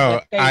lyrics in there.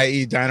 Oh,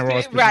 i.e. Dinah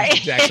Ross, right?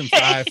 Jackson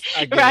 5,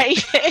 right?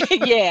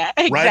 Yeah,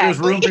 exactly. Writers'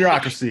 room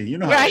bureaucracy, you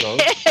know how it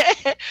goes.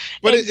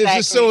 But it's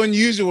just so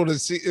unusual to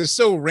see. It's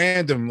so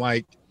random,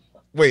 like.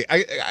 Wait,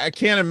 I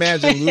can't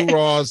imagine Lou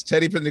Rawls,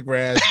 Teddy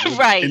Pendergrass,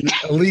 right?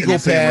 A legal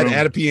pad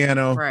at a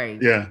piano, right?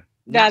 Yeah.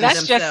 Now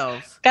that's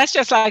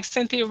just like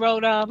Cynthia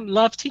wrote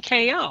 "Love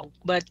TKO,"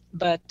 but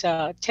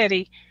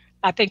Teddy,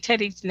 I think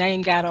Teddy's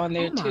name got on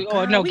there too,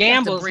 or no,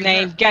 Gamble's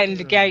name got in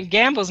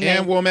Gamble's name.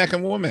 And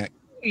Womack.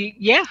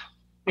 Yeah.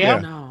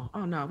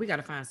 Oh no, we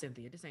gotta find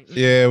Cynthia. This ain't.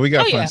 Yeah, we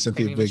gotta find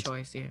Cynthia Biggs.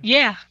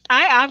 Yeah,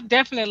 I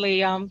definitely.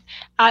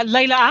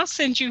 Layla, I'll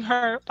send you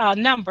her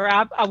number.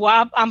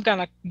 I'm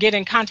gonna get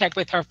in contact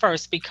with her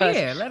first because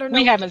let her know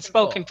we haven't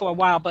spoken for a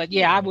while. But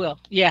I will.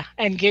 Yeah,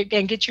 and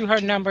get you her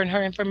number and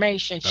her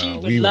information. She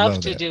would love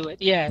to do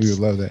it. Yes, we would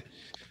love that.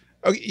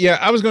 Okay, yeah,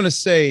 I was gonna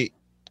say,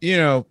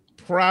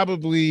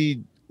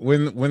 probably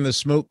when the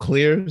smoke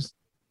clears,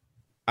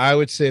 I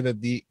would say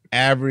that the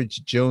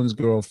average Jones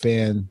Girl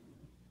fan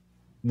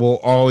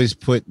will always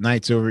put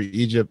Nights Over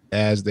Egypt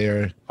as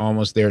their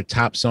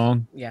top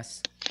song.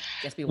 Yes,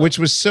 which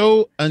was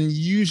so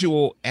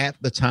unusual at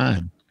the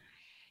time.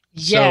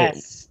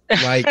 Yes.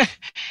 So, like,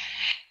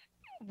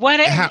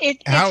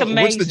 it's amazing.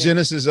 What's the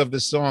genesis of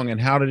the song,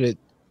 and how did it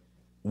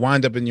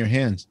wind up in your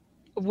hands?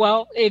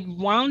 Well, it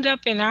wound up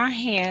in our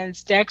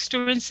hands.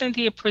 Dexter and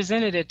Cynthia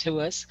presented it to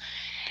us,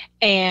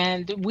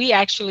 and we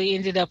actually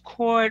ended up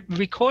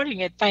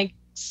recording it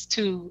thanks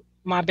to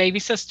my baby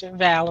sister,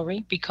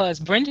 Valerie, because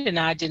Brenda and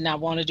I did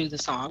not want to do the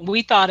song.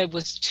 We thought it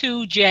was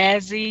too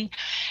jazzy,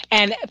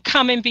 and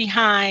coming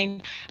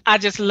behind, I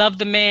just love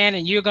the man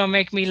and you're going to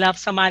make me love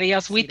somebody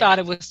else. We thought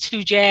it was too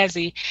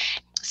jazzy.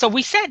 So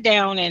we sat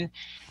down and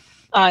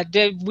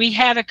we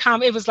had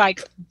it was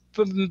like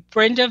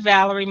Brenda,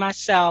 Valerie,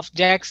 myself,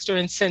 Dexter,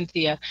 and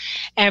Cynthia.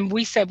 And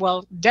we said,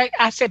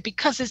 I said,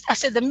 because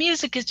the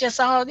music is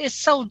just it's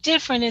so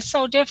different. It's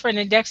so different.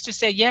 And Dexter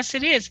said, yes,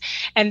 it is.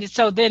 And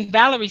so then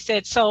Valerie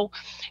said, so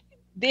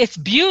it's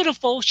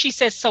beautiful. She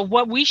said, so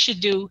what we should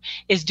do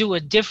is do a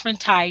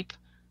different type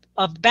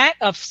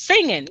of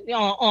singing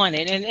on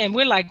it. And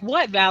we're like,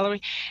 what,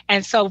 Valerie?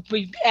 And so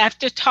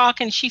after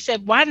talking, she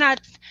said, why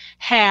not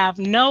have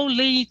no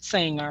lead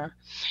singer?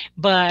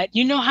 But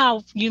you know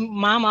how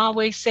Mom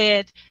always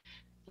said,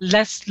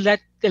 let's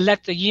let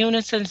the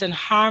unisons and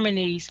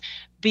harmonies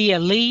be a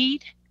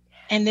lead.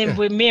 And then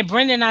with me and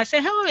Brenda and I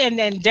said, and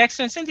then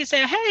Dexter and Cynthia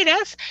said, hey,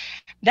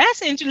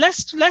 that's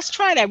interesting. Let's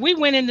try that. We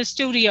went in the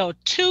studio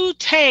 2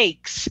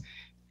 takes.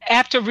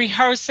 After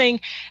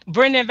rehearsing,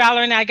 Brenda and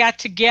Valerie and I got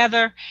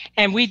together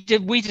and we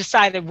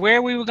decided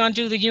where we were going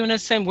to do the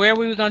unison, where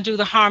we were going to do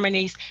the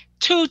harmonies.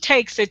 2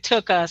 takes it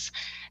took us,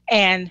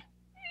 and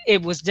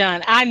it was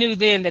done. I knew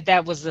then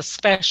that was a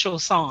special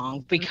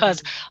song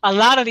because a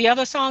lot of the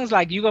other songs,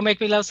 like You Gonna Make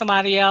Me Love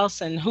Somebody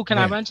Else and Who Can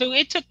I Run To,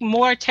 it took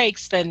more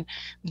takes than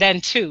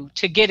 2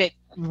 to get it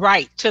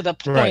right to the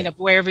point of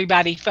where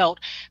everybody felt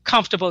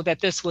comfortable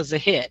that this was a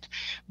hit.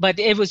 But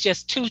it was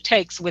just 2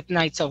 takes with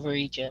Nights Over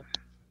Egypt.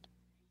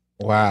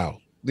 Wow.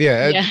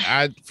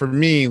 Yeah. For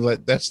me,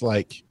 that's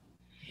like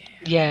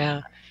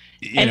Yeah.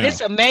 And it's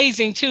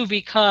amazing, too,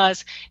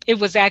 because it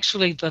was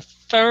actually the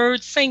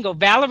third single.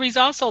 Valerie's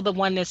also the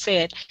one that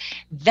said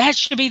that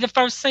should be the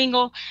first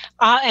single.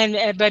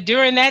 But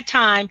during that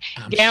time,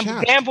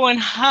 Gamble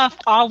and Huff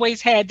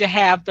always had to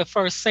have the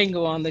first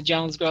single on the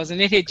Jones Girls. And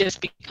it had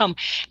just become.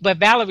 But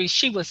Valerie,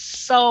 she was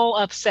so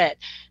upset.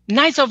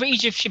 Nights Over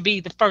Egypt should be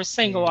the first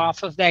single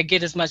off of that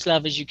Get As Much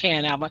Love As You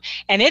Can album.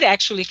 And it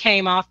actually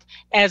came off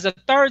as a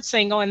third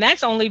single. And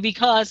that's only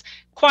because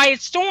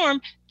Quiet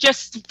Storm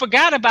just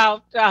forgot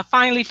about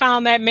Finally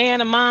Found That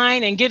Man of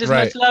Mine and Get As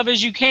Much Love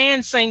As You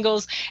Can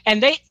singles.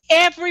 And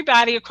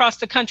everybody across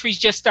the country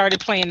just started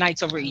playing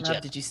Nights Over Egypt.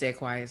 Love that you said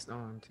Quiet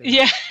Storm, too.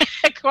 Yeah,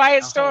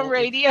 Quiet Storm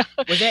radio.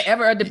 Was there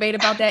ever a debate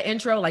about that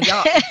intro? Like,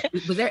 y'all,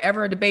 was there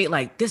ever a debate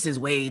like, this is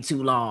way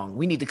too long,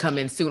 we need to come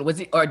in soon?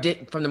 Was it, or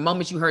from the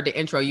moment you heard the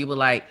intro, you were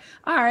like,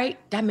 all right,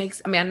 that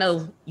makes, I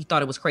know you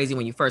thought it was crazy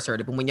when you first heard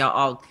it, but when y'all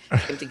all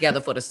came together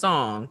for the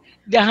song.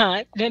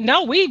 No,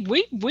 we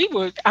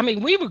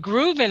were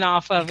grooving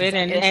off of it.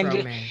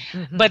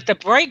 But the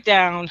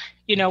breakdown,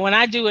 when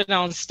I do it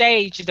on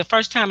stage, the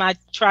first time I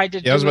tried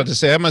to I was about to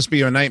say, that must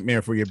be a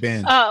nightmare for your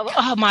band.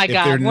 Oh my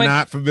God. If they're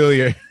not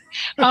familiar.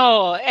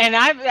 Oh, and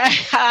and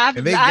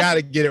they got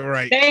to get it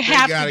right. They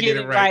have to get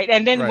it right.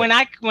 And then when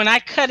I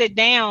cut it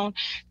down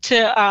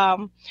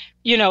to,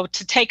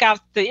 to take out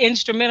the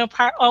instrumental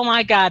part, oh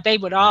my God, they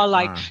would all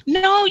like,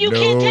 no, you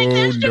can't take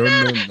the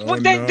instrumental. No.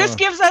 This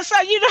gives us,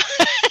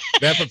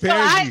 that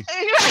prepares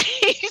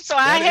you. So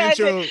I had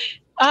to.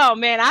 Oh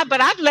man,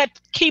 I've let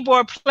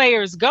keyboard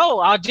players go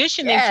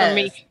auditioning for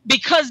me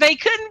because they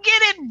couldn't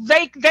get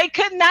it. They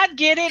could not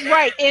get it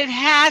right. It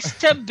has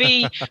to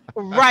be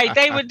right.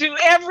 They would do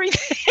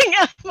everything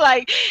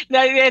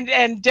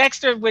and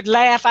Dexter would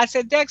laugh. I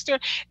said, Dexter,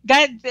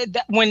 that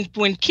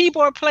when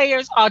keyboard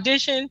players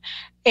audition,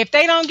 if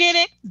they don't get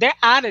it, they're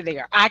out of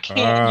there. I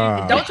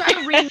can't. Don't try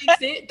to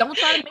remix it. Don't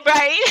try to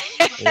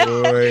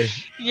right. Boy,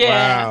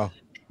 yeah. Wow.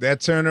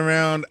 That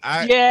turnaround,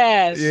 I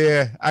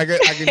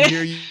can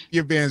hear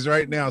your bands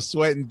right now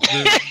sweating,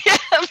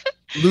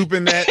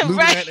 looping that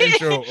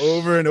intro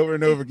over and over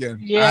and over again.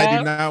 Yeah. I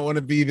do not want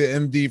to be the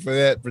MD for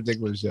that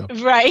particular show.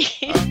 Right.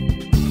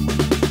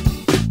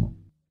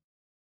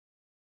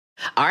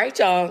 All right,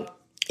 y'all.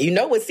 You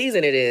know what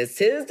season it is.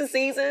 'Tis the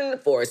season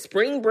for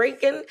spring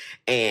breaking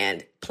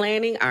and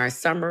planning our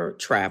summer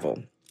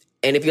travel.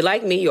 And if you're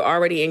like me, you're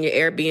already in your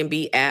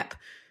Airbnb app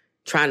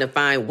trying to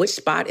find which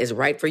spot is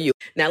right for you.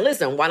 Now,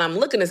 listen, while I'm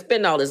looking to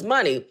spend all this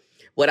money,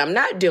 what I'm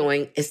not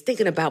doing is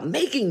thinking about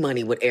making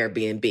money with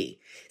Airbnb.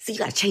 See, you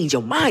got to change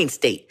your mind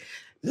state.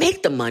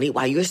 Make the money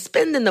while you're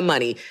spending the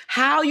money.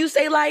 How, you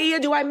say,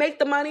 Laia, do I make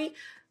the money?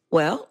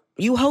 Well,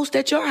 you host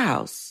at your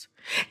house.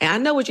 And I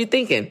know what you're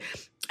thinking.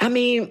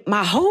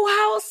 My whole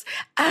house?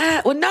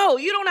 Well, no,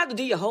 you don't have to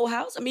do your whole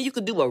house. You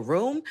could do a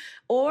room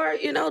or,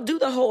 do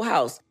the whole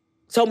house.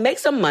 So make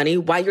some money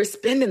while you're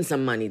spending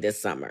some money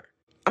this summer.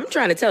 I'm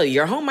trying to tell you,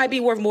 your home might be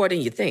worth more than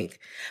you think.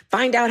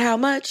 Find out how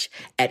much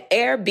at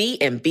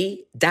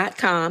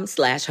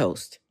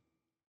airbnb.com/host.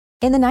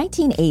 In the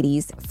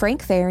 1980s,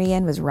 Frank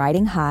Farian was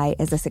riding high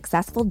as a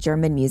successful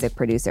German music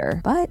producer,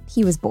 but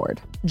he was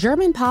bored.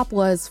 German pop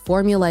was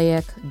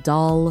formulaic,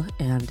 dull,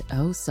 and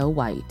oh so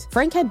white.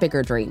 Frank had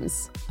bigger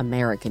dreams,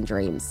 American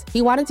dreams.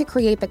 He wanted to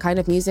create the kind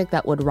of music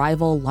that would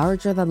rival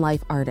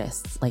larger-than-life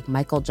artists like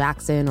Michael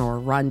Jackson or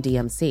Run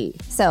DMC.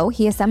 So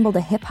he assembled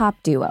a hip-hop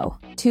duo,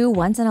 two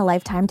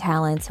once-in-a-lifetime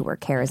talents who were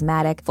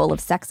charismatic, full of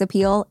sex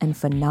appeal, and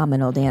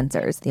phenomenal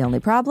dancers. The only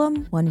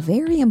problem? One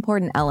very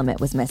important element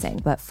was missing,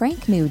 but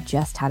Frank knew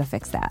just how to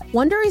fix that.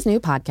 Wondery's new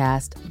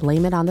podcast,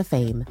 Blame It on the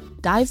Fame,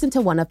 dives into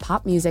one of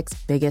pop music's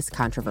biggest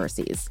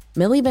controversies.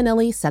 Milli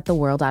Vanilli set the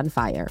world on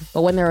fire,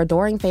 but when their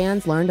adoring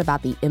fans learned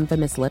about the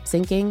infamous lip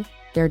syncing,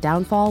 their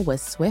downfall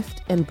was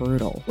swift and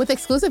brutal. With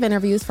exclusive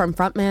interviews from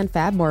frontman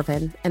Fab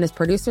Morvan and his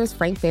producers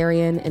Frank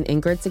Farian and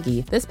Ingrid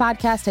Segui, this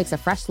podcast takes a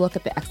fresh look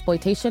at the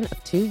exploitation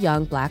of two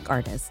young Black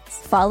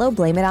artists. Follow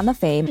Blame It on the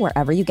Fame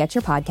wherever you get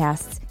your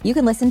podcasts. You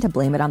can listen to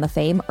Blame It on the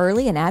Fame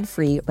early and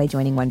ad-free by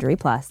joining Wondery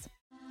Plus.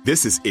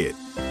 This is it.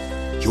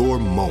 Your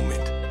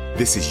moment.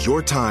 This is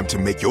your time to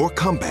make your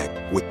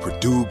comeback with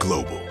Purdue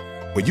Global.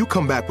 When you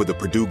come back with a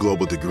Purdue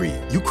Global degree,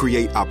 you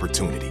create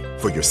opportunity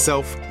for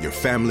yourself, your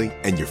family,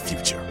 and your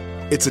future.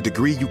 It's a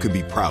degree you can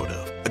be proud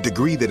of, a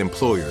degree that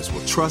employers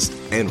will trust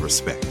and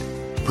respect.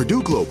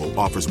 Purdue Global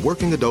offers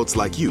working adults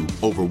like you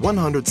over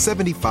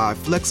 175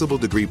 flexible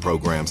degree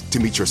programs to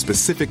meet your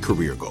specific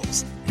career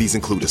goals. These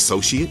include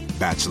associate,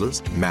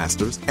 bachelor's,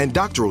 master's, and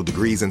doctoral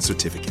degrees and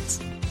certificates.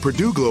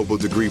 Purdue Global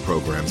degree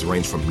programs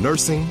range from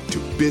nursing to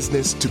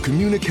business to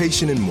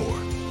communication and more.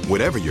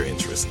 Whatever your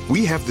interest,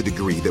 we have the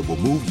degree that will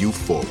move you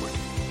forward.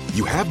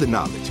 You have the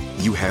knowledge,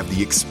 you have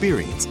the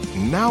experience.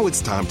 Now it's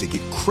time to get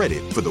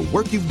credit for the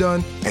work you've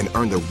done and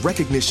earn the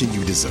recognition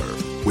you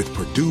deserve with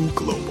Purdue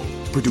Global,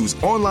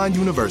 Purdue's online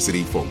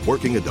university for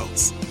working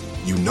adults.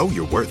 You know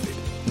you're worth it.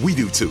 We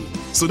do too.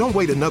 So don't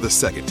wait another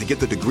second to get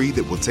the degree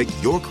that will take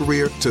your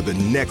career to the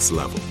next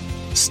level.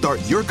 Start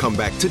your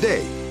comeback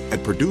today at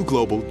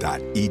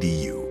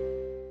purdueglobal.edu.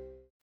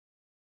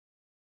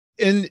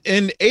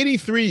 in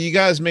 83, you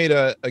guys made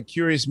a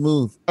curious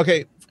move.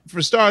 Okay,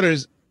 for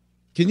starters,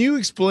 can you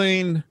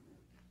explain,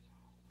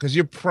 because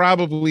you're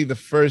probably the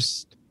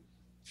first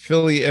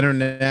Philly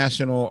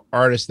international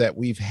artist that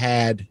we've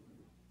had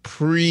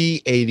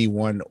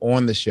pre-81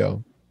 on the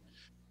show.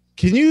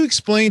 Can you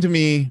explain to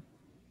me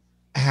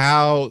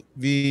how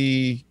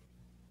the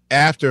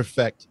after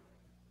effect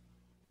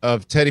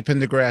of Teddy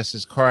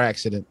Pendergrass's car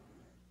accident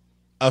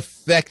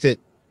affected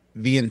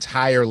the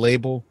entire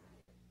label?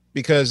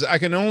 Because I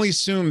can only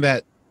assume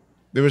that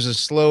there was a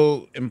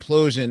slow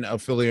implosion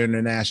of Philly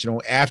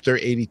International after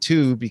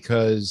 82,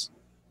 because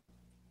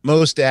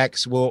half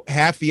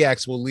the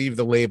acts will leave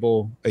the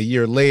label a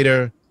year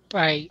later.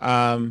 Right.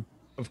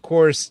 Of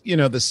course,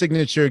 the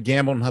signature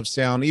Gamble and Huff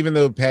sound, even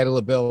though Patti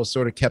LaBelle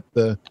sort of kept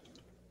the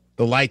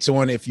lights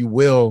on, if you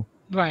will.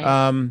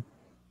 Right.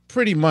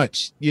 Pretty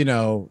much,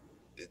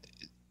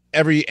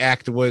 every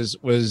act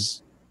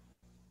was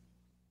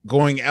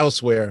going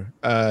elsewhere,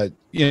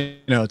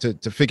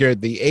 to figure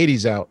the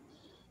 80s out.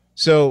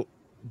 So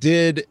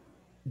did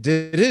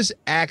his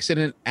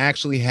accident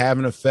actually have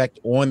an effect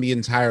on the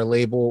entire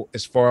label,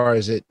 as far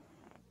as it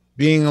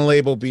being a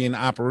label, being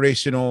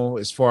operational,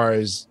 as far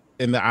as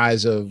in the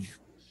eyes of,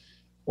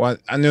 well,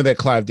 I know that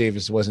Clive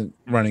Davis wasn't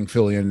running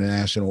Philly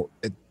International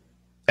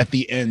at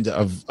the end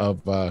of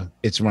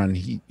its run.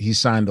 He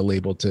signed the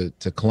label to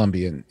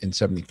Columbia in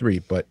 73,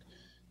 but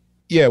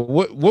yeah,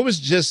 what was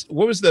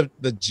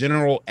the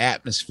general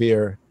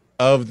atmosphere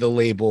of the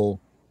label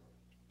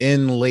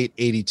in late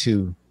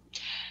 82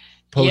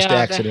 post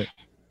accident?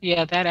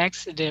 That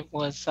accident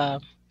was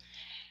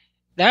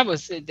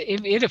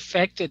it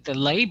affected the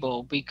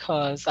label,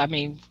 because I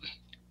mean,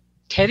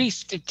 Teddy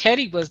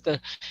was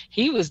the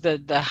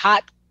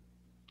hot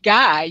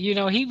guy,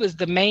 he was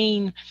the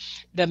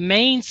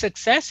main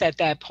success at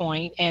that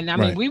point. And I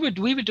mean, we were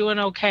doing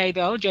okay. The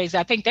OJs,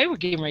 I think they were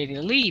getting ready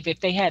to leave if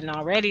they hadn't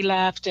already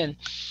left. And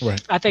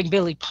I think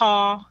Billy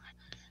Paul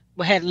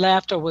had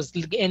left or was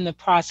in the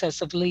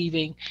process of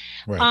leaving.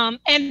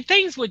 And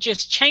things were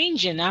just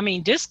changing. I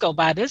mean, disco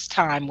by this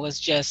time was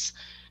just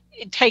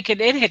it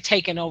had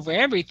taken over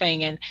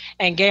everything,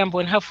 and Gamble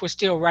and Huff were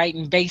still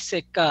writing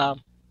basic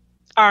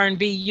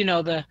R&B,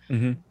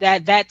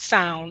 that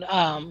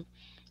sound.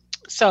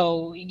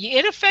 So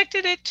it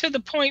affected it to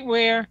the point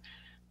where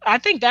I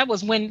think that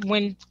was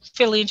when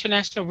Philly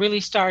International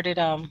really started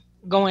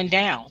going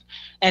down.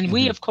 And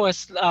we, of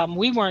course,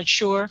 we weren't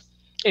sure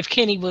if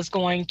Kenny was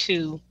going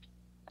to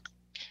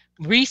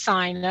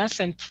re-sign us,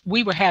 and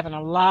we were having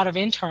a lot of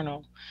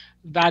internal.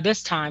 By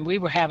this time, we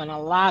were having a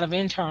lot of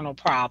internal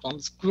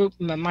problems.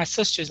 My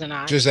sisters and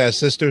I. Just as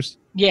sisters?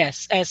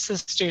 Yes, as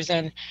sisters.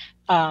 And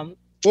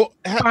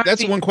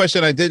that's one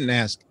question I didn't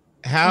ask.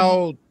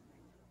 How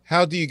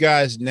do you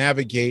guys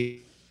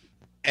navigate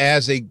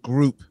as a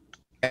group,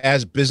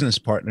 as business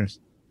partners,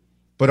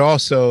 but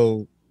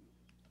also,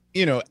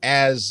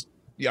 as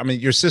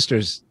your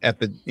sisters at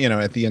the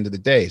end of the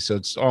day? So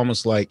it's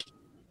almost like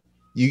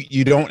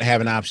you don't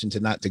have an option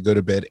to go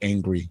to bed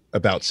angry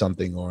about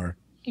something, or.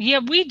 Yeah,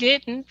 we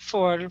didn't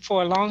for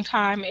a long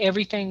time.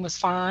 Everything was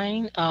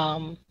fine.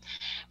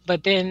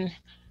 But then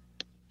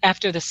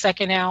after the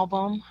second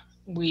album,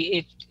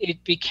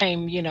 it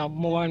became,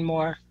 more and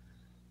more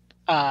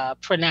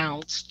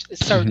pronounced.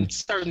 Certain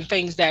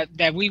things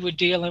that we were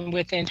dealing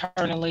with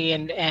internally,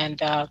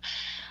 and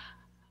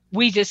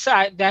we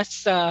decided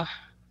that's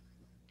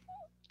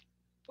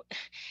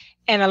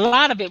and a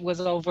lot of it was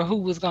over who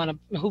was gonna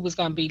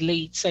be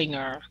lead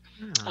singer.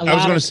 I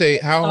was gonna say,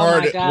 how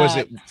hard was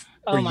it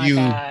for you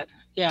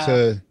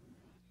to,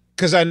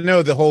 because I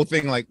know the whole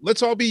thing, like,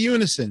 let's all be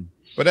unison,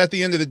 but at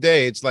the end of the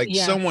day, it's like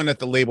someone at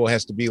the label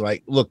has to be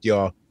like, look,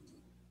 y'all,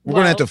 we're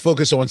gonna have to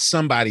focus on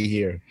somebody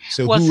here.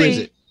 So who is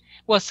it?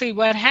 Well, see,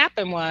 what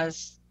happened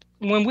was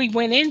when we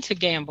went into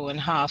Gamble and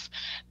Huff,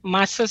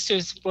 my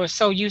sisters were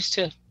so used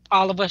to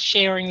all of us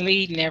sharing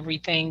lead and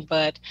everything,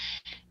 but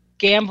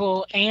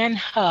Gamble and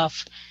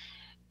Huff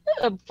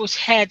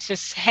had to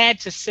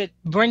sit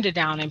Brenda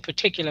down in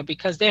particular,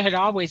 because there had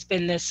always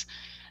been this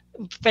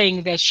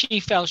thing that she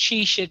felt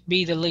she should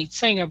be the lead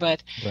singer.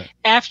 But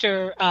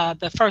after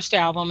the first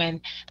album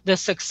and the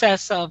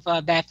success of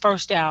that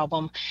first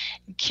album,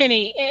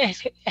 Kenny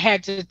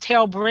had to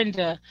tell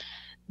Brenda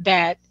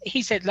that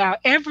he said, now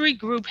every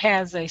group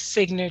has a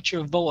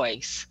signature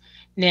voice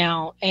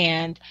now,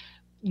 and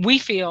we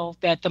feel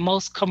that the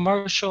most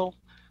commercial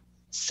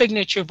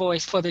signature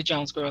voice for the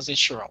Jones Girls is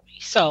Shirley.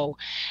 So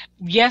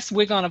yes,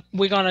 we're gonna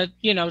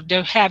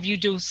have you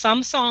do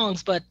some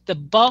songs, but the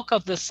bulk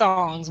of the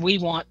songs we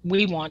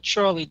want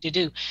Shirley to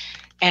do.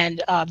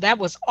 And that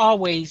was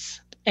always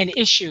an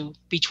issue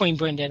between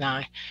Brenda and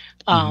I.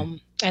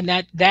 And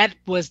that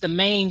was the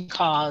main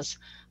cause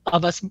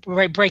of us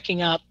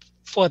breaking up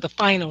for the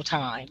final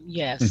time.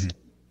 Yes.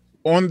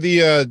 On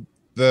the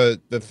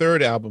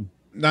third album,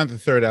 not the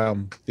third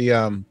album,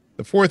 the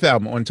fourth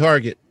album, On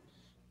Target,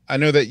 I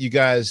know that you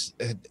guys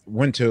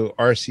went to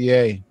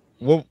RCA.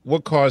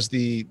 What caused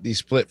the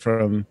split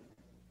from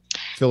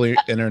Philly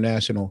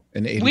International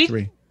in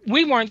 83?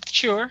 we weren't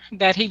sure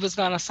that he was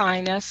going to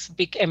sign us.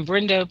 And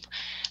Brenda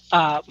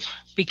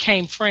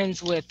became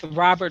friends with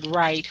Robert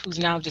Wright, who's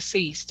now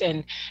deceased,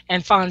 and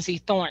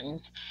Fonzie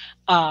Thornton.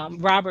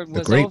 Robert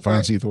was the great over.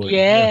 Fonzie Thornton.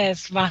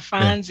 Yes, my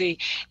Fonzie.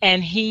 Yeah.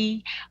 And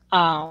he,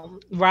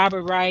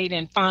 Robert Wright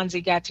and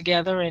Fonzie got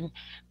together, and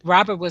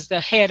Robert was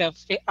the head of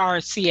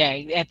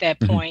RCA at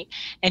that point,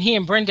 and he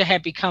and Brenda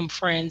had become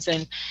friends.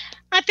 And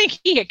I think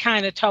he had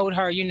kind of told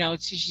her, you know,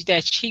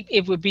 that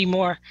it would be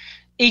more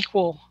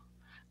equal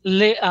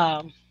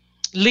leads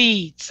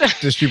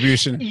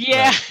distribution.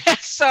 Yeah. Right.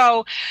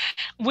 So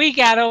we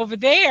got over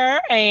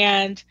there,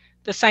 and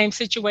the same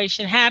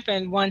situation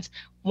happened. Once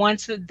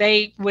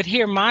they would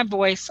hear my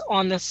voice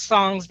on the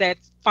songs that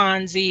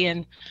Fonzie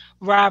and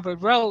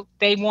Robert wrote,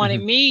 they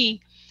wanted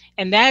me,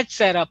 and that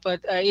set up a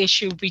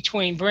issue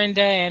between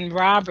Brenda and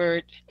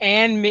Robert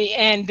and me,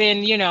 and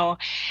then, you know,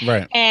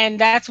 right. And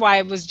that's why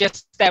it was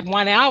just that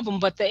one album.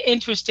 But the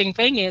interesting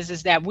thing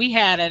is that we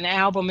had an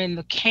album in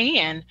the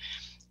can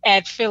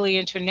at Philly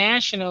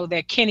International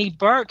that Kenny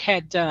Burke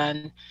had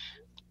done,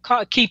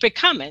 called Keep It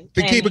Coming.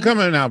 Keep It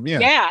Coming album, yeah.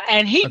 Yeah,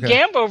 and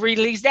Gamble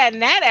released that,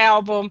 and that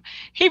album,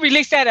 he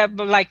released that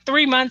like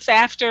 3 months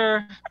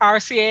after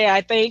RCA,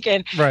 I think,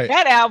 and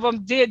that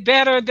album did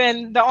better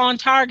than the On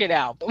Target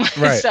album.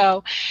 Right.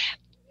 So,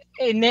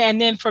 and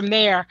then from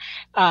there,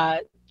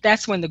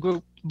 that's when the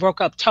group broke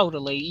up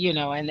totally, you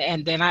know,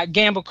 and then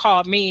Gamble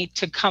called me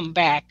to come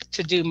back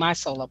to do my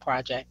solo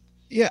project.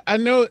 Yeah, I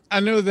know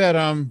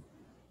that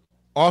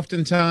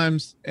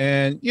oftentimes,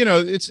 and you know,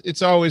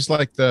 it's always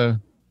like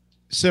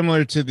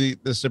similar to the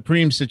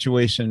Supreme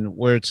situation,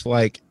 where it's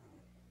like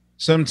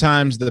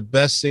sometimes the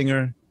best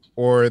singer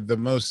or the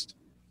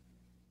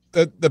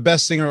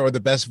best singer or the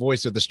best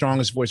voice or the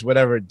strongest voice,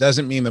 whatever,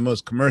 doesn't mean the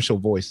most commercial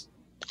voice.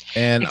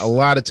 And a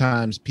lot of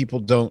times people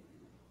don't,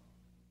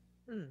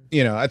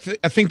 you know, I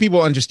think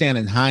people understand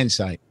in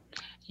hindsight.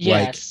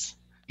 Yes.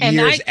 Like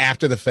years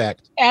after the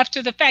fact.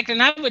 After the fact.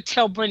 And I would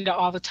tell Brenda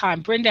all the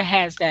time, Brenda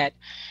has that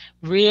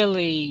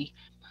really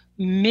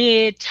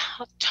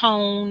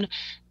mid-tone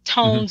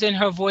tones in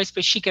her voice,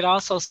 but she could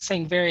also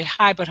sing very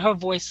high, but her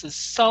voice is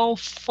so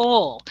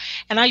full.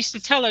 And I used to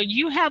tell her,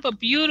 you have a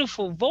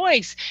beautiful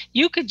voice.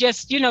 You could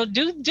just, you know,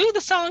 do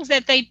the songs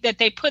that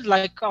they put,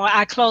 like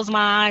I Close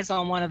My Eyes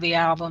on one of the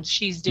albums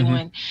she's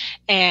doing,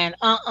 and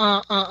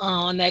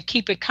on that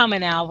Keep It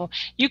Coming album.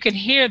 You can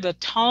hear the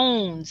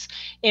tones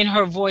in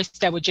her voice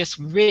that were just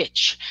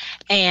rich.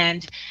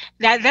 And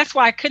that's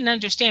why I couldn't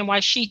understand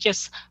why she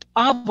just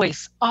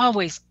always,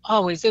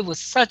 it was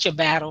such a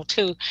battle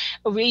too.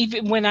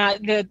 Even when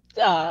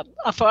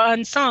for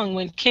Unsung,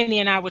 when Kenny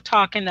and I were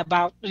talking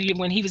about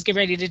when he was getting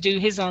ready to do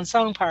his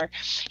Unsung part,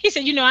 he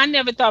said, you know, I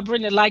never thought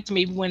Brenda liked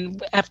me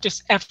after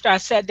I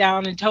sat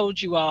down and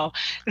told you all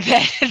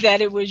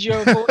that it was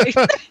your voice.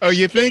 Oh,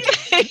 you think?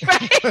 Right?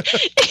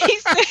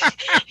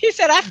 He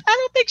said, I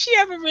don't think she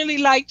ever really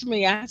liked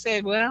me. I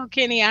said, well,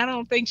 Kenny, I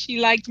don't think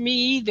she liked me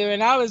either,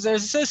 and I was her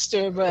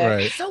sister,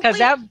 but because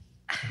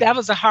that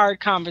was a hard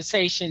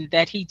conversation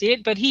that he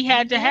did, but he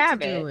had to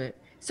have it.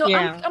 So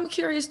yeah. I'm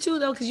curious too,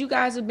 though, because you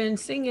guys have been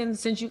singing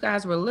since you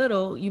guys were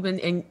little. You've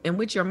been and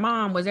with your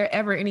mom. Was there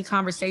ever any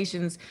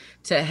conversations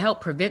to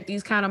help prevent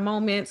these kind of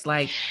moments?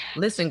 Like,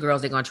 listen,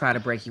 girls, they're gonna try to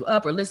break you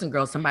up, or listen,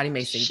 girls, somebody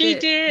may say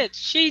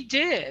She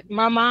did.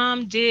 My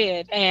mom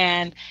did,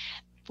 and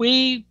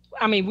we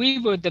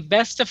were the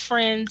best of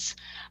friends.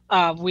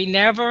 We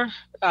never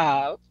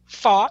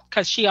fought,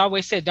 because she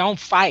always said, don't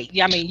fight.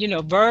 I mean, you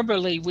know,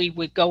 verbally we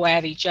would go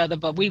at each other,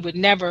 but we would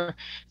never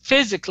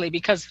physically,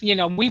 because, you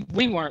know,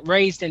 we weren't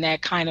raised in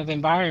that kind of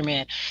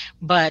environment.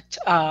 But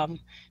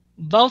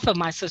both of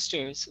my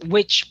sisters,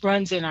 which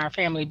runs in our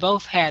family,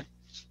 both had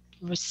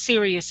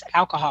serious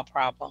alcohol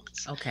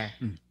problems. Okay.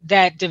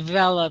 That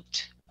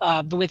developed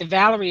with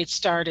Valerie. It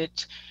started,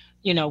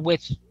 you know,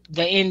 with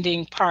the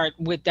ending part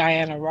with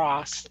Diana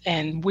Ross,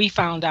 and we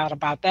found out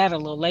about that a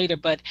little later.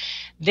 But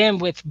then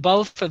with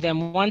both of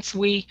them, once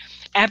that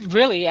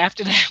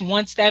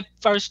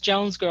first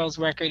Jones Girls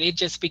record, it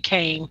just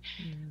became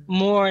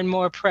more and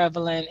more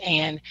prevalent,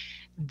 and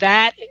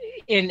then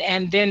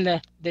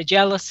the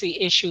jealousy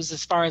issues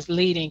as far as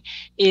leading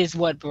is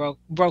what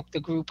broke the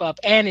group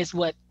up, and is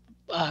what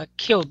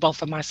killed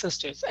both of my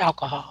sisters.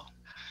 Alcohol.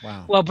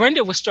 Wow. Well,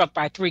 Brenda was struck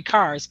by 3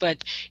 cars,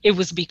 but it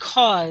was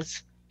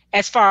because,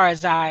 as far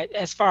as I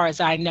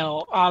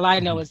know, all I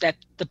know is that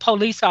the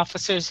police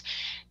officers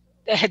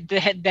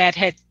that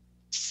had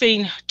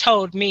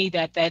told me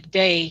that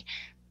day,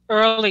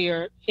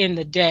 earlier in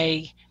the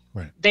day,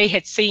 they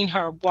had seen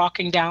her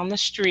walking down the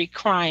street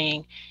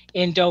crying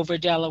in Dover,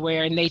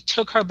 Delaware, and they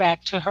took her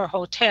back to her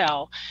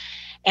hotel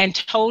and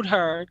told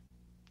her,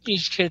 they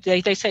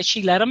said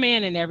she let them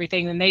in and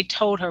everything, and they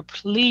told her,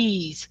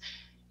 please,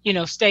 you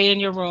know, stay in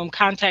your room,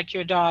 contact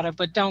your daughter,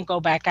 but don't go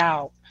back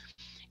out.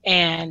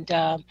 And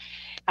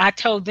I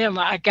told them,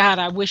 God,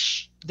 I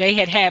wish they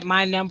had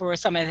my number or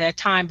something at that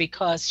time,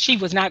 because she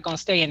was not going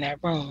to stay in that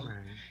room,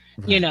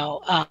 you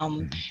know.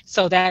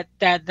 So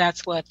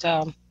that's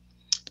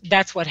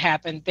what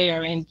happened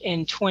there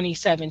in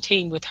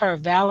 2017 with her.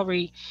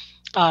 Valerie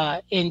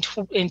in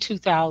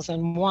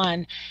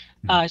 2001.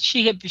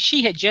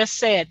 She had just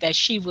said that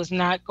she was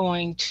not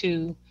going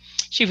to.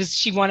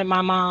 She wanted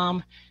my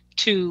mom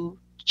to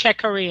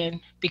check her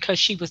in because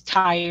she was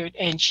tired,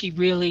 and she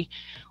really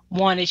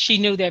wanted. She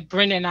knew that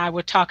Brenda and I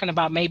were talking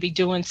about maybe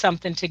doing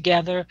something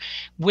together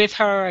with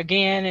her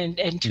again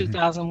in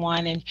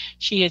 2001, and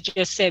she had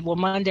just said, "Well,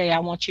 Monday I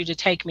want you to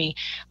take me,"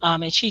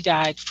 and she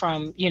died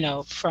from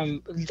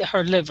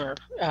her liver.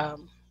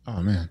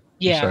 Oh man.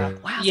 Yeah.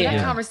 Wow. So Yeah.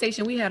 that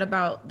conversation we had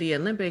about the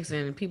Olympics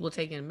and people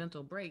taking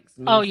mental breaks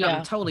means Oh, yeah.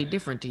 something totally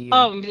different to you.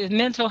 Oh,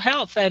 mental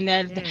health, and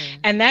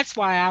that's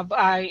why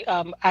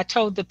I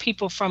told the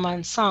people from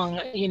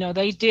Unsung,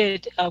 they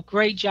did a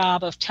great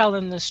job of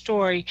telling the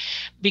story,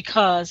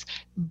 because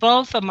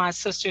both of my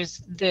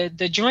sisters,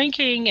 the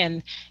drinking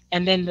and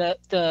then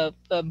the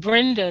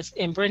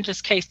in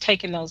Brenda's case,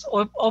 taking those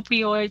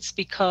opioids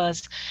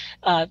because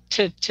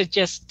to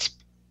just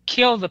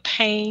kill the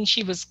pain.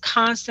 She was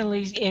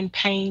constantly in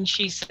pain,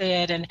 she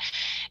said, and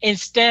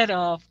instead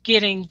of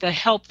getting the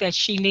help that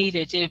she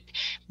needed.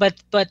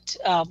 But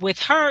with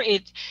her,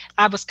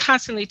 I was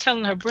constantly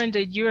telling her,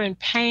 Brenda, you're in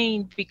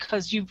pain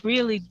because you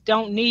really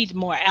don't need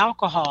more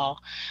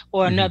alcohol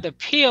or another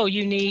pill.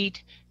 You need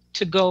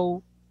to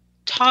go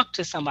talk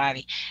to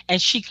somebody. And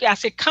I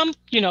said, come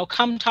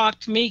talk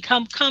to me,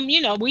 come,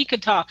 we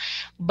could talk.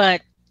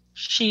 But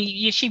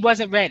she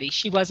wasn't ready.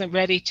 She wasn't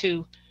ready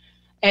to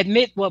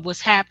admit what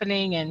was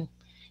happening, and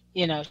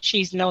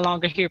she's no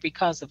longer here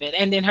because of it.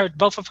 And then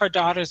both of her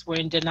daughters were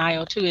in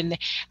denial too, and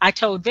I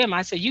told them,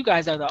 I said, you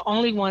guys are the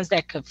only ones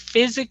that could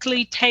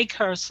physically take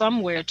her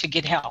somewhere to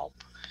get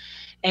help,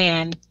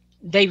 and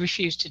they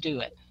refused to do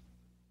it.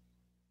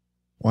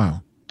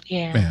 Wow.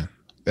 Yeah, man,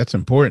 that's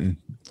important.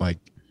 Like,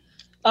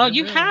 oh,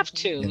 you have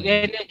to.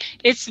 And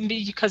it's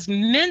because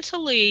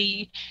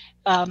mentally,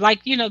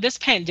 this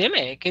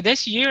pandemic,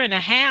 this year and a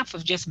half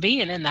of just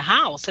being in the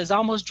house has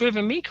almost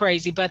driven me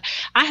crazy. But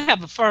I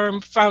have a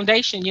firm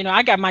foundation.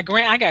 I got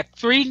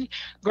 3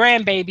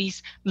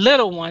 grandbabies,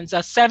 little ones, a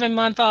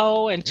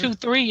 7-month-old and 2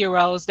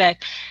 3-year-olds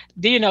that,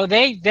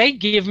 they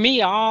give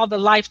me all the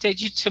life that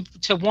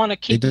to want to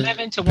keep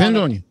living, to want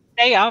to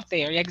stay out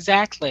there.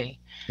 Exactly.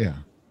 Yeah,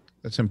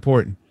 that's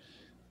important.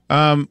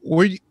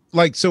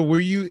 Were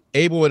you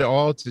able at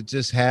all to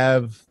just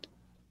have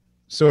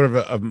sort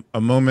of a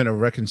moment of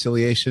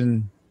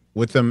reconciliation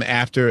with them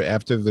after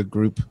the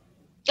group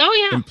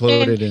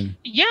imploded?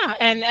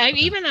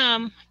 Even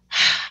I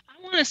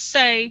want to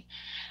say,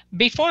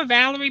 before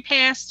Valerie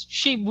passed,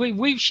 she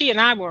and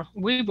I were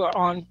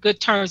on good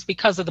terms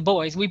because of the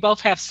boys. We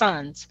both have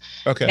sons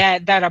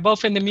that are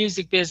both in the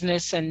music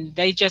business, and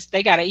they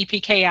got an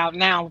EPK out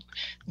now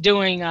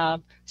doing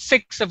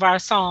 6 of our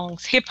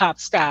songs hip hop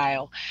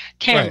style.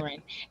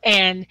 Cameron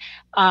and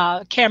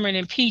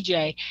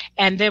PJ,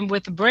 and then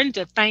with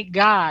Brenda, thank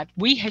God,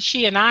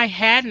 she and I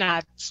had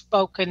not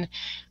spoken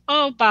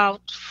for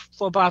about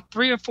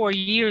 3 or 4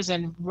 years,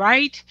 and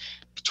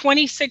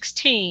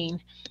 2016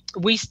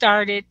 we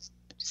started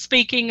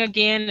speaking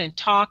again and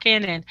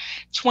talking, and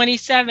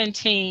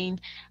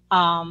 2017,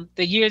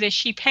 the year that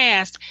she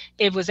passed,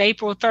 it was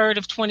April 3rd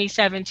of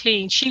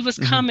 2017. She was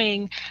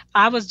coming.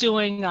 I was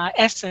doing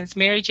Essence.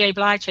 Mary J.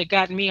 Blige had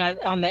gotten me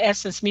on the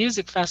Essence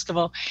Music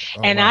Festival.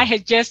 I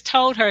had just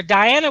told her,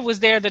 Diana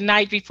was there the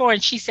night before,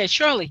 and she said,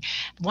 Shirley,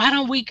 why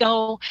don't we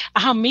go?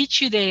 I'll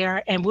meet you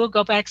there, and we'll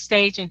go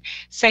backstage and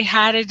say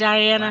hi to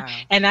Diana. Wow.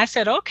 And I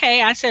said,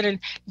 okay. I said, and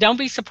don't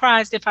be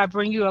surprised if I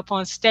bring you up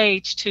on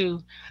stage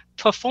to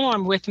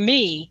perform with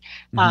me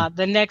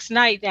the next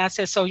night. I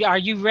said, so are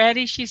you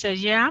ready? She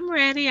says, yeah, I'm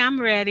ready.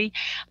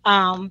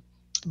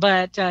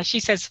 But she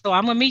said, so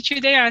I'm gonna meet you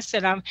there. I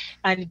said,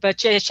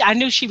 but I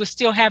knew she was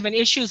still having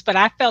issues, but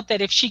I felt that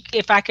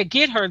if I could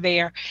get her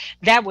there,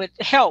 that would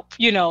help,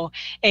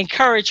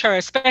 encourage her,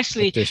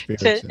 especially to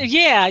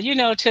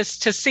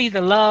see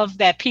the love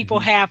that people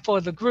have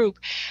for the group.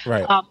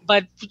 Right.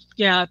 But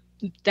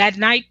that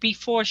night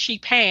before she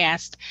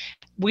passed,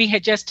 we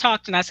had just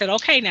talked, and I said,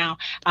 okay, now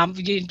I'm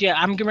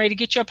getting ready to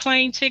get your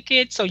plane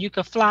ticket so you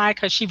could fly,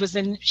 because she was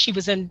in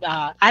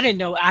I didn't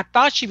know, I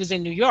thought she was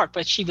in New York,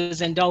 but she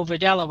was in Dover,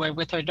 Delaware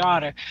with her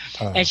daughter.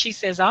 And she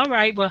says, all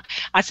right, well,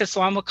 I said, so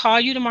I'm gonna call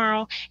you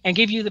tomorrow and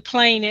give you the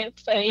plane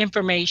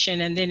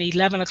information. And then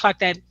 11 o'clock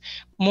that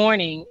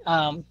morning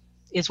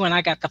is when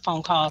I got the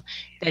phone call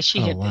that she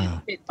had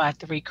been hit by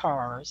 3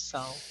 cars.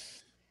 So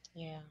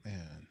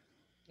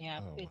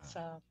it's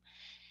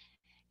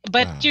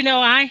but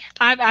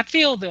I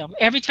feel them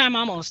every time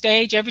I'm on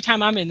stage, every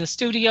time I'm in the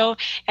studio,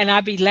 and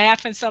I be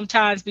laughing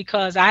sometimes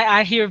because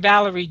I hear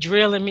Valerie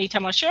drilling me,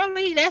 talking about,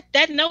 Shirley,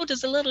 that note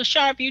is a little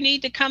sharp, you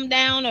need to come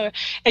down, or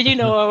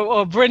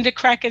Brenda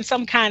cracking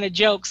some kind of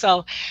joke.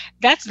 So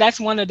that's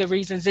one of the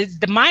reasons.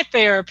 My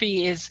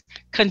therapy is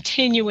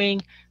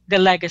continuing the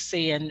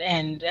legacy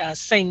and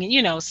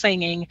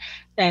singing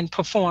and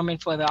performing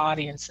for the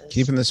audiences,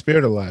 keeping the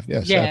spirit alive.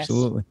 Yes.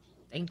 Absolutely.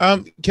 Thank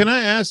you. Can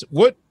I ask,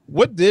 what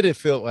did it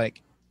feel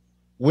like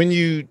when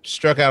you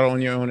struck out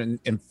on your own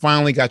and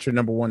finally got your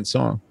 #1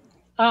 song?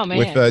 Oh man,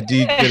 with Do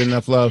You Get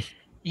Enough Love?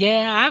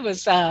 Yeah, I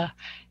was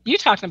you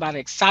talking about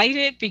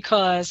excited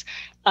because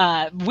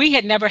we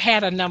had never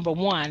had a number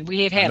one.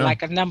 We had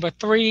like a number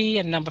 3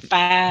 and number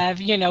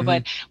 5, you know,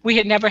 but we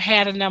had never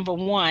had a number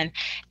one.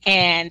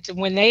 And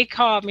when they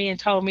called me and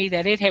told me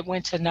that it had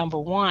went to number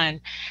 1,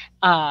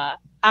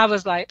 I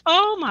was like,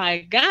 oh my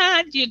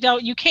God, you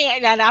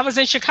can't. And I was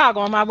in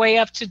Chicago on my way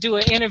up to do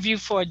an interview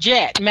for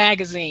Jet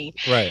magazine.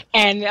 Right.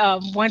 And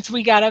once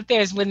we got up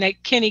there is when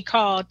Kenny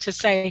called to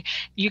say,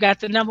 you got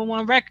the number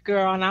 1 record,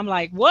 girl. And I'm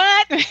like,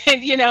 what?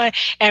 You know,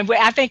 and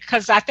I think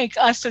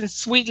us and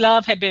Sweet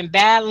Love had been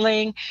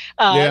battling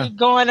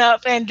going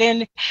up, and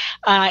then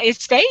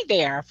it stayed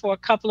there for a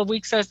couple of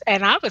weeks.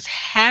 And I was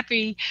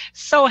happy,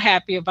 so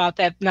happy about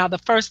that. Now, the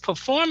first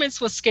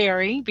performance was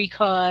scary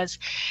because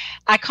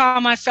I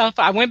called myself,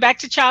 I went back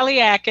to Charlie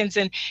Atkins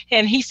and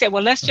he said,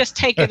 well, let's just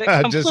take it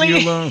completely. Just you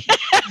alone.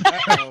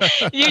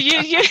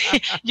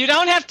 you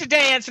don't have to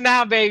dance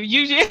now, baby.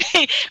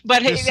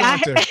 But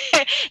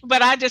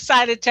I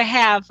decided to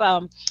have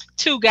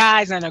 2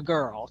 guys and a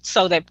girl,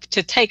 so that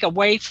to take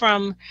away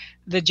from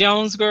the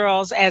Jones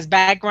Girls as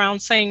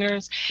background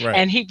singers. Right.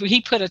 And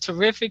he put a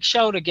terrific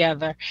show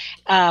together.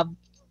 And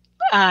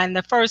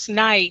the first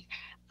night,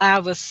 I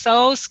was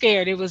so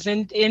scared. It was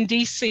in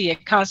D.C.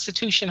 at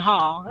Constitution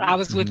Hall. I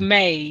was with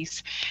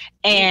Maze,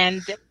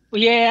 and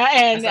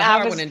and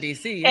I was in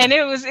D.C. And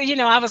it was, you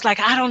know, I was like,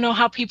 I don't know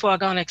how people are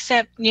going to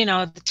accept, you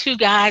know, the 2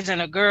 guys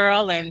and a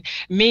girl, and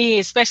me,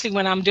 especially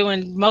when I'm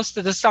doing most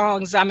of the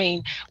songs. I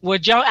mean,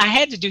 I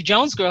had to do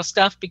Jones Girl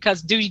stuff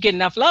because "Do You Get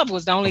Enough Love"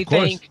 was the only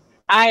thing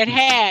I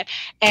had.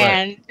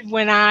 And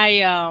when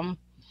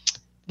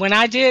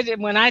I did it,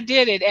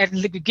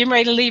 getting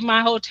ready to leave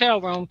my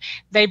hotel room,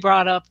 they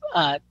brought up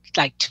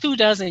like 2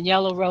 dozen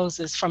Yellow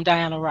Roses from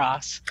Diana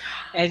Ross,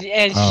 and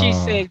she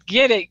said,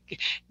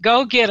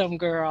 go get them,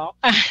 girl,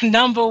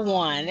 number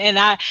 1. And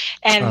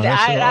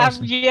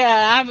awesome.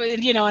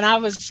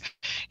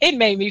 It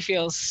made me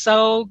feel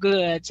so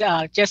good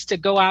just to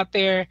go out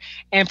there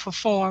and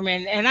perform,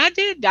 and I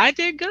did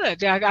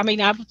good. I mean,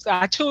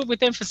 I toured with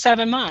them for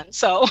 7 months,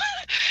 so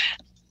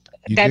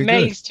that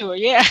Maze tour,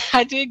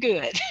 I did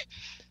good.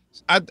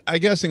 I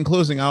guess in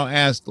closing, I'll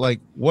ask,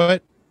 like,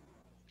 what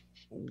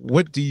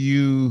do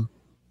you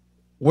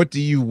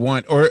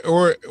want,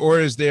 or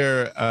is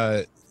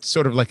there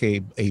sort of like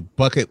a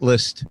bucket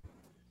list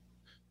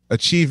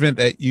achievement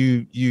that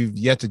you've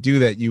yet to do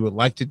that you would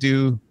like to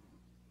do,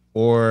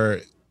 or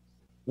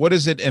what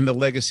is it in the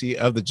legacy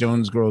of the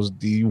Jones Girls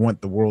do you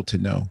want the world to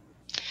know?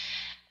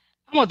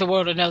 I want the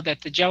world to know that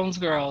the Jones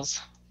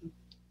Girls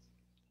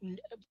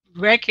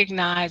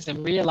recognize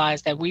and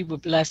realize that we were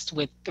blessed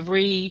with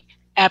 3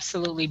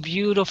 absolutely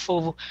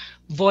beautiful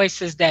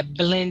voices that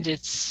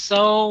blended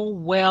so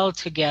well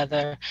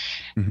together.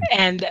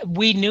 And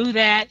we knew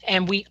that,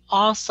 and we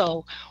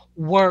also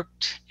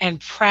worked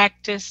and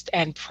practiced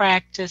and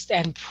practiced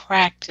and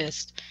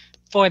practiced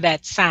for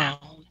that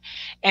sound.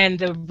 And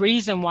the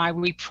reason why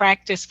we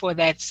practiced for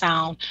that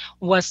sound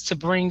was to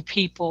bring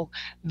people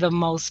the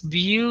most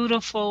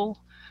beautiful,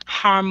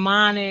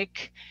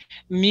 harmonic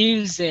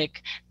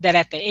music that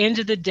at the end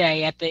of the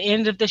day, at the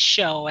end of the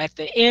show, at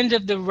the end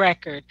of the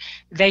record,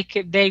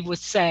 they would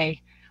say,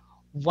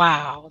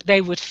 wow.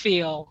 They would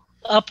feel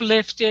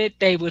uplifted,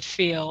 they would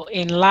feel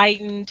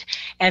enlightened,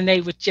 and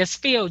they would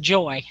just feel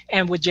joy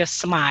and would just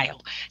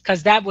smile,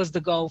 because that was the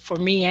goal for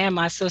me and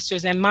my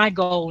sisters. And my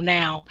goal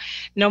now,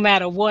 no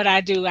matter what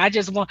I do, I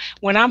just want,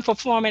 when I'm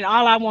performing,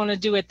 all I want to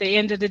do at the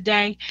end of the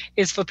day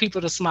is for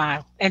people to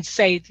smile and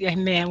say,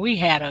 man, we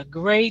had a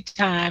great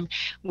time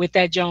with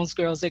that Jones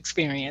Girls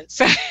experience.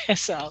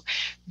 So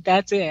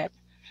that's it.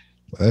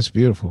 Well, that's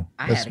beautiful.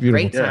 That's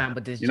beautiful. Great time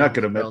with this. You're not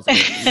going to miss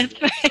it.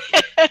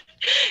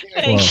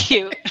 Thank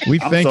you. We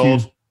thank you.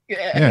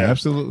 Yeah,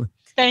 absolutely.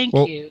 Thank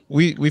you.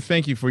 We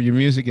thank you for your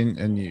music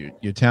and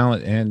your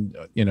talent, and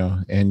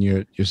and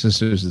your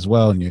sisters as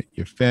well, and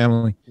your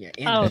family. Yeah,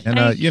 and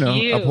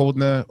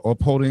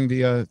upholding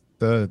the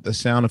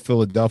sound of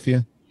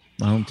Philadelphia,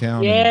 my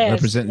hometown, and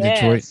representing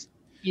Detroit.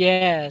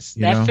 Yes,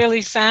 that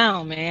Philly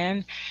sound,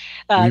 man.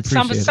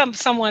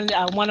 Someone,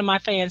 one of my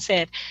fans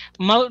said,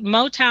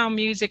 Motown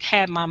music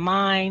had my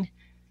mind.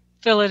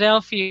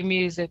 Philadelphia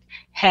music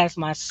has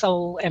my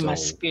soul and my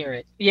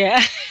spirit.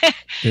 Yeah.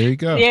 There you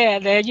go. Yeah,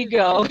 there you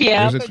go.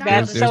 Yeah,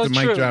 there's the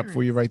mic drop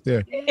for you right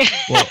there.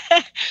 Well,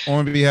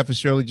 on behalf of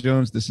Shirley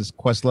Jones, this is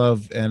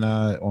Questlove, and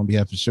on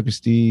behalf of Sugar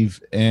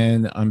Steve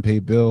and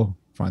Unpaid Bill,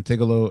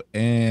 Fontigolo,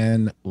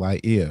 and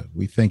Laia,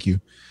 we thank you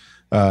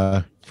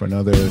for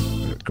another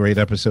great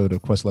episode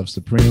of Questlove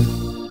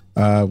Supreme.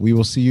 We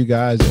will see you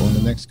guys on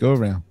the next go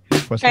around.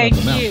 Thank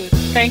you.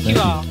 Thank you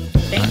all.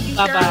 Thank you.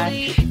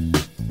 Bye-bye.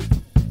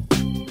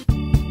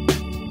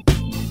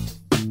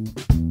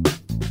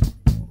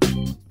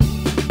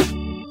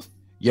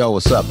 Yo,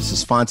 what's up? This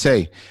is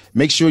Fonte.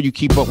 Make sure you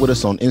keep up with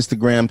us on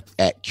Instagram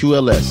at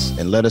QLS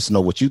and let us know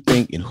what you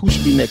think and who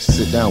should be next to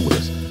sit down with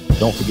us.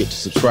 Don't forget to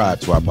subscribe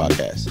to our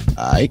podcast.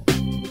 All right?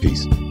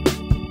 Peace.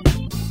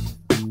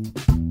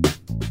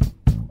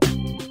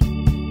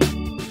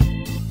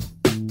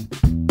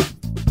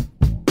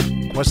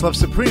 Questlove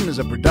Supreme is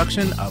a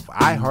production of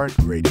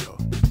iHeartRadio.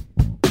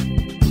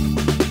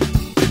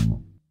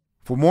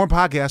 For more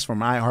podcasts from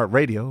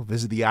iHeartRadio,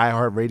 visit the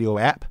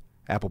iHeartRadio app,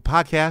 Apple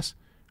Podcasts,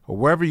 or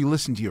wherever you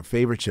listen to your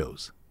favorite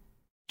shows.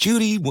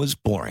 Judy was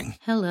boring.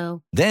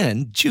 Hello.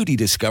 Then Judy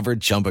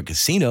discovered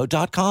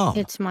ChumbaCasino.com.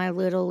 It's my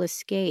little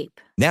escape.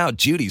 Now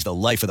Judy's the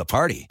life of the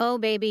party. Oh,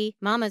 baby,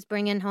 mama's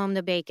bringing home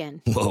the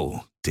bacon.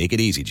 Whoa, take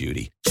it easy,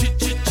 Judy.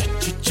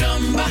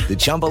 The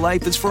Chumba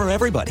life is for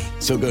everybody.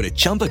 So go to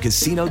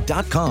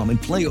ChumbaCasino.com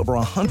and play over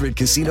 100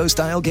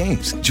 casino-style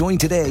games. Join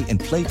today and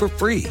play for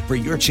free for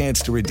your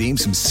chance to redeem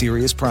some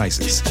serious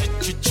prizes.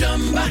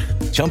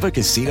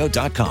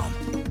 ChumbaCasino.com.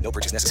 No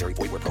purchase necessary.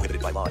 Void where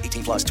prohibited by law.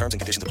 18 plus terms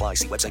and conditions apply.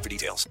 See website for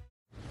details.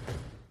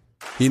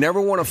 You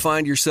never want to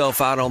find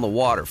yourself out on the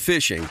water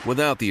fishing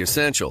without the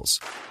essentials.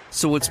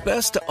 So it's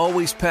best to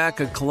always pack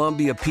a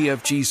Columbia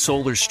PFG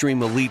Solar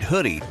Stream Elite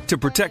hoodie to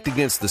protect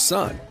against the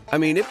sun. I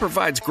mean, it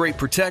provides great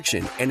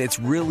protection and it's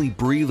really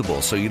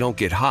breathable so you don't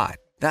get hot.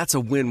 That's a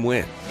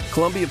win-win.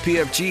 Columbia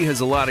PFG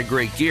has a lot of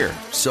great gear.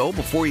 So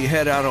before you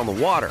head out on the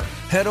water,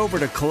 head over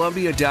to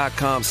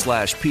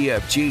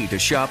Columbia.com/PFG to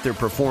shop their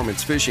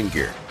performance fishing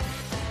gear.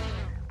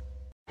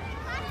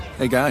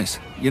 Hey guys,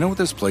 you know what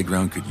this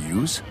playground could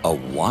use? A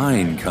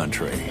wine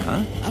country,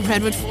 huh? A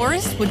redwood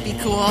forest would be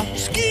cool.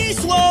 Ski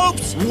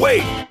slopes!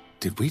 Wait!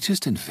 Did we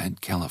just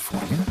invent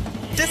California?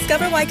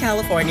 Discover why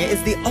California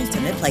is the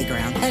ultimate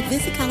playground at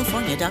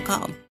visitcalifornia.com.